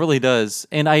 It really does.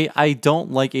 And I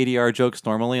don't like ADR jokes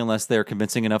normally unless they're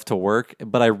convincing enough to work,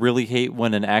 but I really hate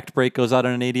when an act break goes out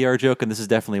on an ADR joke, and this is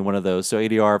definitely one of those. So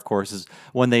ADR, of course, is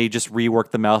when they just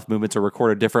rework the mouth movements or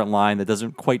record a different line that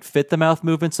doesn't quite fit the mouth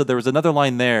movement. So there was another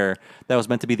line there that was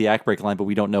meant to be the act break line, but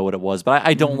we don't know what it was. But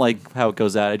I don't like how it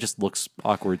goes out. It just looks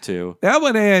awkward too. That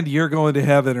one and You're Going to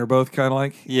Heaven are both kind of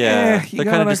like, they're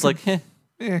kind of just like,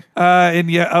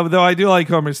 though I do like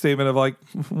Homer's statement of like,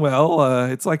 well,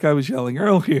 it's like I was yelling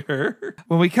earlier.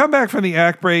 When we come back from the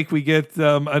act break, we get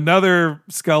another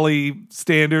Scully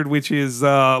standard, which is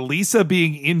Lisa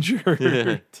being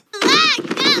injured.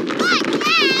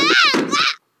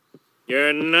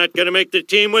 You're not going to make the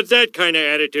team with that kind of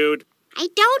attitude. I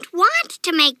don't want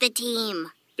to make the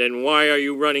team. Then why are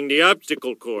you running the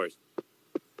obstacle course?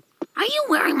 Are you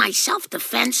wearing my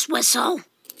self-defense whistle?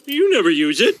 You never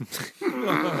use it. Good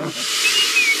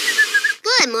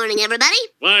morning, everybody.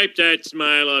 Wipe that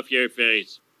smile off your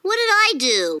face. What did I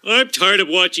do? I'm tired of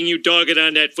watching you dog it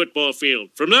on that football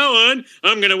field. From now on,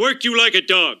 I'm going to work you like a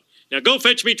dog. Now go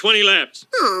fetch me 20 laps.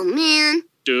 Oh, man.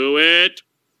 Do it.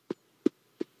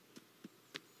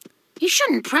 You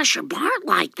shouldn't pressure Bart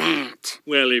like that.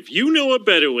 Well, if you know a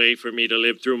better way for me to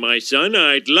live through my son,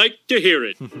 I'd like to hear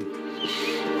it.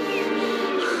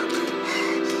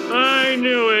 I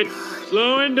knew it.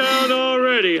 Slowing down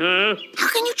already, huh? How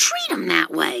can you treat him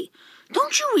that way?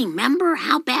 Don't you remember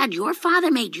how bad your father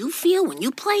made you feel when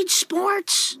you played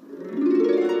sports?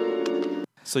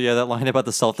 So yeah, that line about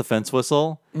the self-defense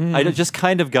whistle, I just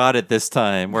kind of got it this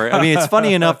time. Where I mean, it's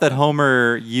funny enough that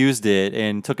Homer used it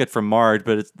and took it from Marge,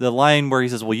 but it's the line where he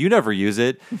says, "Well, you never use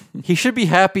it." He should be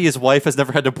happy his wife has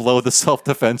never had to blow the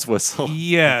self-defense whistle.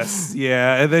 Yes,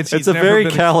 yeah, and then it's a very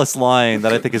callous line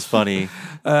that I think is funny.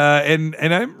 And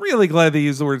I'm really glad they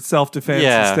used the word self-defense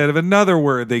instead of another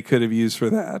word they could have used for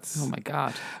that. Oh my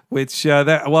God! Which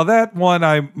that one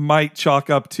I might chalk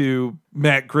up to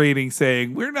Matt Groening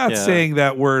saying we're not saying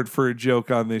that word for a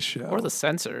joke on this show, or the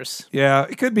censors. Yeah,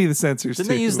 it could be the censors. Didn't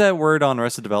they use that word on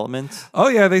Arrested Development? Oh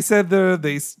yeah, they said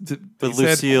they Lucille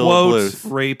said quote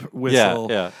Bluth. rape whistle.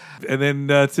 Yeah. And then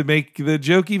to make the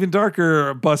joke even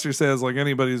darker, Buster says like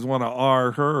anybody's want to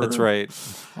R her. That's right.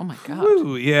 Oh my God.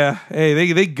 Woo, yeah.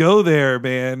 Hey, they go there,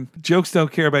 man. Jokes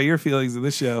don't care about your feelings in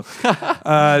this show.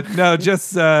 No,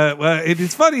 just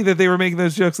it's funny that they were making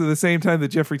those jokes at the same time that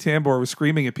Jeffrey Tambor was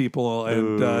screaming at people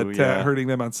and hurting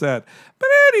them on set. But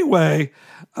anyway,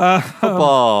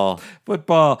 football.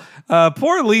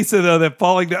 Poor Lisa though, that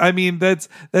falling down. I mean, that's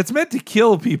meant to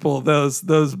kill people. Those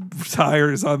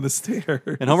tires on the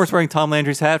stairs. And Homer's wearing Tom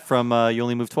Landry's hat from You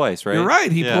Only Move Twice, right? You're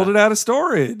right. He pulled it out of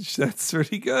storage. That's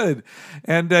pretty good.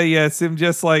 And it's him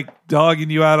just like dogging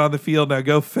you out on the field. Now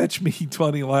go fetch me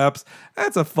 20 laps.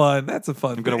 That's a fun.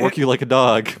 I'm going to work you like a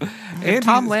dog. If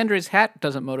Tom Landry's hat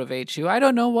doesn't motivate you, I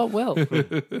don't know what will.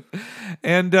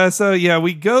 And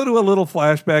we go to a little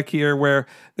flashback here where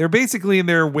they're basically in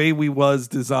their Way We Was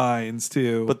designs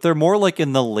too. But they're more like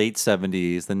in the late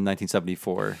 70s than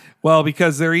 1974. Well,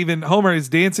 because Homer is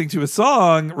dancing to a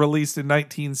song released in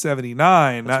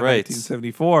 1979, not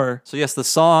 1974. So yes, the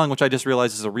song, which I just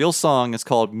realized is a real song, is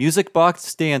called Music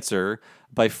Box Dancer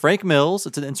by Frank Mills.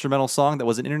 It's an instrumental song that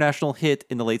was an international hit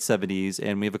in the late 70s,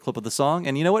 and we have a clip of the song,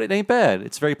 and you know what? It ain't bad.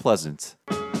 It's very pleasant.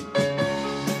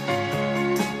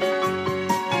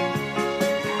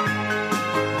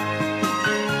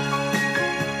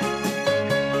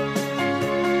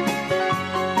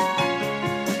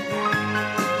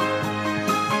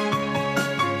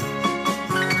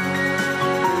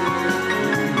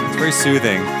 It's very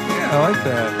soothing. Yeah, I like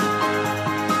that.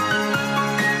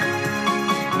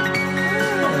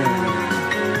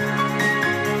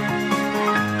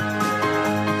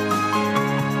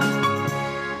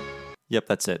 Yep,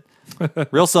 that's it.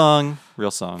 Real song,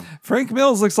 real song. Frank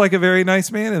Mills looks like a very nice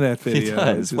man in that video. He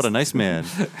does. What a nice man.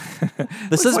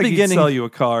 This is like beginning. He'd sell you a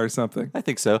car or something. I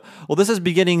think so. Well, this is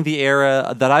beginning the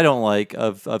era that I don't like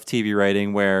of TV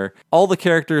writing, where all the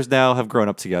characters now have grown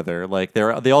up together. Like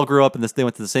they all grew up in this. They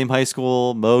went to the same high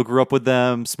school. Mo grew up with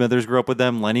them. Smithers grew up with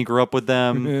them. Lenny grew up with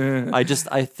them. I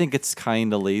think it's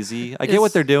kind of lazy. I get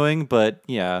what they're doing, but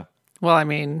yeah. Well, I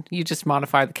mean, you just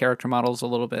modify the character models a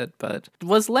little bit, but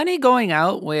was Lenny going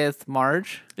out with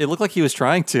Marge? It looked like he was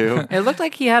trying to. It looked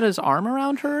like he had his arm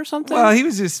around her or something. Well, he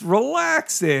was just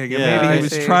relaxing. And maybe he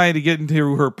was trying to get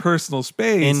into her personal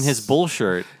space. In his bull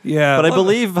shirt. Yeah. But I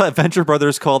believe Venture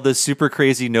Brothers called this Super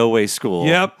Crazy No Way School.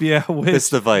 Yep, yeah. This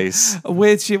device.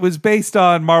 Which it was based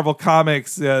on Marvel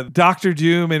Comics. Dr.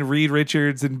 Doom and Reed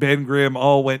Richards and Ben Grimm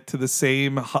all went to the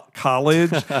same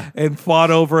college and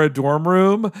fought over a dorm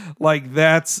room. Like,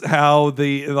 that's how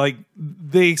they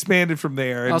expanded from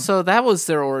there. And also, that was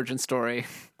their origin story.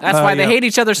 That's why they hate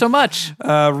each other so much.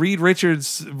 Reed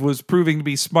Richards was proving to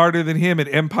be smarter than him at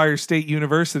Empire State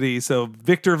University, so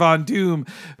Victor Von Doom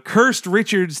cursed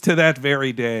Richards to that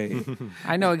very day.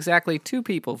 I know exactly 2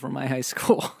 people from my high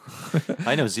school.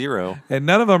 I know 0. And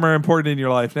none of them are important in your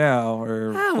life now.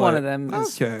 Or one of them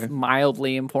is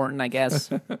mildly important, I guess.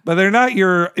 But they're not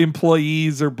your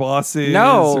employees or bosses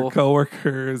or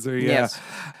coworkers. Or Yes.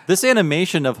 This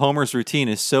animation of Homer's routine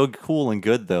is so cool and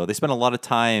good, though. They spent a lot of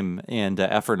time and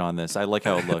effort on this. I like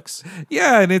how it looks.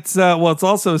 Yeah, and it's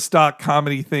also a stock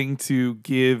comedy thing to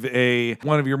give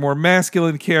one of your more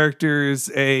masculine characters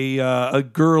a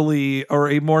girly or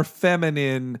a more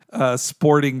feminine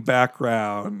sporting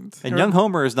background. And young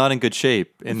Homer is not in good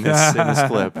shape in this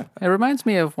clip. It reminds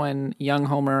me of when young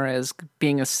Homer is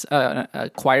being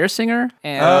a choir singer.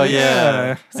 And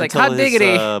it's like, hot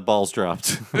diggity. Balls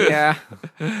dropped. Yeah.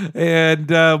 And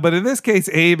but in this case,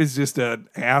 Abe is just an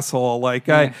asshole. Like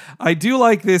I do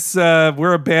like this.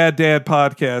 We're a bad dad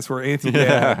podcast. We're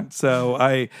anti-dad, so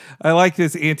I like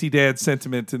this anti-dad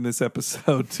sentiment in this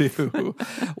episode too.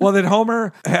 Well, that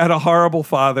Homer had a horrible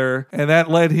father, and that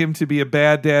led him to be a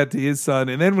bad dad to his son.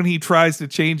 And then when he tries to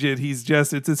change it, it's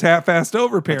this half-assed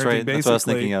over parenting. That's right. Basically, that's what I was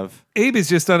thinking of. Abe is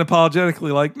just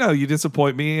unapologetically like, no, you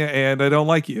disappoint me, and I don't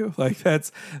like you. Like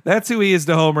that's who he is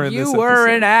to Homer in this episode. You were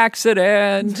an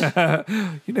accident.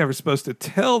 You're never supposed to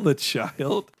tell the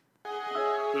child.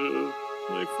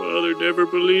 My father never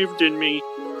believed in me.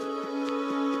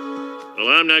 Well,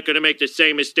 I'm not going to make the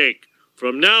same mistake.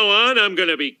 From now on, I'm going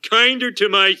to be kinder to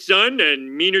my son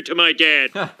and meaner to my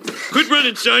dad. Quit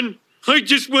running, son. I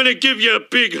just want to give you a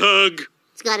big hug.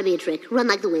 It's got to be a trick. Run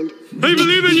like the wind. I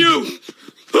believe in you.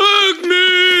 Hug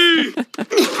me!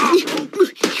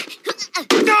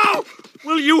 No!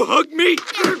 Will you hug me?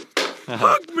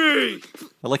 Hug me!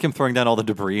 I like him throwing down all the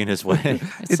debris in his way.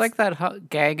 It's like that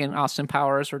gag in Austin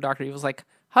Powers where Dr. Evil's like,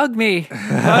 hug me.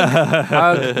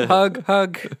 Hug.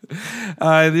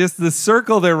 The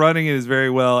circle they're running in is very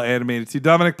well animated too.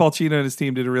 Dominic Polcino and his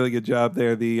team did a really good job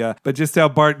there. But just how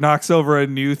Bart knocks over a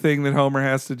new thing that Homer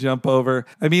has to jump over.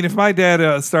 I mean, if my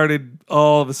dad started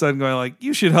all of a sudden going like,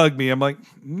 you should hug me, I'm like,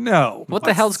 no. What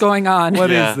the hell's going on?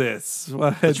 What is this?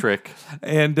 The trick.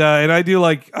 And I do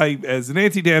as an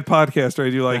anti-dad podcaster, I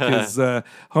do like his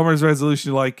Homer's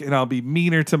resolution, and I'll be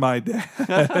meaner to my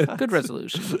dad. Good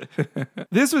resolution.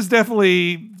 This was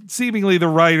definitely seemingly the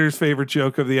writer's favorite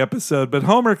joke of the episode, but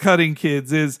Homer cutting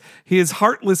kids his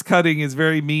heartless cutting is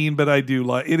very mean, but I do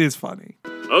like it is funny.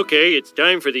 Okay, it's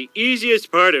time for the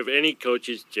easiest part of any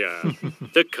coach's job,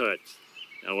 the cuts.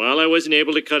 Now, while I wasn't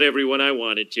able to cut everyone I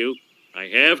wanted to, I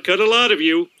have cut a lot of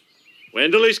you.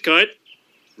 Wendell is cut.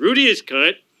 Rudy is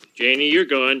cut. Janie, you're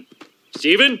gone.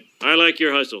 Steven, I like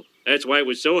your hustle. That's why it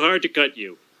was so hard to cut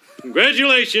you.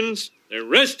 Congratulations. The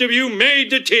rest of you made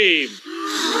the team.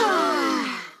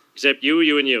 Except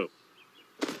you, and you.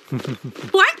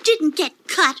 Bart didn't get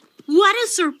cut. What a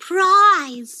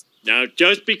surprise. Now,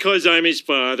 just because I'm his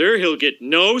father, he'll get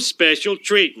no special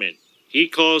treatment. He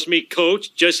calls me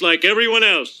coach just like everyone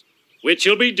else, which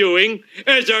he'll be doing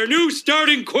as our new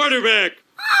starting quarterback.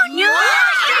 Oh, no!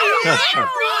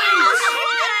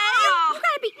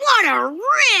 What a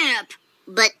rip!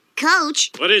 But,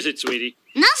 Coach... What is it, sweetie?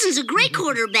 Nelson's a great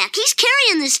quarterback. He's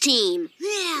carrying this team.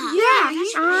 Yeah,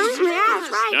 that's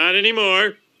right. Not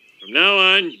anymore. From now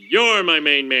on, you're my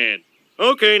main man.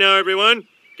 Okay, now, everyone.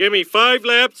 Give me 5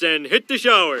 laps and hit the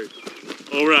shower.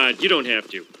 Oh, Rod, you don't have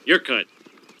to. You're cut.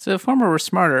 So if Homer were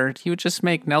smarter, he would just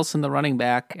make Nelson the running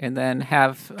back and then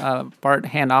have Bart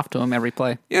hand off to him every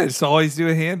play. Yeah, just always do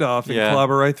a handoff and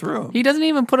clobber right through him. He doesn't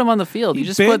even put him on the field. He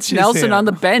just puts Nelson on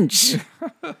the bench.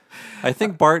 I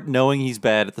think Bart knowing he's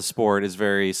bad at the sport is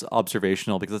very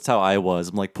observational because that's how I was.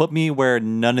 I'm like, put me where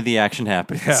none of the action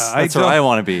happens. Yeah, That's where I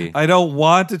want to be. I don't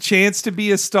want a chance to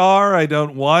be a star. I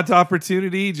don't want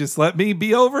opportunity. Just let me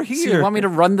be over here. So you want me to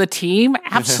run the team?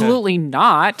 Absolutely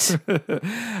not.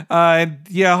 And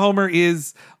yeah, Homer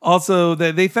is also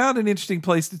they found an interesting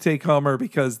place to take Homer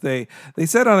because they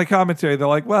said on the commentary, they're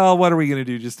like, well, what are we going to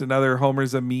do? Just another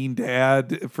Homer's a mean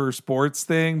dad for sports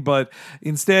thing. But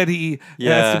instead he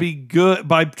has to be good.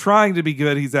 By trying to be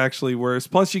good, he's actually worse.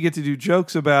 Plus you get to do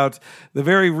jokes about the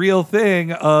very real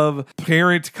thing of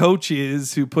parent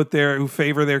coaches who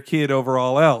favor their kid over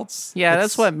all else. Yeah,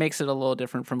 that's what makes it a little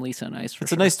different from Lisa and Ice.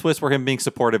 It's a nice twist where him being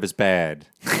supportive is bad.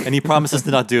 And he promises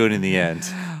to not do it in the end.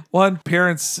 One,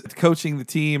 parents coaching the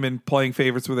team and playing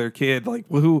favorites with their kid. Like,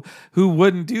 who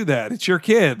wouldn't do that? It's your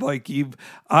kid. Like,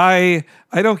 I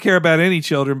don't care about any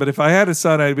children, but if I had a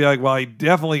son, I'd be like, well, I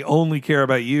definitely only care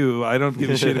about you. I don't give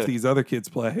a shit if these other kids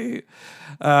play.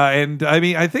 And I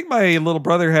mean, I think my little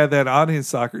brother had that on his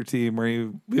soccer team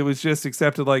where it was just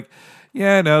accepted, like,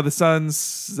 yeah, no,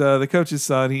 the coach's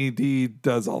son, he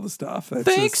does all the stuff.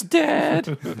 Thanks,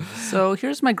 Dad. So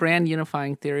here's my grand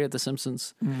unifying theory of The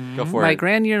Simpsons. Go for it. My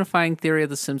grand unifying theory of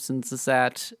The Simpsons is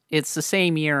that it's the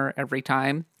same year every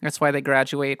time. That's why they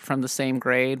graduate from the same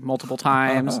grade multiple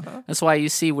times. That's why you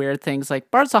see weird things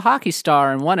like Bart's a hockey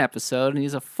star in one episode, and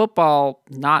he's a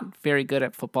not very good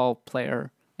at football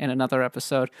player in another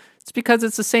episode. It's because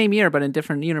it's the same year, but in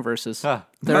different universes.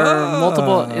 There are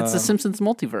multiple. It's the Simpsons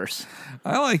multiverse.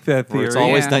 I like that theory. Or it's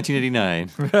always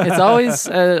 1989. It's always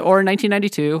or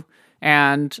 1992,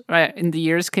 and the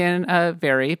years can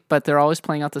vary, but they're always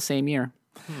playing out the same year.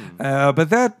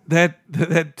 But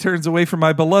that turns away from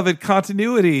my beloved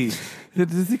continuity.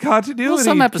 The continuity. Well,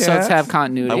 some episodes have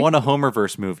continuity. I want a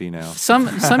Homerverse movie now. Some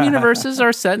universes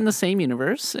are set in the same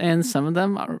universe, and some of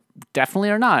them definitely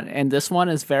are not. And this one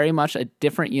is very much a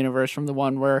different universe from the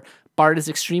one where Bart is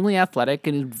extremely athletic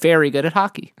and is very good at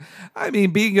hockey. I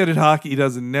mean, being good at hockey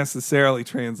doesn't necessarily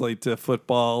translate to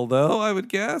football, though, I would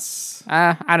guess.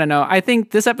 I don't know. I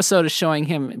think this episode is showing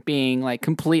him being like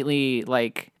completely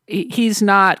like he's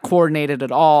not coordinated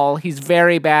at all. He's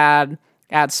very bad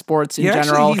at sports in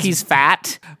general. He's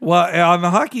fat. Well, on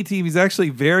the hockey team, he's actually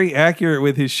very accurate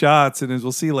with his shots, and as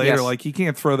we'll see later, like he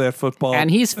can't throw that football.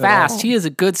 And he's fast. He is a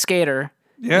good skater.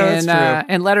 Yeah, that's true.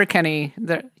 And Letterkenny,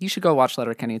 you should go watch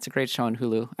Letterkenny. It's a great show on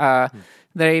Hulu.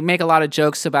 They make a lot of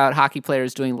jokes about hockey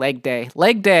players doing leg day,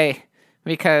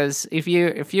 because if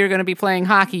you're going to be playing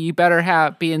hockey, you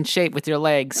better be in shape with your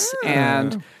legs.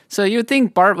 And so you would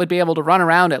think Bart would be able to run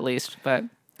around at least, but.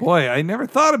 Boy, I never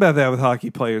thought about that with hockey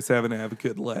players having to have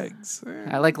good legs.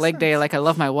 I like leg day like I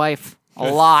love my wife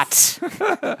a lot.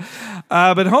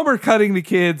 But Homer cutting the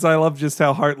kids, I love just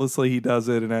how heartlessly he does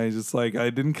it. And I just like, I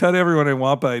didn't cut everyone I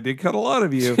want, but I did cut a lot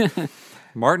of you.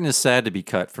 Martin is sad to be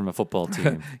cut from a football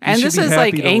team. And this is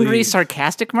like angry,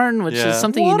 sarcastic Martin, which is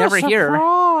something you never hear.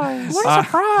 What a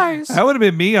surprise. That would have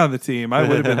been me on the team. I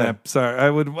would have been that. Sorry.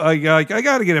 I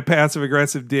got to get a passive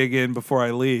aggressive dig in before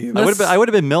I leave. I would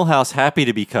have been Milhouse happy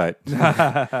to be cut.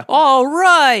 All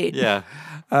right. Yeah.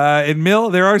 In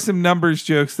there are some numbers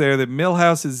jokes there that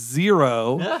Milhouse is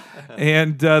 0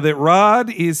 and that Rod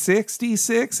is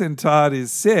 66 and Todd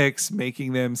is 6,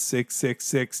 making them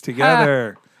 666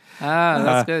 together.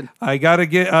 That's good. I got to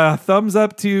get a thumbs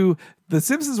up to the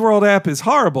Simpsons World app is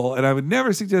horrible, and I would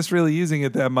never suggest really using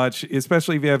it that much,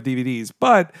 especially if you have DVDs.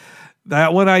 But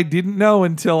that one I didn't know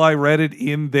until I read it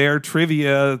in their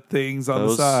trivia things on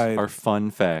the side. Those are fun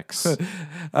facts.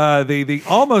 They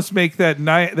almost make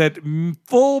that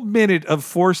full minute of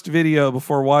forced video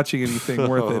before watching anything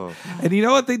worth it. And you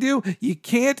know what they do? You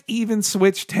can't even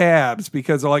switch tabs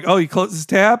because they're like, oh, you close this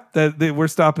tab? We're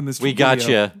stopping this We got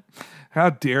you. How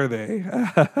dare they?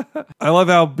 I love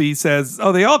how B says,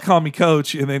 oh, they all call me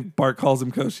Coach. And then Bart calls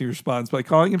him Coach and he responds by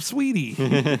calling him Sweetie.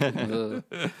 And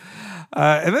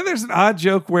then there's an odd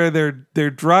joke where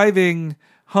they're driving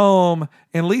home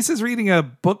and Lisa's reading a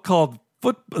book called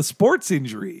Sports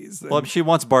Injuries. Well, she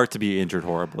wants Bart to be injured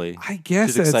horribly. I guess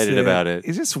she's excited about it.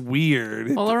 It's just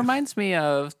weird. Well, it reminds me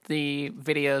of the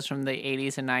videos from the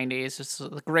 80s and 90s. It's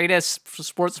the greatest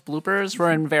sports bloopers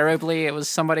where invariably it was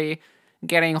somebody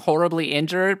getting horribly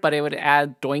injured, but it would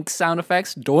add doink sound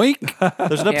effects. Doink!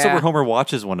 There's an episode where Homer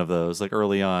watches one of those, like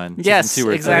early on. Yes, 2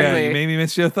 or exactly. Yeah, you made me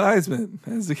miss Joe Theismann.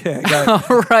 As a kid.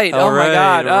 Right. Oh my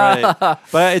God. Right.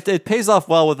 But it pays off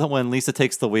well when Lisa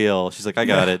takes the wheel. She's like, I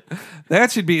got it.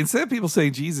 That should be, instead of people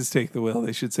saying Jesus take the wheel,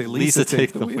 they should say Lisa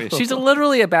take the wheel. She's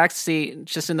literally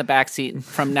just in the backseat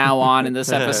from now on in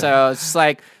this episode. It's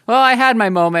like, well, I had my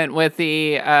moment with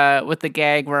the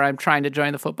gag where I'm trying to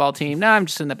join the football team. Now I'm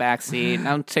just in the backseat. sweet.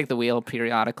 I'll take the wheel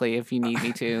periodically if you need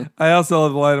me to. I also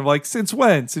love the line of like, since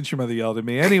when? Since your mother yelled at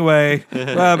me. Anyway,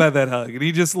 how about that hug? And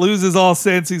he just loses all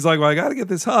sense. He's like, well, I got to get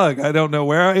this hug. I don't know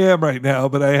where I am right now,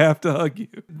 but I have to hug you.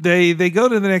 They go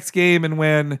to the next game, and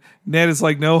when Ned is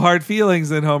like, no hard feelings,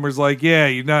 then Homer's like, yeah,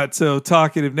 you're not so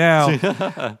talkative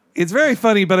now. It's very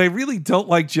funny, but I really don't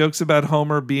like jokes about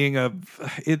Homer being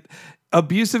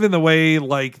abusive in the way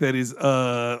like that is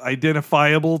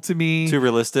identifiable to me. Too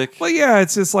realistic. Well, yeah,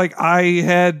 it's just like I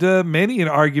had many an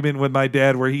argument with my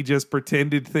dad where he just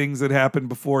pretended things that happened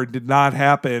before did not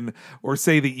happen, or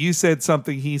say that you said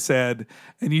something he said,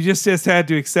 and you just had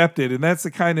to accept it. And that's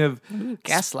the kind of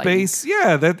gaslighting space.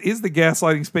 Yeah, that is the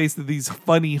gaslighting space that these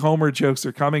funny Homer jokes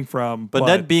are coming from. But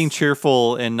Ned being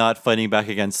cheerful and not fighting back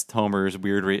against Homer's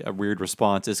weird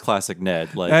response is classic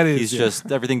Ned. Like that is, he's just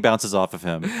everything bounces off of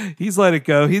him. He's let it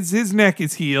go. His neck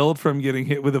is healed from getting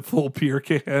hit with a full beer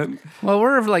can. Well,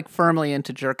 we're like firmly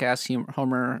into jerk-ass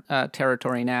Homer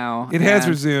territory now. It has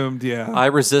resumed, yeah. I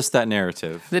resist that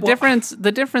narrative. The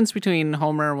difference between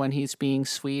Homer when he's being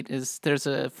sweet is there's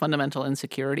a fundamental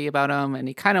insecurity about him, and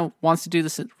he kind of wants to do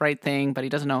the right thing, but he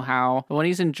doesn't know how. But when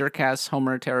he's in jerk-ass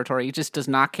Homer territory, he just does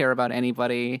not care about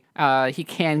anybody. He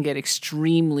can get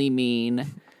extremely mean.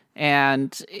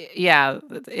 And yeah,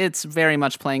 it's very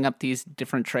much playing up these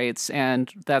different traits. And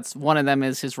that's one of them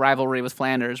is his rivalry with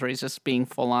Flanders, where he's just being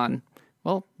full on,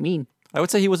 well, mean. I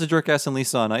would say he was a jerk ass in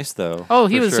Lisa on Ice, though. Oh,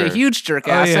 he was a huge jerk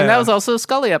ass. And that was also a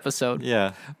Scully episode.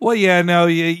 Yeah. Well, yeah, no,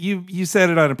 you said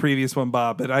it on a previous one,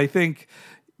 Bob, but I think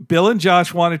Bill and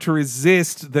Josh wanted to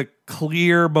resist the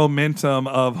clear momentum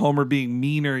of Homer being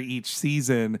meaner each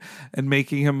season and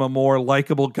making him a more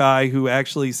likable guy who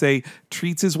actually, say,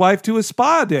 treats his wife to a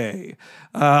spa day.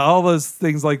 All those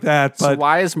things like that. But so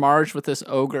why is Marge with this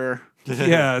ogre?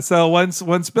 Yeah, so once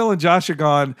Bill and Josh are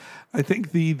gone, I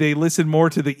think they listen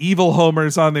more to the evil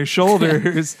Homers on their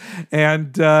shoulders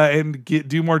and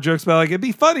do more jokes about like it'd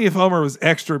be funny if Homer was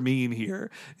extra mean here.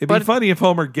 It'd be funny if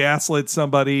Homer gaslit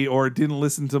somebody or didn't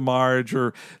listen to Marge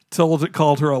or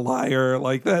called her a liar.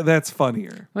 Like that's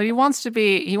funnier. Well, he wants to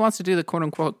do the quote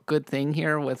unquote good thing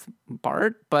here with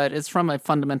Bart, but it's from a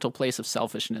fundamental place of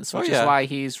selfishness, which is why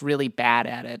he's really bad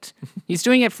at it. He's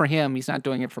doing it for him. He's not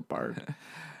doing it for Bart.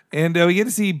 And we get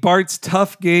to see Bart's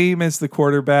tough game as the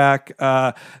quarterback.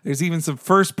 There's even some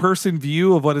first-person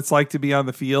view of what it's like to be on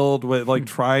the field, with like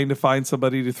trying to find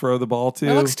somebody to throw the ball to.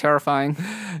 That looks terrifying.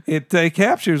 It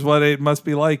captures what it must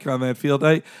be like on that field.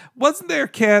 Wasn't there,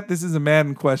 Kat, this is a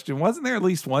Madden question, wasn't there at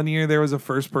least one year there was a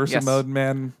first-person mode in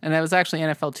Madden? And that was actually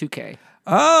NFL 2K.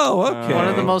 Oh, okay. One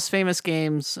of the most famous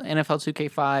games, NFL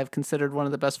 2K5, considered one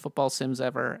of the best football sims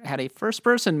ever, had a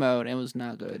first-person mode and was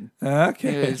not good.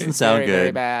 Okay. It was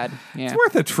very bad. Yeah. It's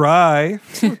worth a try.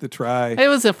 It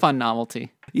was a fun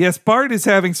novelty. Yes, Bart is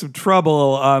having some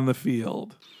trouble on the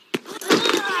field. No,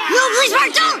 please,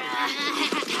 Bart, don't!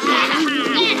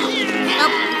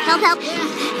 Help.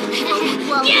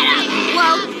 Whoa. Get up!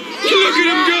 Whoa. Look at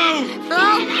him go!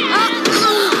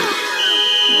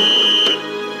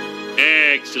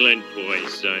 Excellent boy,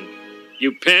 son.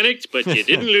 You panicked, but you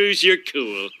didn't lose your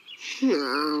cool.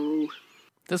 No.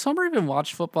 Does Homer even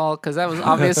watch football? Because that was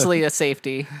obviously a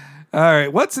safety. All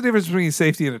right. What's the difference between a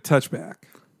safety and a touchback?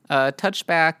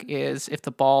 Touchback is if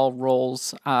the ball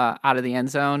rolls out of the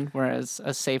end zone, whereas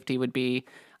a safety would be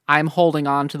I'm holding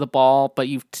on to the ball, but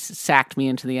you've sacked me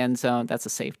into the end zone. That's a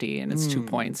safety, and it's 2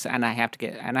 points, and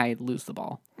I lose the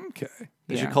ball. Okay.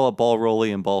 They should call it ball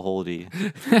rolly and ball holdy.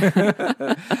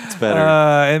 It's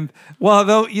better.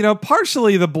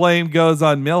 Partially the blame goes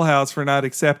on Milhouse for not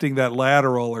accepting that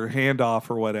lateral or handoff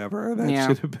or whatever. That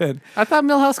should have been. I thought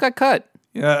Milhouse got cut.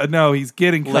 No, he's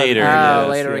getting cut. Later.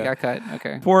 Later he got cut.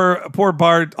 Okay. Poor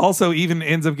Bart also even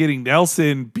ends up getting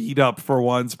Nelson beat up for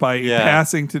once by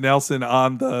passing to Nelson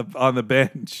on the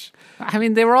bench. I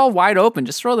mean, they were all wide open.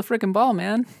 Just throw the freaking ball,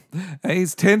 man. And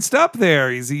he's tensed up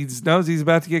there. He knows he's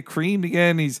about to get creamed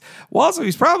again. He's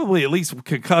probably at least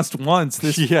concussed once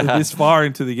this far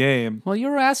into the game. Well, you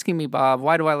were asking me, Bob,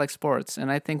 why do I like sports?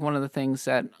 And I think one of the things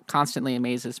that constantly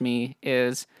amazes me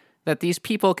is that these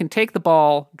people can take the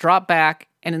ball, drop back,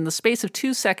 and in the space of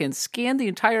 2 seconds, scan the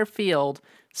entire field,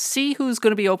 see who's going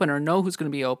to be open or know who's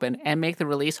going to be open, and make the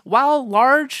release while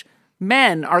large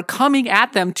men are coming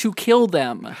at them to kill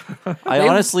them. I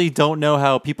honestly don't know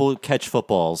how people catch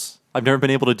footballs. I've never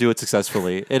been able to do it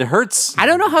successfully. It hurts. I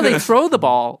don't know how they throw the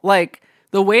ball. Like,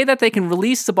 the way that they can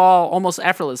release the ball almost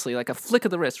effortlessly, like a flick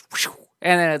of the wrist,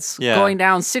 and then it's going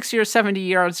down 60 or 70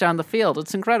 yards down the field.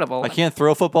 It's incredible. I can't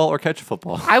throw a football or catch a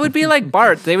football. I would be like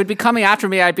Bart. They would be coming after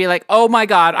me. I'd be like, oh my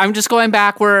God, I'm just going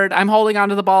backward. I'm holding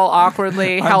onto the ball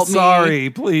awkwardly. Help me. I'm sorry.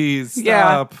 Please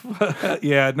stop.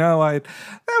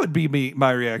 That would be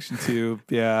my reaction too.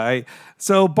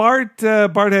 So Bart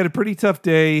had a pretty tough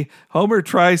day. Homer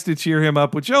tries to cheer him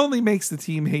up, which only makes the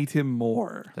team hate him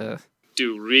more.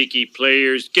 Do Reeky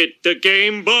players get the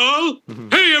game ball?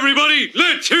 Hey, everybody,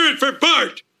 let's hear it for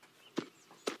Bart!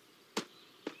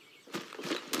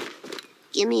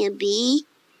 Give me a B.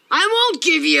 I won't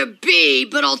give you a B,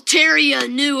 but I'll tear you a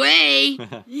new A.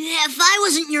 If I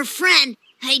wasn't your friend,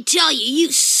 I'd tell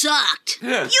you sucked. You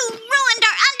ruined our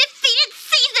undefeated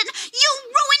season! You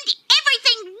ruined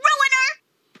everything, ruiner!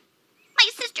 My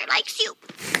sister likes you.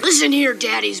 Listen here,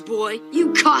 Daddy's boy.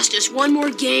 You cost us one more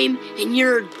game, and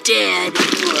you're dead.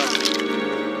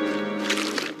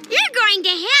 You're going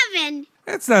to heaven.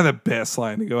 That's not the best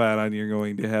line to go out on. You're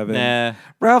going to heaven. Nah.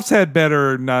 Ralph's had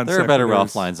better non-sequiturs. There are better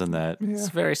Ralph lines than that. It's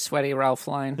a very sweaty Ralph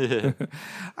line.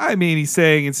 I mean, he's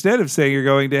saying, instead of saying you're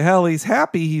going to hell, he's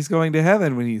happy he's going to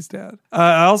heaven when he's dead.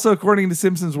 Also, according to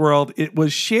Simpsons World, it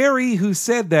was Sherry who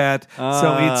said that,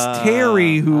 so it's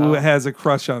Terry who has a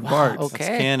crush on Bart. That's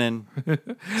canon.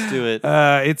 Let's do it.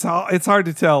 It's hard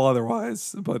to tell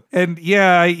otherwise. And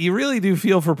you really do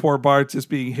feel for poor Bart just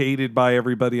being hated by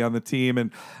everybody on the team.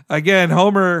 And again,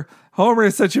 Homer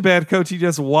is such a bad coach, he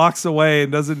just walks away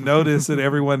and doesn't notice that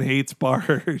everyone hates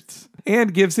Bart.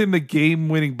 And gives him the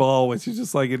game-winning ball, which is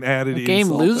just like an added insult.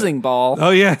 Game-losing ball.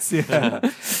 Oh, yes,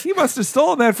 yeah. He must have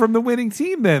stolen that from the winning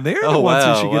team then. They're the ones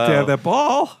who should get to have that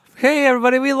ball. Hey,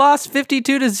 everybody, we lost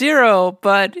 52-0,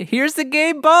 but here's the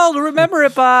game ball to remember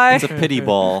it by. It's a pity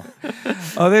ball.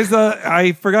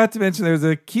 I forgot to mention, there's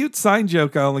a cute sign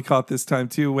joke I only caught this time,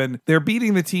 too. When they're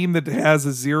beating the team that has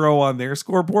a 0 on their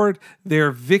scoreboard,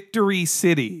 they're Victory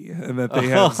City, and that they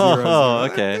have 0. Oh,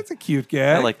 okay. That's a cute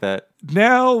gag. I like that.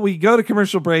 Now we go to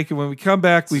commercial break, and when we come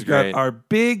back, we've got our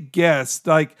big guest,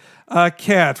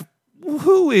 Kat.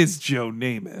 Who is Joe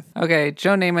Namath? Okay,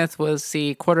 Joe Namath was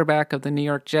the quarterback of the New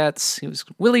York Jets. He was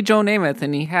Willie Joe Namath,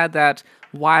 and he had that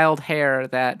wild hair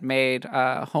that made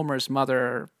Homer's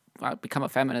mother become a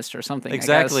feminist or something.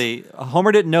 Exactly.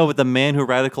 Homer didn't know, but the man who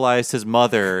radicalized his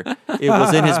mother, it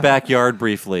was in his backyard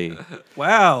briefly.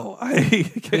 Wow.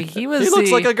 He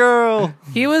looks like a girl.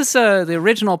 He was the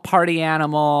original party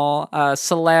animal,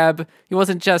 celeb. He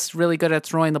wasn't just really good at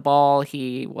throwing the ball.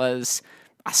 He was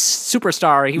a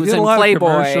superstar. He was in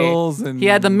Playboy. He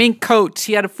had the mink coat.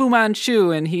 He had a Fu Manchu,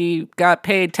 and he got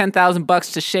paid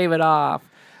 $10,000 to shave it off.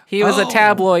 He was a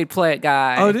tabloid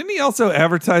guy. Oh, didn't he also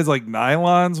advertise like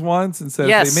nylons once and said,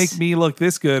 if they make me look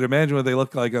this good, imagine what they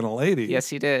look like on a lady? Yes,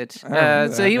 he did.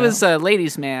 So he was a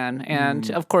ladies' man. And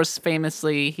of course,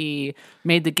 famously, he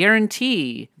made the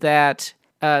guarantee that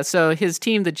so his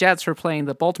team, the Jets, were playing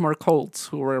the Baltimore Colts,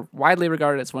 who were widely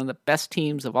regarded as one of the best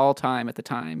teams of all time at the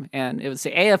time. And it was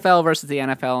the AFL versus the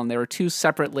NFL, and there were two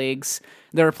separate leagues.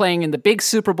 They were playing in the big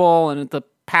Super Bowl, and at the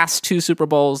past two Super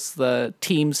Bowls, the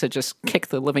teams had just kicked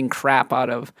the living crap out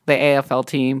of the AFL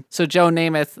team. So Joe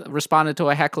Namath responded to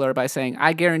a heckler by saying,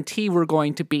 I guarantee we're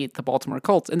going to beat the Baltimore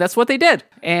Colts. And that's what they did.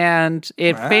 And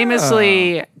it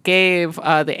famously gave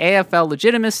the AFL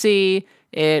legitimacy.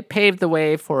 It paved the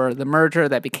way for the merger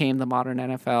that became the modern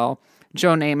NFL.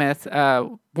 Joe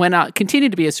Namath went out,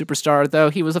 continued to be a superstar, though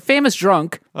he was a famous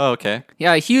drunk. Oh, okay.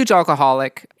 Yeah, a huge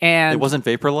alcoholic. And it wasn't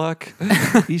Vapor Lock?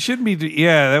 He shouldn't be.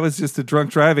 Yeah, that was just a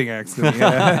drunk driving accident.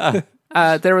 Yeah.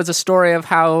 There was a story of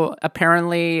how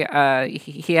apparently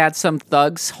he had some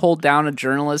thugs hold down a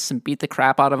journalist and beat the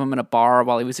crap out of him in a bar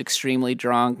while he was extremely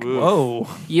drunk. Whoa.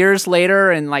 Years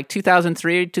later, in like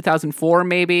 2003, 2004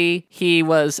 maybe, he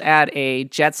was at a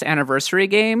Jets anniversary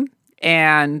game,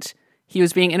 and he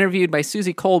was being interviewed by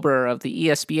Susie Colbert of the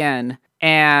ESPN,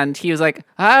 and he was like,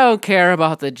 I don't care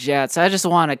about the Jets. I just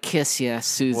want to kiss you,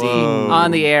 Susie,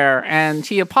 on the air. And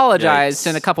he apologized,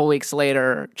 and a couple weeks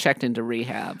later checked into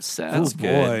rehab. So oh,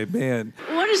 boy, man.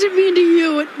 What does it mean to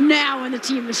you now when the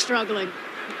team is struggling?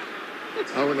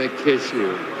 I want to kiss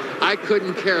you. I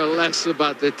couldn't care less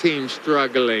about the team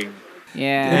struggling.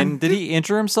 Yeah. And did he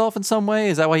injure himself in some way?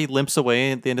 Is that why he limps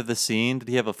away at the end of the scene? Did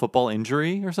he have a football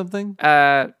injury or something?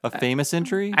 A famous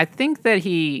injury? I think that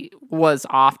he was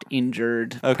oft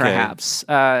injured, perhaps.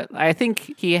 I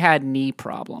think he had knee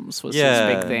problems was his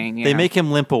big thing. They make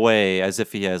him limp away as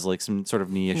if he has like some sort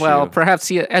of knee issue. Well, perhaps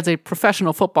he, as a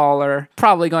professional footballer,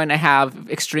 probably going to have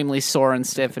extremely sore and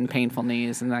stiff and painful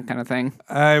knees and that kind of thing.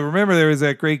 I remember there was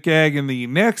that great gag in the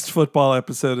next football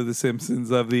episode of The Simpsons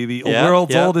of the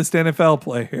world's oldest NFL NFL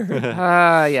player.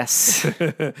 Yes.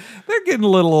 They're getting a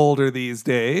little older these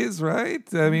days, right?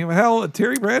 I mean,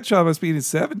 Terry Bradshaw must be in his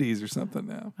 70s or something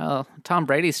now. Well, Tom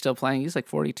Brady's still playing. He's like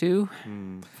 42.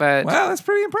 But wow, that's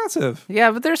pretty impressive.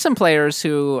 Yeah, but there's some players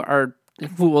who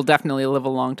will definitely live a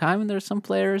long time, and there's some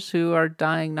players who are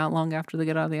dying not long after they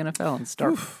get out of the NFL and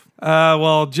start.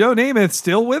 Well, Joe Namath's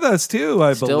still with us too,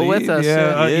 I believe. Still with us.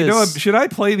 Yeah, He you know, is. should I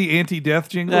play the anti-death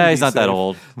jingle? Nah, he's not that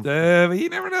old. But you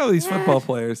never know these football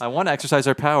players. I want to exercise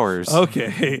our powers.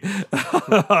 Okay, We'll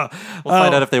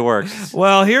find out if they work.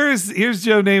 Well, here's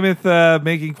Joe Namath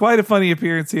making quite a funny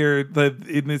appearance here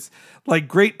in this like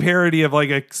great parody of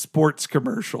like a sports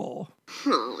commercial.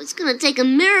 Oh, it's gonna take a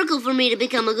miracle for me to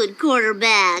become a good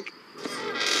quarterback.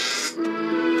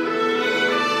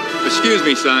 Excuse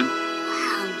me, son.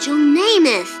 Wow, Joe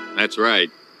Namath. That's right.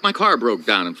 My car broke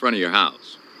down in front of your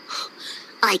house.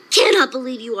 I cannot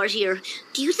believe you are here.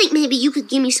 Do you think maybe you could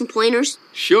give me some pointers?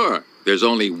 Sure. There's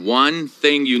only one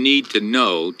thing you need to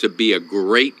know to be a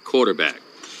great quarterback.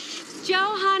 Joe,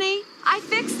 honey, I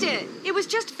fixed it. It was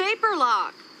just vapor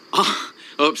lock. Oh,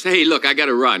 oops. Hey, look, I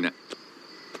gotta run.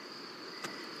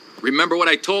 Remember what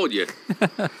I told you.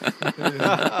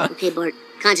 Okay, Bart,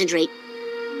 concentrate.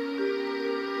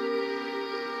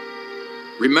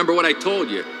 Remember what I told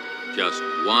you. Just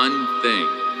one thing.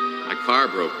 My car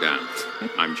broke down.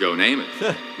 I'm Joe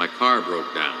Namath. My car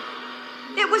broke down.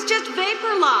 It was just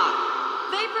vapor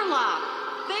lock. Vapor lock.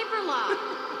 Vapor lock.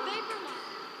 Vapor lock.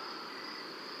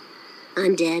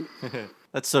 I'm dead.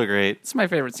 That's so great. It's my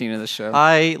favorite scene of the show.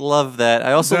 I love that.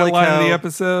 I also Is that like line how of the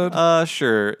episode.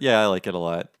 Sure. Yeah, I like it a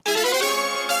lot.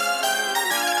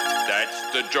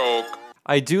 That's the joke.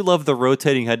 I do love the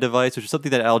rotating head device, which is something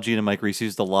that Al Jean and Mike Reese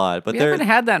used a lot. But We haven't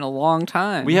had that in a long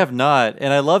time. we have not,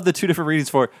 and I love the two different readings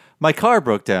for "My car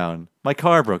broke down." My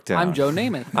car broke down. I'm Joe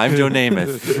Namath. I'm Joe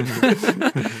Namath.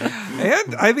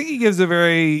 And I think he gives a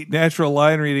very natural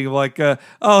line reading of like,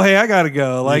 "Oh, hey, I gotta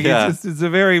go." Like Yeah. it's a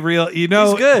very real. You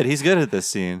know, He's good. He's good at this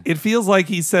scene. It feels like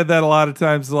he said that a lot of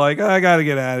times. Like, I gotta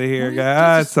get out of here,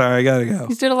 guy. Sorry, I gotta go.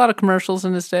 He's did a lot of commercials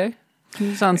in his day.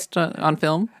 He's on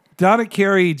film. Donna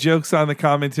Carey jokes on the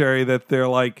commentary that they're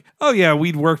like, "Oh yeah,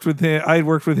 we'd worked with him. I'd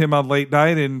worked with him on Late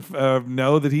Night, and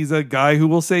know that he's a guy who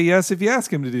will say yes if you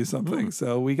ask him to do something.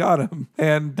 So we got him."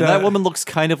 And that woman looks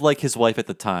kind of like his wife at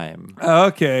the time.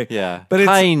 Okay, Yeah, but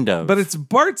kind of. But it's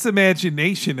Bart's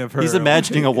imagination of her. He's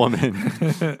imagining a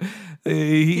woman.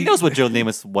 He knows what Joe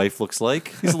Namath's wife looks like.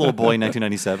 He's a little boy in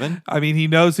 1997. I mean, he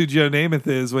knows who Joe Namath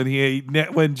is when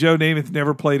Joe Namath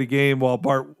never played a game while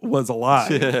Bart was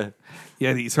alive.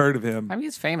 Yet he's heard of him. I mean,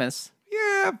 he's famous.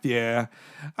 Yeah.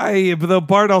 But though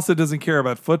Bart also doesn't care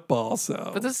about football,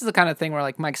 so. But this is the kind of thing where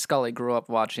like Mike Scully grew up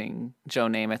watching Joe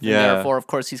Namath, Yeah. and therefore, of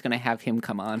course, he's going to have him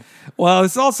come on. Well,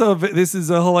 this is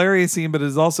a hilarious scene, but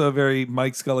it's also a very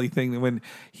Mike Scully thing that when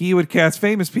he would cast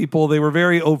famous people, they were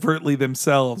very overtly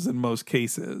themselves in most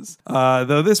cases.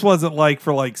 Though this wasn't like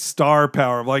for like star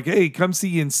power, like, hey, come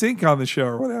see NSYNC on the show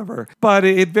or whatever. But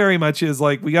it very much is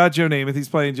like, we got Joe Namath, he's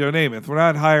playing Joe Namath. We're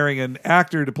not hiring an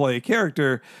actor to play a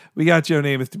character. We got Joe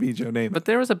Namath to be Joe Namath. But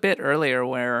there was a bit earlier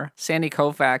where Sandy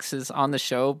Koufax is on the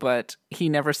show, but he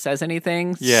never says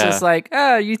anything. Yeah. It's just like,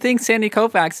 you think Sandy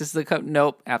Koufax is the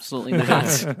Nope, absolutely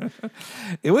not.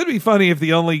 It would be funny if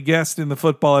the only guest in the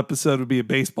football episode would be a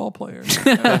baseball player.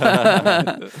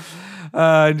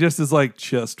 And just as like,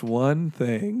 just one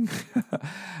thing.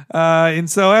 And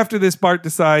so after this, Bart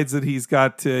decides that he's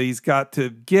got to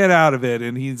get out of it,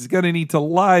 and he's going to need to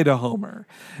lie to Homer.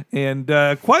 And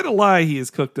quite a lie he has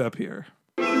cooked up here.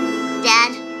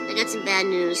 Dad, I got some bad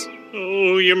news.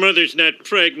 Oh, your mother's not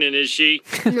pregnant, is she?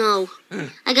 No,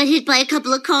 I got hit by a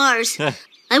couple of cars.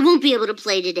 I won't be able to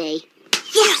play today.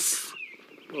 Yes!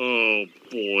 Oh,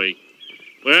 boy.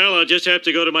 Well, I'll just have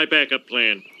to go to my backup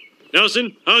plan.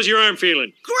 Nelson, how's your arm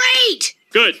feeling? Great!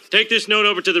 Good. Take this note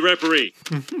over to the referee.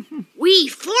 We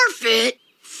forfeit?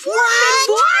 Forfeit?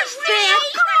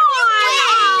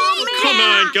 Come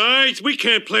on, guys. We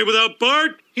can't play without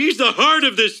Bart. He's the heart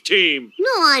of this team.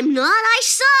 No, I'm not. I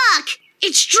suck.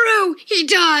 It's true. He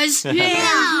does.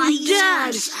 Yeah, he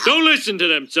does. Don't listen to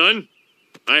them, son.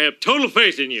 I have total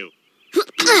faith in you. You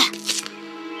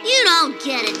don't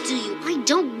get it, do you? I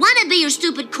don't want to be your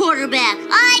stupid quarterback.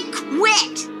 I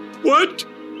quit. What?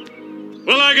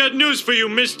 Well, I got news for you,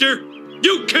 mister.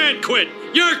 You can't quit.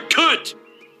 You're cut.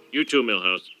 You too,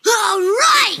 Milhouse. All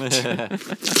right.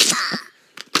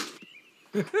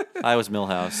 I was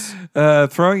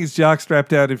Milhouse. Throwing his jockstrap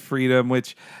down in freedom,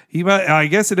 which he might, I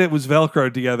guess it was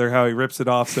Velcroed together, how he rips it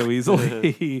off so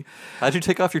easily. How'd you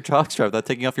take off your jockstrap without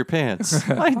taking off your pants?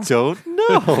 I don't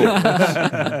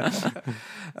know.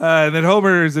 And then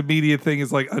Homer's immediate thing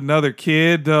is like, another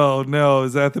kid? Oh no,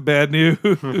 is that the bad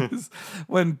news?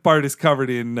 When Bart is covered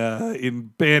in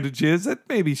bandages, that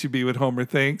maybe should be what Homer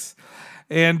thinks.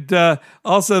 And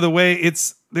also the way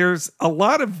there's a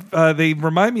lot of, they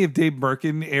remind me of Dave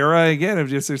Merkin era again, of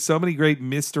just, there's so many great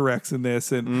misdirects in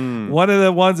this. And one of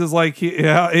the ones is like,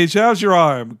 how's your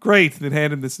arm? Great. Then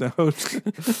hand him this note.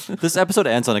 This episode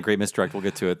ends on a great misdirect. We'll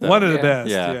get to it though. One of the best.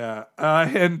 Yeah.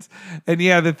 And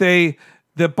yeah,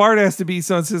 that Bart has to be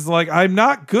someone says like, I'm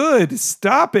not good.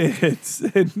 Stop it.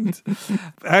 And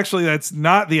actually, that's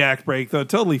not the act break, though. It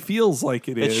totally feels like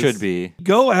it is. It should be.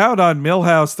 Go out on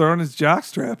Milhouse throwing his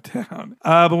jockstrap down.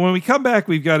 But when we come back,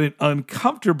 we've got an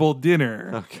uncomfortable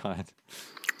dinner. Oh, God.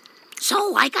 So,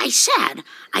 like I said,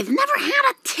 I've never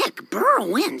had a tick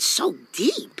burrow in so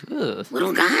deep. Ugh.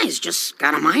 Little guy's just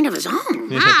got a mind of his own.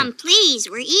 Mom, please,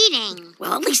 we're eating.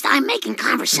 Well, at least I'm making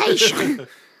conversation.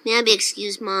 May I be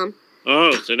excused, Mom?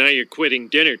 Oh, so now you're quitting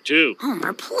dinner, too.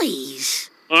 Homer, please.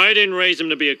 I didn't raise him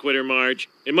to be a quitter, Marge.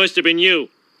 It must have been you.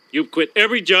 You've quit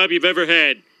every job you've ever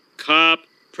had. Cop,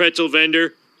 pretzel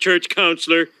vendor, church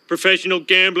counselor, professional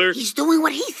gambler. He's doing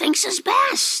what he thinks is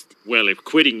best. Well, if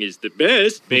quitting is the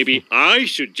best, maybe I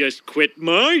should just quit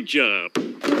my job.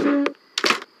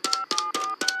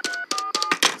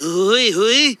 Hooey,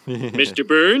 hooey. Mr.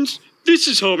 Burns, this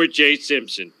is Homer J.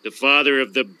 Simpson, the father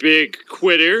of the big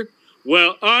quitter.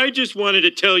 Well, I just wanted to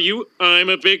tell you I'm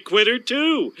a big quitter,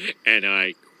 too. And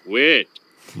I quit.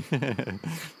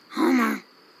 Homer,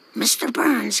 Mr.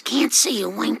 Burns can't see you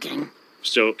winking.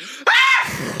 So...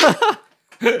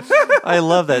 I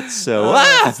love that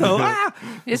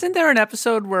Isn't there an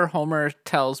episode where Homer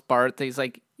tells Bart that he's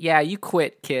like, yeah, you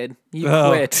quit, kid. You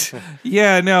quit.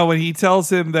 Yeah, no, when he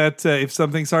tells him that if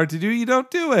something's hard to do, you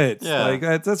don't do it. Yeah.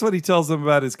 Like that's what he tells him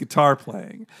about his guitar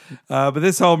playing. But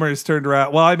this Homer is turned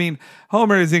around. Well, I mean,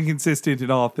 Homer is inconsistent in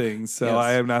all things, so Yes.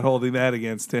 I am not holding that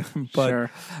against him. But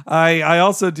Sure. I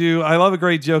also do, I love a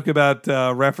great joke about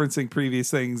referencing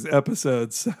previous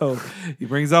episodes. So he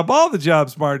brings up all the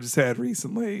jobs Marge has had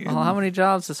recently. Well, how many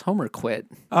jobs does Homer quit?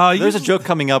 There's a joke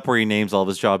coming up where he names all of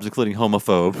his jobs, including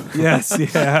homophobe. Yes,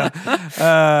 yeah.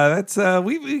 That's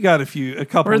we got a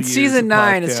couple. We're in years season of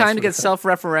 9. It's podcast time to get with that.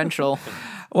 self-referential.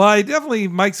 Well,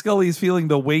 Mike Scully is feeling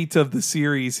the weight of the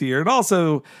series here, and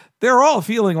also they're all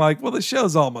feeling like, well, the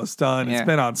show's almost done. Yeah. It's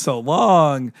been on so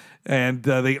long, and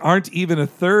they aren't even a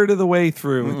third of the way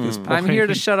through at this point. I'm here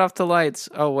to shut off the lights.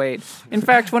 Oh, wait. In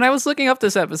fact, when I was looking up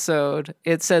this episode,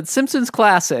 it said Simpsons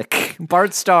Classic,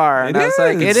 Bart Star. And I was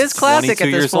like, it is classic at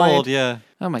 22 this years point. old, yeah.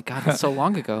 Oh, my God. That's so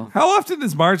long ago. How often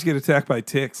does Marge get attacked by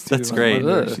ticks? Too? That's I great.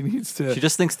 wonder. She needs to. She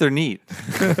just thinks they're neat.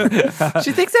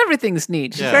 She thinks everything's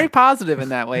neat. She's Yeah. very positive in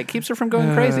that way. It keeps her from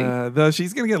going crazy. Though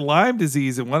she's going to get Lyme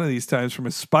disease at one of these times from a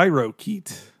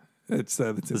spirochete. That's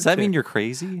in Does the that mean tick. you're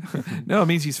crazy? No, it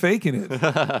means she's faking it.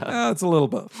 It's a little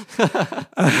both.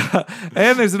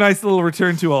 And there's a nice little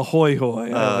return to a hoy hoy.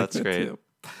 That's great. Too.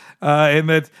 And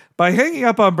that by hanging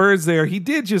up on Burns there, he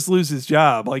did just lose his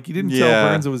job. Like, he didn't tell Yeah.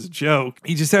 Burns it was a joke.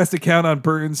 He just has to count on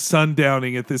Burns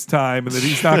sundowning at this time and that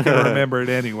he's not going to remember it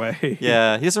anyway.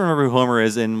 Yeah, he doesn't remember who Homer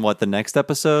is in the next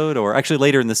episode, or actually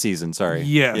later in the season. Sorry.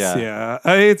 Yes, yeah.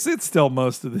 It's still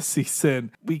most of the season.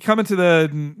 We come into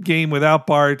the game without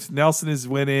Bart. Nelson is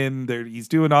winning. He's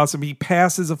doing awesome. He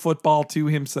passes a football to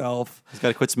himself. He's got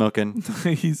to quit smoking.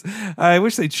 I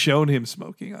wish they'd shown him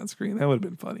smoking on screen. That would have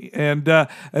been funny. And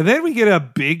then we get a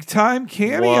big time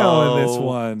cameo in this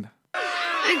one.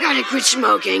 I gotta quit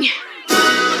smoking.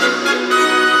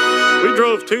 We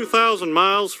drove 2,000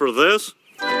 miles for this.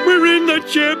 We're in the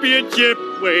championship.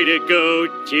 Way to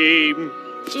go, team.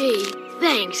 Gee,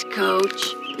 thanks,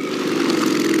 Coach.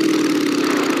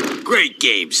 Great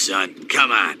game, son.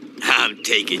 Come on. I'm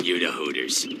taking you to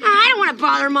Hooters. I don't want to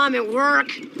bother Mom at work.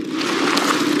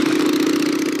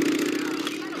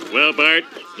 Well, Bart,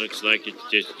 looks like it's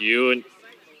just you and...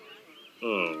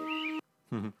 Oh.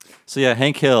 So yeah,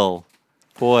 Hank Hill,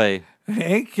 boy.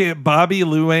 Hank, Bobby,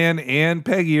 Luann, and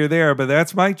Peggy are there, but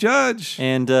that's Mike Judge.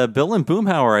 And Bill and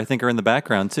Boomhauer, I think, are in the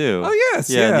background too. Oh,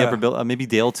 yes, Yeah, in the yeah. upper Bill, maybe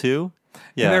Dale too. And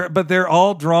Yeah, but they're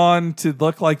all drawn to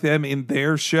look like them in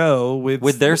their show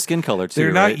with their skin color too.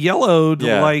 They're right? not yellowed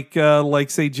Yeah. like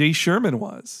say Jay Sherman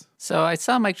was. So I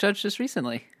saw Mike Judge just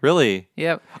recently. Really?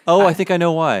 Yep. Oh, I think I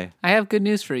know why. I have good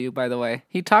news for you, by the way.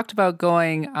 He talked about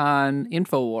going on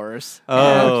InfoWars.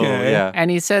 Oh, yeah.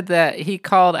 And he said that he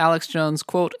called Alex Jones,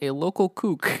 quote, a local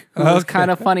kook, who was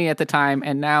kind of funny at the time,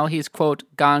 and now he's, quote,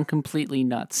 gone completely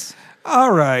nuts.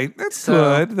 All right. That's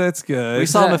good. That's good. We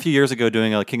saw him a few years ago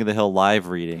doing a King of the Hill live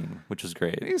reading, which was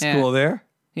great. He's cool there.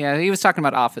 Yeah, he was talking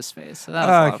about Office Space, so that was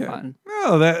a lot of fun.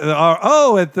 At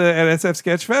SF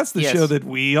Sketchfest, the Yes. show that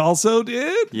we also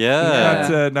did.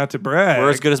 Yeah. Not to brag. We're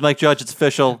as good as Mike Judge. It's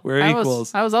official. We're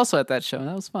equals. I was also at that show, and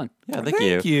that was fun. Yeah,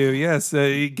 Thank you. Yes,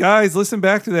 guys, listen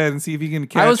back to that and see if you can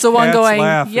catch. I was the one Kat's going,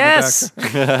 laugh in the yes.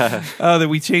 background. That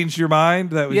we changed your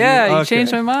mind. That was You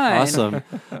changed my mind. Awesome.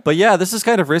 But yeah, this is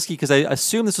kind of risky because I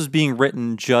assume this was being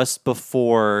written just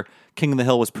before King of the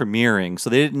Hill was premiering, so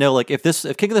they didn't know if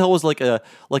King of the Hill was like a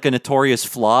notorious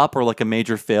flop or like a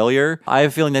major failure. I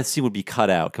have a feeling that scene would be cut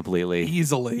out completely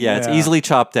easily. Yeah, it's easily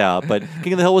chopped out. But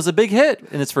King of the Hill was a big hit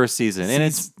in its first season, and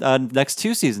its next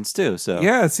 2 seasons too. So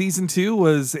yeah, season 2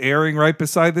 was airing right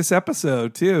beside this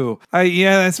episode too.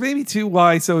 That's maybe too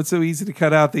why. So it's so easy to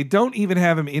cut out. They don't even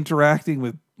have him interacting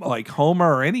with like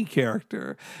Homer or any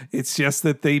character. It's just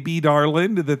that they beat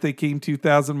Arlen, that they came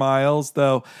 2,000 miles,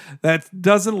 though that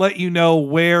doesn't let you know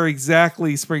where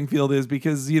exactly Springfield is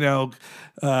because,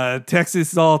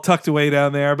 Texas is all tucked away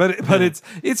down there, but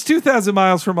it's 2,000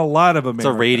 miles from a lot of America.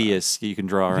 It's a radius you can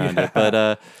draw around it.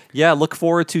 But look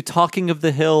forward to Talking of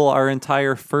the Hill, our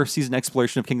entire first season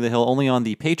exploration of King of the Hill, only on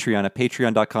the Patreon at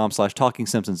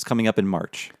patreon.com/TalkingSimpsons, coming up in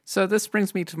March. So this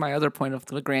brings me to my other point of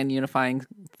the grand unifying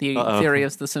theory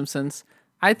of The Simpsons.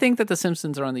 I think that The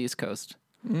Simpsons are on the East Coast.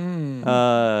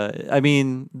 I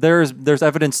mean, there's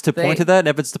evidence to point to that and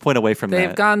evidence to point away from that.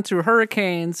 They've gone through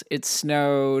hurricanes. It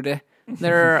snowed.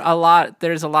 There's a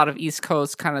lot of East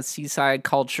Coast kind of seaside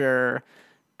culture.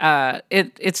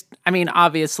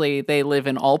 Obviously they live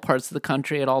in all parts of the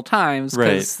country at all times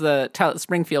because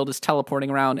Springfield is teleporting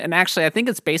around. And actually, I think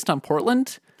it's based on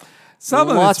Portland.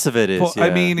 Lots of it is. I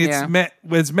mean,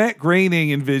 as Matt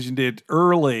Groening envisioned it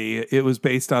early, it was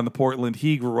based on the Portland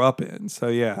he grew up in. So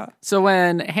yeah. So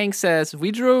when Hank says we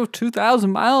drove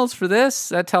 2,000 miles for this,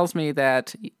 that tells me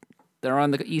that they're on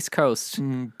the East Coast.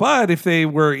 But if they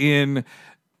were in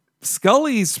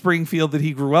Scully's Springfield that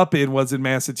he grew up in was in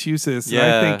Massachusetts. Yeah.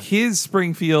 And I think his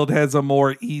Springfield has a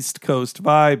more East Coast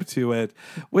vibe to it,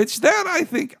 which I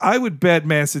think I would bet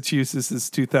Massachusetts is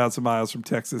 2,000 miles from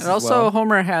Texas. And also,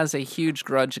 Homer has a huge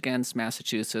grudge against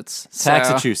Massachusetts.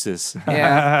 Massachusetts.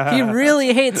 Yeah. He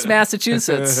really hates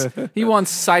Massachusetts. He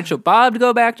wants Sideshow Bob to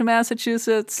go back to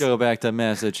Massachusetts. Go back to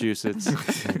Massachusetts.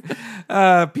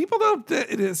 People don't.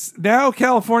 It is now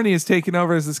California is taking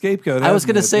over as the scapegoat. I was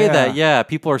going to say that. Yeah,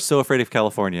 people are so afraid of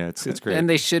California. It's great, and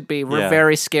they should be. We're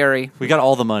very scary. We got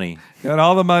all the money. Got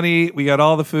all the money. We got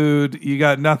all the food. You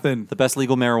got nothing. The best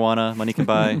legal marijuana money can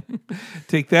buy.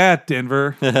 Take that,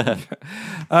 Denver. But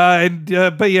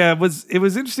yeah, it was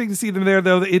interesting to see them there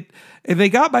though. And they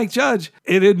got Mike Judge.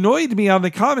 It annoyed me on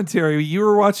the commentary. We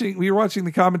were watching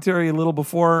the commentary a little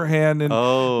beforehand, and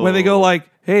when they go like,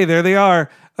 "Hey, there they are."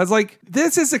 I was like,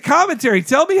 this is a commentary.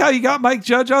 Tell me how you got Mike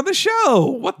Judge on the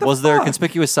show. What the Was there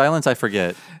conspicuous silence? I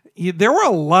forget. There were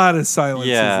a lot of silences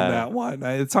in Yeah. that one.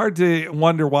 It's hard to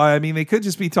wonder why. I mean, they could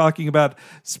just be talking about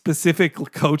specific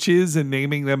coaches and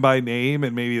naming them by name,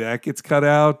 and maybe that gets cut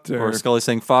out. Or Scully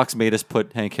saying Fox made us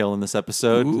put Hank Hill in this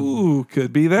episode. Ooh,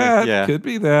 could be that. Yeah. Could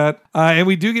be that. And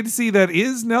we do get to see that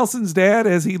is Nelson's dad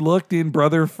as he looked in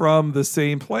Brother from the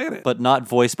Same Planet, But not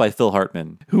voiced by Phil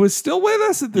Hartman. who is still with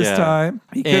us at this Yeah. time.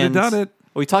 He could have And done it.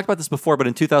 We talked about this before, but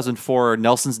in 2004,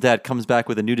 Nelson's dad comes back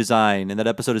with a new design, and that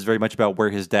episode is very much about where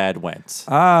his dad went.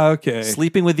 Ah, okay.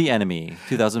 Sleeping with the Enemy,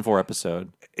 2004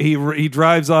 episode. He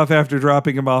drives off after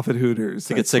dropping him off at Hooters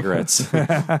To get cigarettes.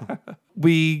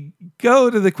 We go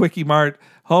to the Quickie Mart.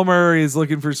 Homer is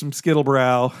looking for some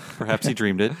Skittlebrow. Perhaps he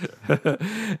dreamed it.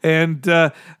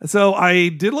 And so I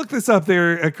did look this up.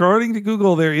 There, according to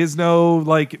Google, there is no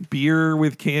like beer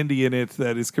with candy in it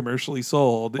that is commercially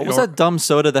sold. What was that dumb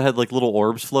soda that had like little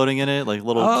orbs floating in it? Like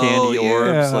little candy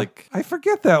orbs? Like I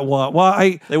forget that one. Well,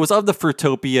 it was of the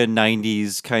Fruitopia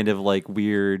 90s kind of like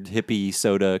weird hippie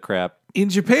soda crap. In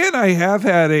Japan, I have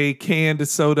had a canned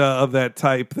soda of that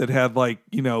type that had like,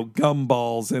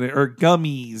 gumballs in it or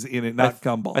gummies in it, not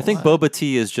gumballs. I think boba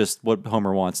tea is just what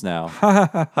Homer wants now.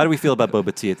 How do we feel about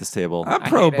boba tea at this table? I'm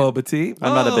pro boba tea.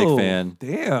 I'm not a big fan.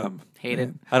 Damn. Hate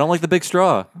it. I don't like the big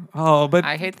straw. Oh, but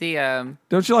I hate the.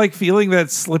 don't you like feeling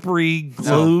that slippery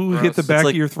glue hit the back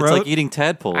of your throat? It's like eating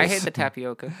tadpoles. I hate the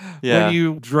tapioca. Yeah. When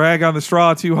you drag on the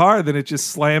straw too hard, then it just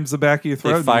slams the back of your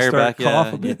throat. They and fire you start back,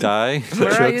 coughing. you die.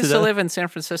 Where I used to live in San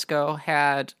Francisco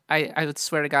had, I would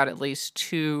swear to God, at least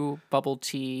 2 bubble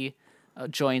tea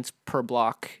joints per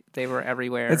block. They were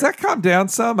everywhere. Has that calmed down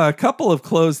some? A couple have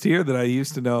closed here that I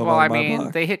used to know Well, about I my mean,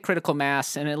 block. they hit critical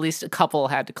mass, and at least a couple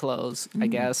had to close, I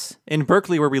guess. In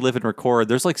Berkeley, where we live and record,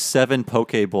 there's like 7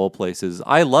 poke bowl places.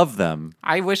 I love them.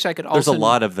 I wish I could also... There's a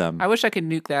lot of them. I wish I could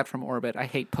nuke that from orbit. I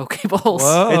hate poke bowls.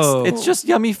 Whoa. It's just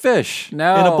yummy fish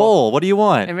No. in a bowl. What do you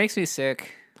want? It makes me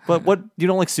sick. But what, you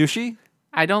don't like sushi?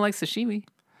 I don't like sashimi.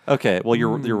 Okay, well,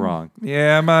 you're wrong.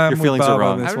 Yeah, Your feelings are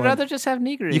wrong. I would rather just have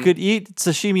nigiri. You could eat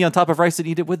sashimi on top of rice and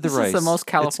eat it with the This rice. is the most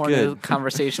It's California good.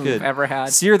 conversation It's we've good. ever had.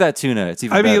 Sear that tuna. It's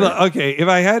even I mean, better. okay, if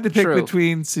I had to pick True.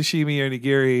 between sashimi or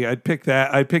nigiri, I'd pick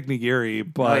that. I'd pick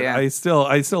nigiri, but yeah. I still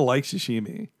like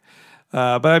sashimi.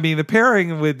 But I mean, the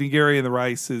pairing with nigiri and the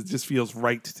rice just feels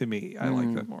right to me. I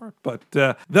like that more. But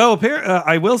though,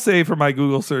 I will say for my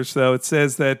Google search, though, it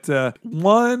says that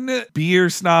one beer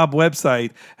snob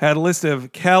website had a list of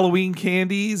Halloween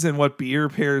candies and what beer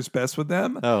pairs best with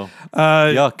them. Oh,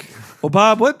 yuck. Well,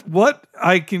 Bob, what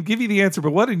I can give you the answer,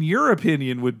 but what, in your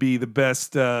opinion, would be the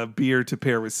best beer to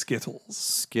pair with Skittles?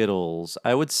 Skittles.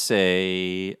 I would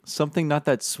say something not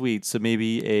that sweet, so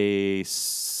maybe a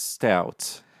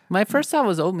stout. My first thought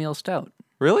was oatmeal stout.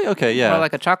 Really? Okay, yeah. Or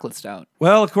like a chocolate stout.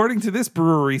 Well, according to this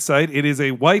brewery site, it is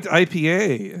a white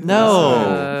IPA.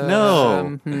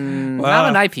 No. Not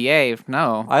an IPA,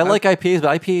 no. I like IPAs,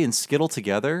 but IPA and Skittle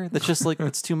together, that's just like,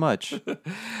 it's too much.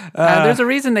 There's a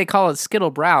reason they call it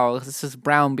Skittle Brow. This is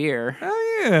brown beer.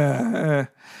 Oh, yeah.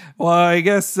 Well, I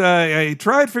guess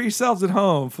try it for yourselves at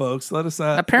home, folks. Let us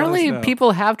Apparently, let us know.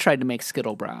 people have tried to make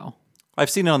Skittle Brow. I've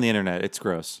seen it on the internet. It's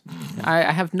gross.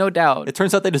 I have no doubt. It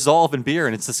turns out they dissolve in beer,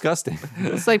 and it's disgusting.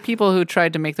 It's like people who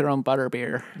tried to make their own butter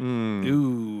beer.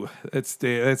 Ooh, that's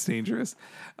dangerous.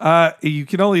 You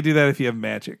can only do that if you have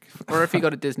magic. Or if you go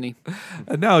to Disney.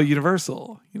 No,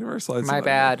 Universal. Universal has My some-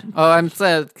 bad. Oh, I'm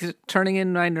turning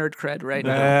in my nerd cred right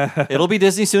now. It'll be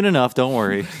Disney soon enough. Don't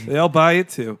worry. They'll buy it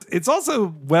too. It's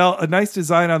also, well, a nice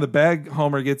design on the bag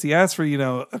Homer gets. He asks for,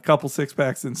 a couple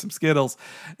 6-packs and some Skittles.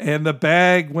 And the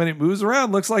bag, when it moves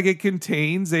around, looks like it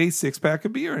contains a 6-pack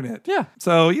of beer in it. Yeah.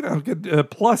 So, good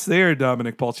plus there,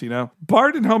 Dominic Pulcino.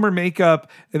 Bart and Homer make up.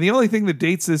 And the only thing that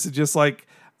dates this is just like,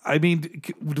 I mean,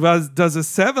 does a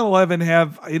 7-Eleven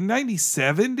have, in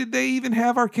 97, did they even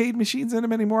have arcade machines in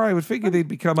them anymore? I would figure they'd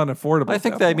become unaffordable. I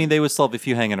think that, they would still have a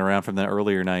few hanging around from the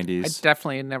earlier 90s. I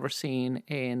definitely had never seen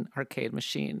an arcade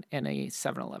machine in a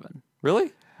 7-Eleven.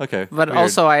 Really? Okay. But weird.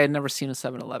 also, I had never seen a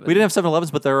 7-Eleven. We didn't have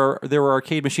 7-Elevens, but there were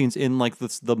arcade machines in like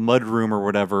the mud room or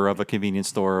whatever of a convenience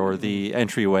store or the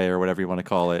entryway or whatever you want to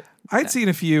call it. I'd seen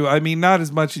a few. I mean, not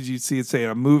as much as you'd see it, say, at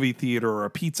a movie theater or a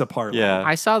pizza parlor. Yeah.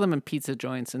 I saw them in pizza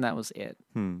joints, and that was it.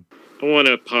 I want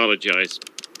to apologize.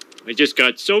 I just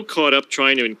got so caught up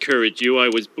trying to encourage you, I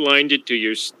was blinded to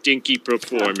your stinky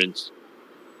performance.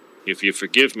 If you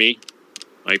forgive me,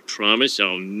 I promise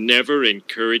I'll never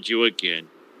encourage you again.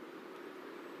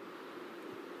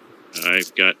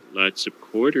 I've got lots of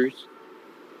quarters.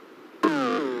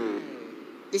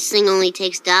 This thing only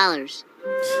takes dollars.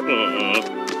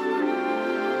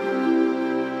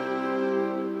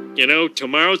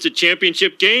 Tomorrow's the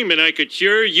championship game, and I could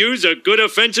sure use a good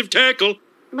offensive tackle.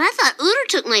 But I thought Uter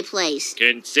took my place.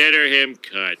 Consider him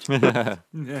cut.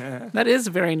 That is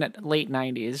very late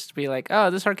 90s to be like, oh,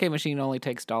 this arcade machine only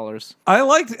takes dollars.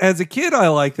 As a kid, I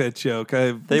liked that joke.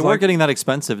 They weren't getting that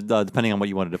expensive depending on what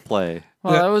you wanted to play.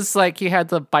 Well, it was like you had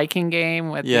the biking game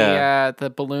with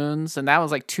the balloons, and that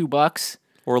was like $2.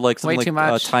 Or like something Way too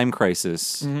like much. Time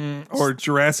Crisis. Or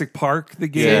Jurassic Park, the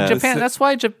game. Yeah. In Japan, that's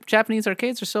why Japanese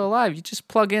arcades are still alive. You just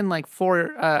plug in like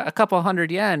a couple $100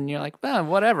 yen, and you're like, oh,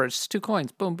 whatever, it's just 2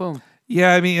 coins. Boom, boom.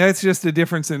 Yeah, I mean, that's just a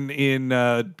difference in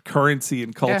currency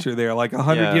and culture there. Like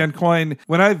 100 yen coin.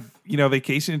 When I've,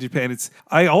 vacation in Japan,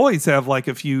 I always have like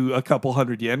a couple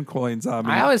 100 yen coins on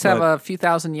me. I always have a few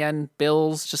thousand yen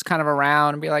bills just kind of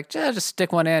around and be like, just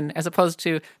stick one in. As opposed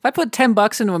to, if I put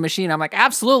 $10 into a machine, I'm like,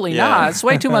 absolutely not. It's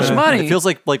way too much money. It feels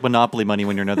like Monopoly money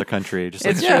when you're in another country. Just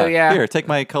It's like, true, yeah. Here, take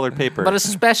my colored paper. But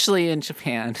especially in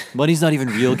Japan. Money's not even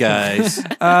real, guys.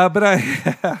 But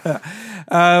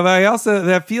I also,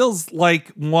 that feels like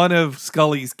one of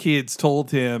Scully's kids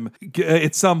told him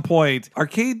at some point,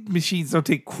 arcade machines don't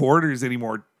take quarters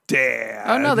anymore. Dad.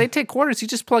 Oh, no, they take quarters. You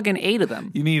just plug in 8 of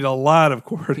them. You need a lot of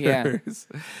quarters.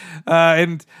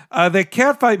 And that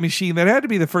catfight machine, that had to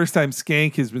be the first time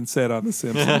Skank has been said on The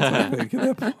Simpsons, I think,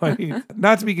 at that point.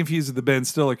 Not to be confused with the Ben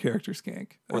Stiller character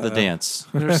Skank. Or the dance.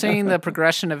 We're seeing the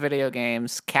progression of video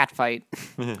games, catfight.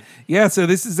 Yeah, so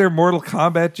this is their Mortal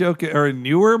Kombat joke, or a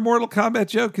newer Mortal Kombat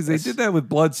joke, because they did that with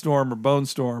Bloodstorm or Bone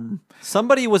Storm.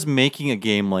 Somebody was making a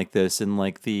game like this in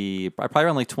like probably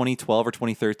around like 2012 or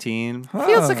 2013.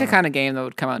 Feels like a kind of game that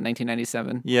would come out in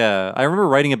 1997. Yeah, I remember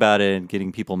writing about it and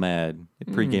getting people mad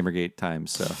at pre-Gamergate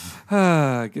times. So,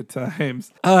 good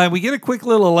times. We get a quick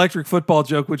little electric football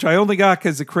joke, which I only got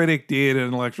because the critic did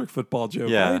an electric football joke.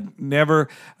 Yeah.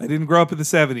 I didn't grow up in the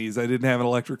 70s. I didn't have an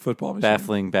electric football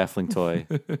machine. Baffling toy.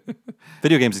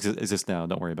 Video games exist now.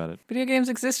 Don't worry about it. Video games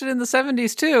existed in the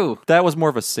 70s too. That was more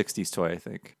of a 60s toy, I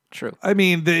think. True. I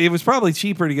mean, it was probably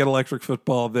cheaper to get electric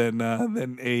football than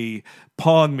a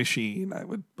Pong machine. I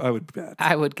would bet.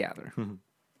 I would gather.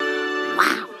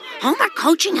 Wow, Homer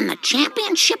coaching in the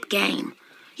championship game.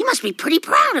 You must be pretty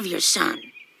proud of your son.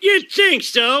 You'd think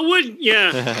so, wouldn't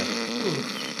you?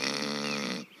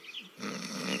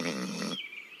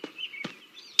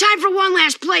 Time for one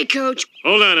last play, Coach.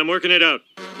 Hold on, I'm working it out.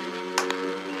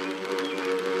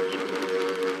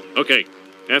 Okay,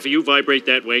 half of you vibrate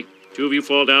that way. 2 of you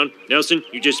fall down. Nelson,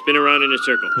 you just spin around in a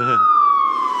circle. All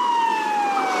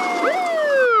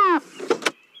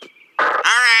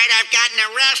right, I've got an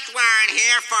arrest warrant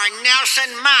here for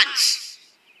Nelson Muntz.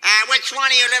 Which one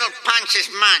of you little punks is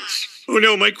Muntz? Oh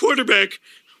no, my quarterback.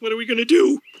 What are we gonna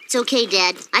do? It's okay,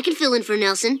 Dad. I can fill in for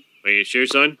Nelson. Are you sure,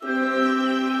 son?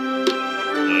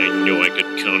 I knew I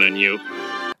could count on you.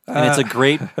 And it's a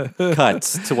great cut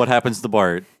to what happens to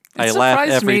Bart. I laugh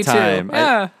every time.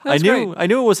 Yeah, I knew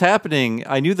it was happening.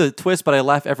 I knew the twist, but I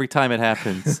laugh every time it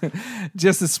happens.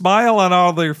 Just a smile on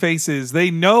all their faces.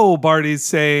 They know Bart is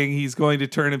saying he's going to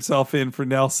turn himself in for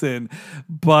Nelson,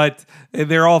 but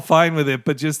they're all fine with it.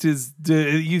 But just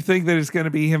you think that it's going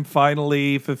to be him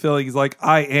finally fulfilling. He's like,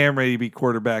 I am ready to be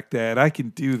quarterback, Dad. I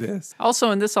can do this.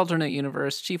 Also, in this alternate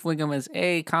universe, Chief Wiggum is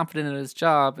A, confident in his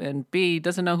job, and B,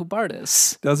 doesn't know who Bart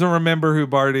is. Doesn't remember who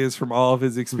Bart is from all of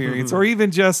his experience, or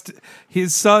even just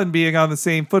his son being on the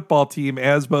same football team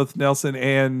as both Nelson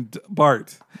and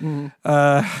Bart.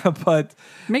 But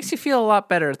makes you feel a lot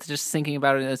better just thinking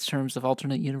about it in terms of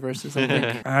alternate universes, I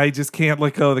think. I just can't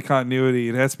let go of the continuity.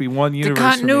 It has to be one universe. The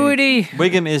continuity.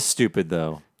 Wiggum is stupid,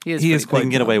 though. He is They can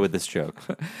get away with this joke.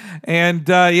 And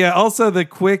also the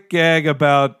quick gag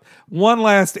about one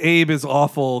last Abe is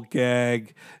awful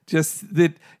gag. Just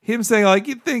that him saying, like,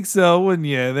 you'd think so, wouldn't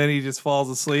you? And then he just falls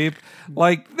asleep.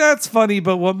 Like, that's funny,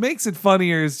 but what makes it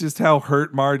funnier is just how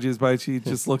hurt Marge is by she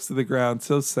just looks to the ground.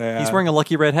 So sad. He's wearing a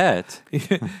lucky red hat.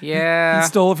 Yeah. He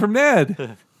stole it from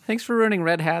Ned. Thanks for ruining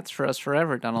red hats for us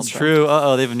forever, Donald Trump. True.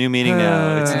 They have a new meaning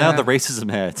now. It's now the racism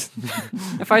hat.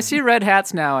 If I see red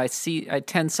hats now, I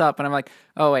tense up and I'm like,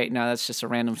 oh wait, no, that's just a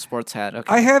random sports hat.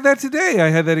 Okay. I had that today. I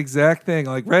had that exact thing.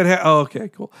 Like red hat. Oh, okay,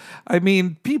 cool. I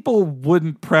mean, people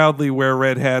wouldn't proudly wear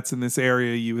red hats in this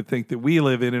area. You would think that we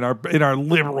live in our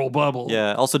liberal bubble.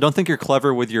 Yeah. Also, don't think you're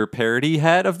clever with your parody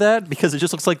hat of that because it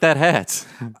just looks like that hat.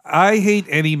 I hate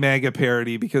any MAGA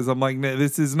parody because I'm like, nah,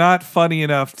 this is not funny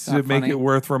enough to make it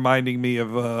worth reminding me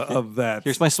of that.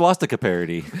 Here's my swastika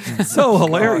parody. So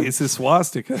hilarious, this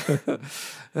swastika.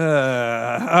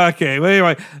 Okay, well,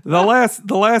 anyway, the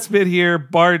last bit here,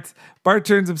 Bart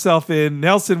turns himself in,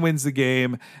 Nelson wins the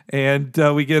game, and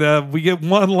we get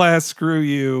one last screw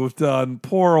you done.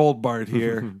 Poor old Bart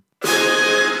here.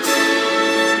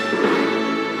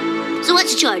 So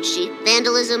what's the charge, Chief?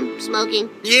 Vandalism? Smoking?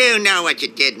 You know what you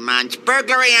did, Muntz.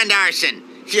 Burglary and arson.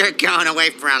 You're going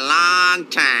away for a long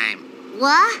time.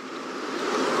 What?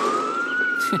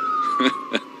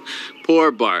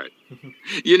 Poor Bart.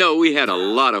 You know, we had a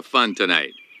lot of fun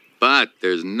tonight, but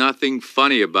there's nothing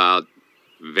funny about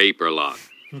vapor lock.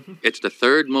 It's the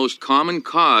third most common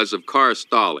cause of car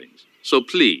stallings. So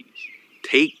please,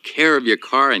 take care of your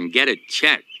car and get it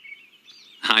checked.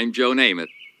 I'm Joe Namath.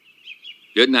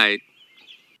 Good night.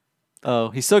 Oh,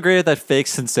 he's so great at that fake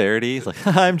sincerity. He's like,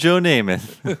 I'm Joe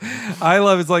Namath. I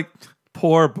love it's like,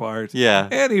 poor Bart. Yeah.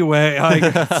 Anyway,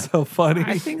 it's so funny.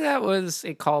 I think that was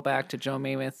a callback to Joe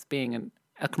Namath being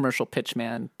a commercial pitch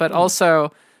man, but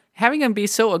also having him be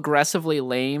so aggressively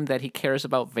lame that he cares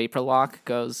about Vaporlock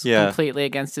goes completely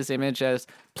against his image as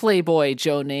Playboy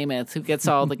Joe Namath, who gets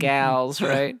all the gals,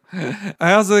 right?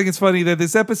 I also think it's funny that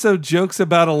this episode jokes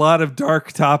about a lot of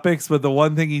dark topics, but the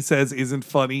one thing he says isn't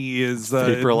funny is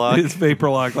Vaporlock. Is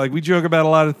Vaporlock. Like, we joke about a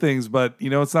lot of things, but you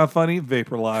know it's not funny?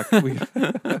 Vaporlock.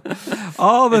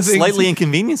 All the things slightly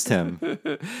inconvenienced him.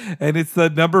 And it's the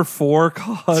number 4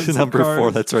 cause. Number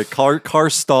 4, that's right. Car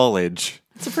stallage.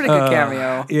 It's a pretty good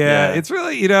cameo. Yeah, it's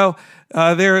really,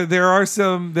 there are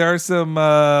some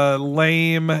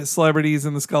lame celebrities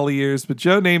in the Scully years, but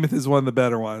Joe Namath is one of the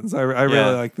better ones. I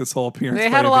really like this whole appearance. They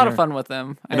had a lot of fun with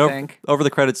them, I think. Over the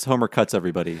credits, Homer cuts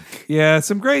everybody. Yeah,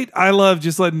 some great. I love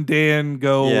just letting Dan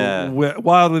go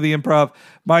wild with the improv.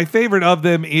 My favorite of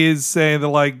them is saying that,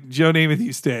 like, Joe Namath,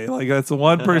 you stay. Like, that's the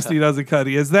one person he doesn't cut.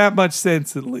 He has that much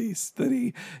sense, at least,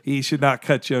 that he should not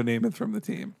cut Joe Namath from the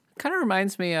team. Kind of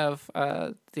reminds me of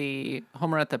the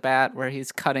Homer at the Bat where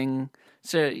he's cutting.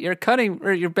 So you're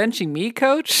benching me,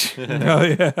 coach? Oh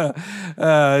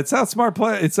yeah, it's how smart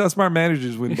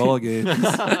managers win ball games.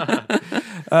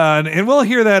 And we'll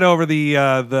hear that over the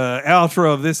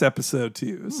outro of this episode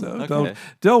too. So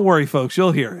don't worry, folks,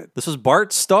 you'll hear it. This was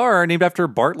Bart Starr, named after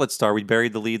Bartlett Star. We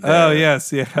buried the lead there. Oh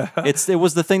yes, yeah. It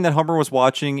was the thing that Homer was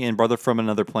watching in Brother from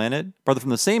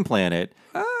the Same Planet.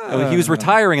 He was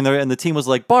retiring, and the team was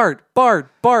like, Bart, Bart,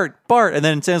 Bart, Bart, and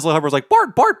then Sands Homer was like,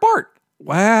 Bart, Bart, Bart.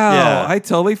 Wow, yeah. I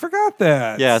totally forgot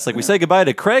that. Yeah, it's like we say goodbye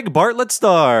to Craig Bartlett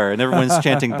Starr, and everyone's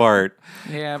chanting Bart.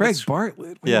 Yeah, Craig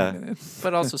Bartlett. Wait a minute.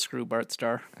 But also screw Bart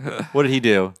Starr. What did he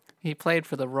do? He played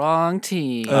for the wrong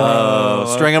team.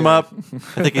 String him up.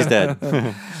 I think he's dead.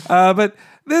 But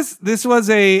this was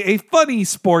a funny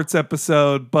sports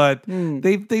episode, but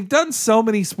they've done so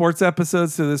many sports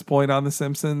episodes to this point on The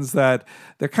Simpsons that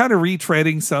they're kind of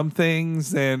retreading some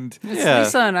things. And it's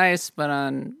Lisa on Ice, but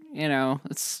on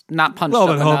it's not punched up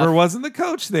but enough. Homer wasn't the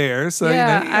coach there, so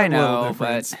I know,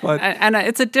 but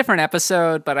it's a different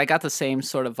episode. But I got the same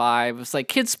sort of vibe. It's like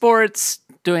kids sports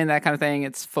doing that kind of thing.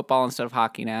 It's football instead of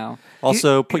hockey now.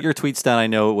 Also, put your tweets down. I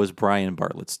know it was Brian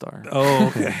Bartlett Starr. Oh,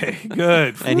 okay,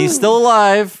 good. And he's still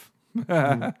alive.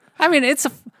 I mean,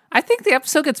 I think the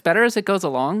episode gets better as it goes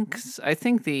along because I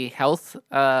think a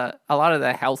lot of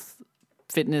the health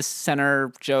fitness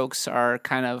center jokes are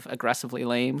kind of aggressively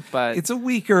lame, but it's a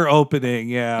weaker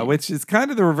opening, which is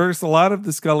kind of the reverse. A lot of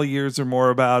the Scully years are more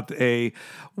about a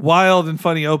wild and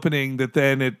funny opening that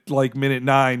then at like minute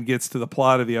 9 gets to the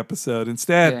plot of the episode.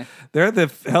 Instead, they're at the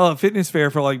fitness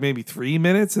fair for like maybe 3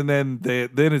 minutes, and then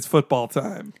it's football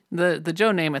time. The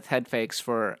Joe Namath head fakes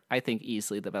for, I think,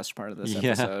 easily the best part of this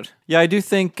episode. Yeah, I do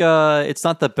think it's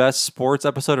not the best sports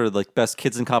episode or like best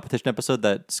kids in competition episode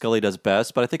that Scully does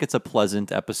best, but I think it's a pleasant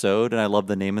episode, and I love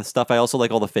the Namath stuff. I also like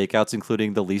all the fake outs,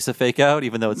 including the Lisa fake out,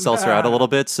 even though it sells her out a little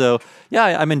bit. So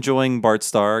yeah, I'm enjoying Bart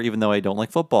Starr, even though I don't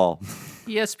like football.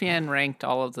 ESPN ranked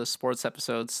all of the sports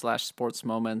episodes / sports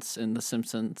moments in The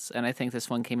Simpsons, and I think this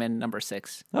one came in number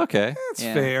 6. Okay. That's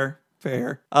fair.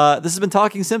 This has been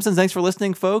Talking Simpsons. Thanks for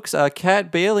listening, folks.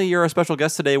 Kat Bailey, you're our special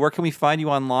guest today. Where can we find you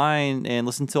online and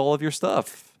listen to all of your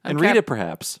stuff? And read it,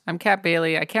 perhaps. I'm Kat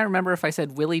Bailey. I can't remember if I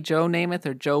said Willie Joe Namath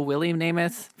or Joe Willie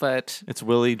Namath, but it's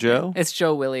Willie Joe? It's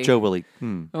Joe Willie. Joe Willie.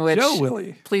 Joe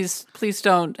Willie. Please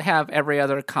don't have every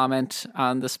other comment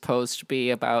on this post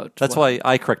be about... That's why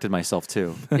I corrected myself,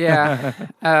 too.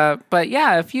 Yeah. But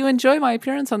yeah, if you enjoy my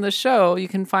appearance on this show, you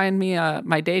can find me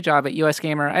my day job at US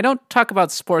Gamer. I don't talk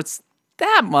about sports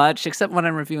that much, except when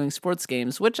I'm reviewing sports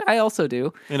games, which I also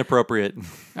do. Inappropriate.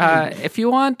 If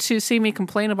you want to see me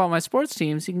complain about my sports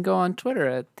teams, you can go on Twitter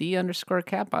at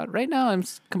 @the_catbot. Right now, I'm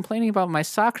complaining about my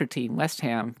soccer team, West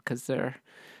Ham, because they're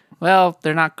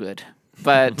not good.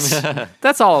 But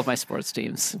that's all of my sports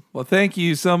teams. Well, thank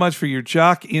you so much for your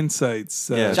jock insights.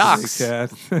 Jocks.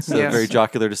 Kat. It's a very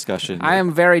jocular discussion. I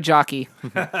am very jockey.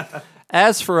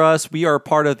 As for us, we are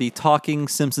part of the Talking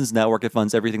Simpsons Network. It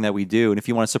funds everything that we do. And if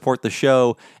you want to support the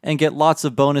show and get lots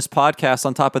of bonus podcasts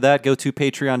on top of that, go to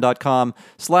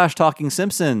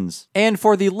patreon.com/TalkingSimpsons. And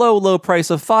for the low, low price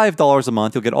of $5 a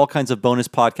month, you'll get all kinds of bonus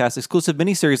podcasts, exclusive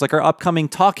miniseries like our upcoming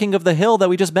Talking of the Hill that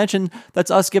we just mentioned. That's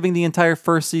us giving the entire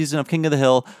first season of King of the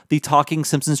Hill the Talking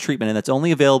Simpsons treatment. And that's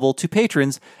only available to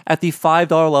patrons at the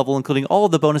 $5 level, including all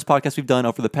of the bonus podcasts we've done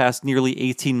over the past nearly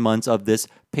 18 months of this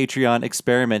Patreon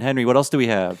experiment. Henry, what else do we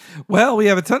have? Well, we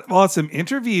have a ton of awesome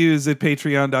interviews at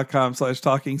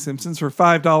patreon.com/Talking Simpsons for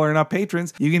 $5 and up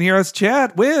patrons. You can hear us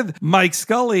chat with Mike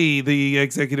Scully, the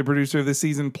executive producer of the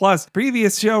season, plus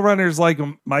previous showrunners like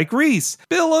Mike Reese,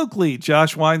 Bill Oakley,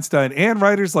 Josh Weinstein, and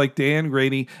writers like Dan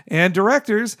Grady, and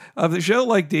directors of the show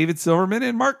like David Silverman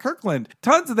and Mark Kirkland.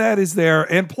 Tons of that is there.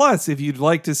 And plus, if you'd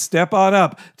like to step on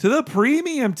up to the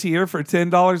premium tier for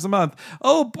 $10 a month,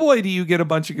 oh boy, do you get a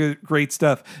bunch of good, great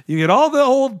stuff. You get all the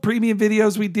old premium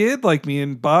videos we did, like me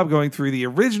and Bob going through the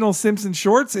original Simpsons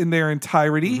shorts in their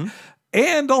entirety.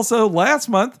 And also last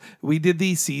month, we did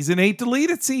the season 8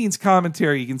 deleted scenes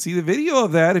commentary. You can see the video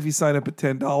of that if you sign up at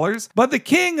 $10. But the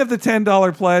king of the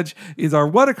 $10 pledge is our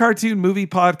What a Cartoon Movie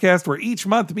podcast, where each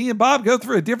month me and Bob go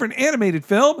through a different animated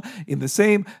film in the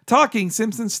same Talking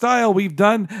Simpsons style. We've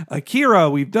done Akira,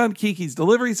 we've done Kiki's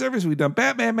Delivery Service, we've done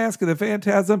Batman Mask of the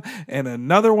Phantasm, and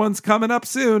another one's coming up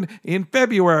soon in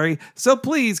February. So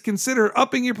please consider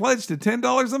upping your pledge to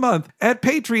 $10 a month at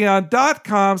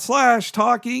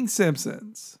patreon.com/Talking Simpsons.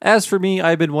 As for me,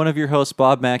 I've been one of your hosts,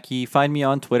 Bob Mackey. Find me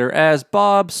on Twitter as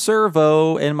Bob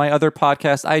Servo, and my other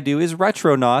podcast I do is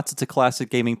Retronauts. It's a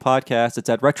classic gaming podcast. It's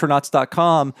at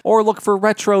retronauts.com, or look for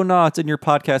Retronauts in your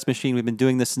podcast machine. We've been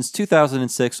doing this since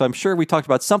 2006, so I'm sure we talked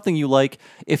about something you like.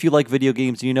 If you like video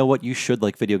games, you know what? You should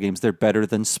like video games. They're better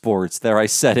than sports. There, I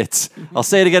said it. I'll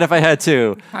say it again if I had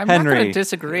to. I'm Henry. not going to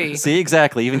disagree. See,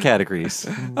 exactly. Even Cat agrees.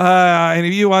 And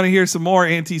if you want to hear some more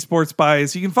anti-sports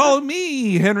bias, you can follow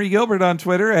me, Henry Gilbert, on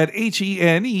Twitter at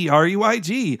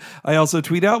HENERUIG. I also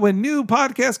tweet out when new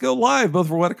podcasts go live, both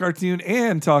for What a Cartoon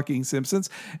and Talking Simpsons,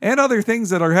 and other things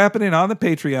that are happening on the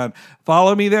Patreon.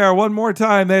 Follow me there one more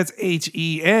time. That's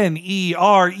HENEREYG.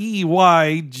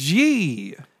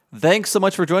 Thanks so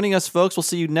much for joining us, folks. We'll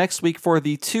see you next week for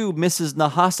the 2 Mrs.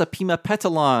 Nahasa Pima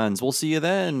Petalons. We'll see you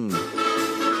then.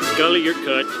 Scully, you're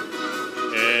cut.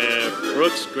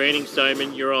 Brooks, Groening,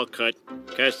 Simon, you're all cut.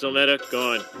 Castellaneta,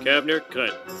 gone. Kavner,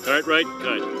 cut. Cartwright,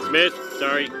 cut. Smith,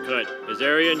 sorry, cut.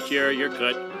 Azaria and Shearer, you're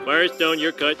cut. Firestone,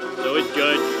 you're cut. So is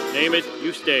Judge. Namath,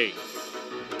 you stay.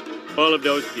 All of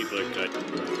those people are cut.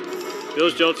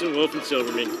 Bill Schultzen, Wolf and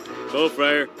Silverman. Cole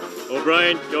Fryer,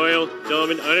 O'Brien, Doyle,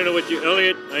 Solomon, I don't know what you...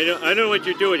 Elliot, I don't know what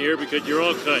you're doing here because you're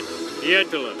all cut.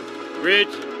 Pietola, Ridge,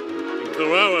 and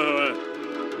Kawawa.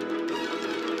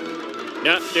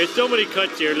 Now, there's so many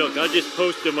cuts here. Look, I'll just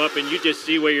post them up and you just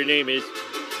see where your name is.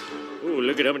 Ooh,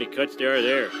 look at how many cuts there are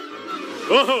there.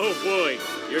 Oh, boy.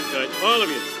 You're cut. All of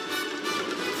you.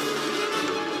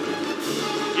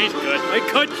 He's cut. I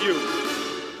cut you.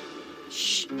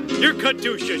 Shh. You're cut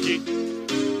too, Shushy.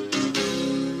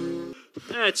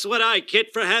 That's what I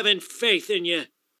get for having faith in you.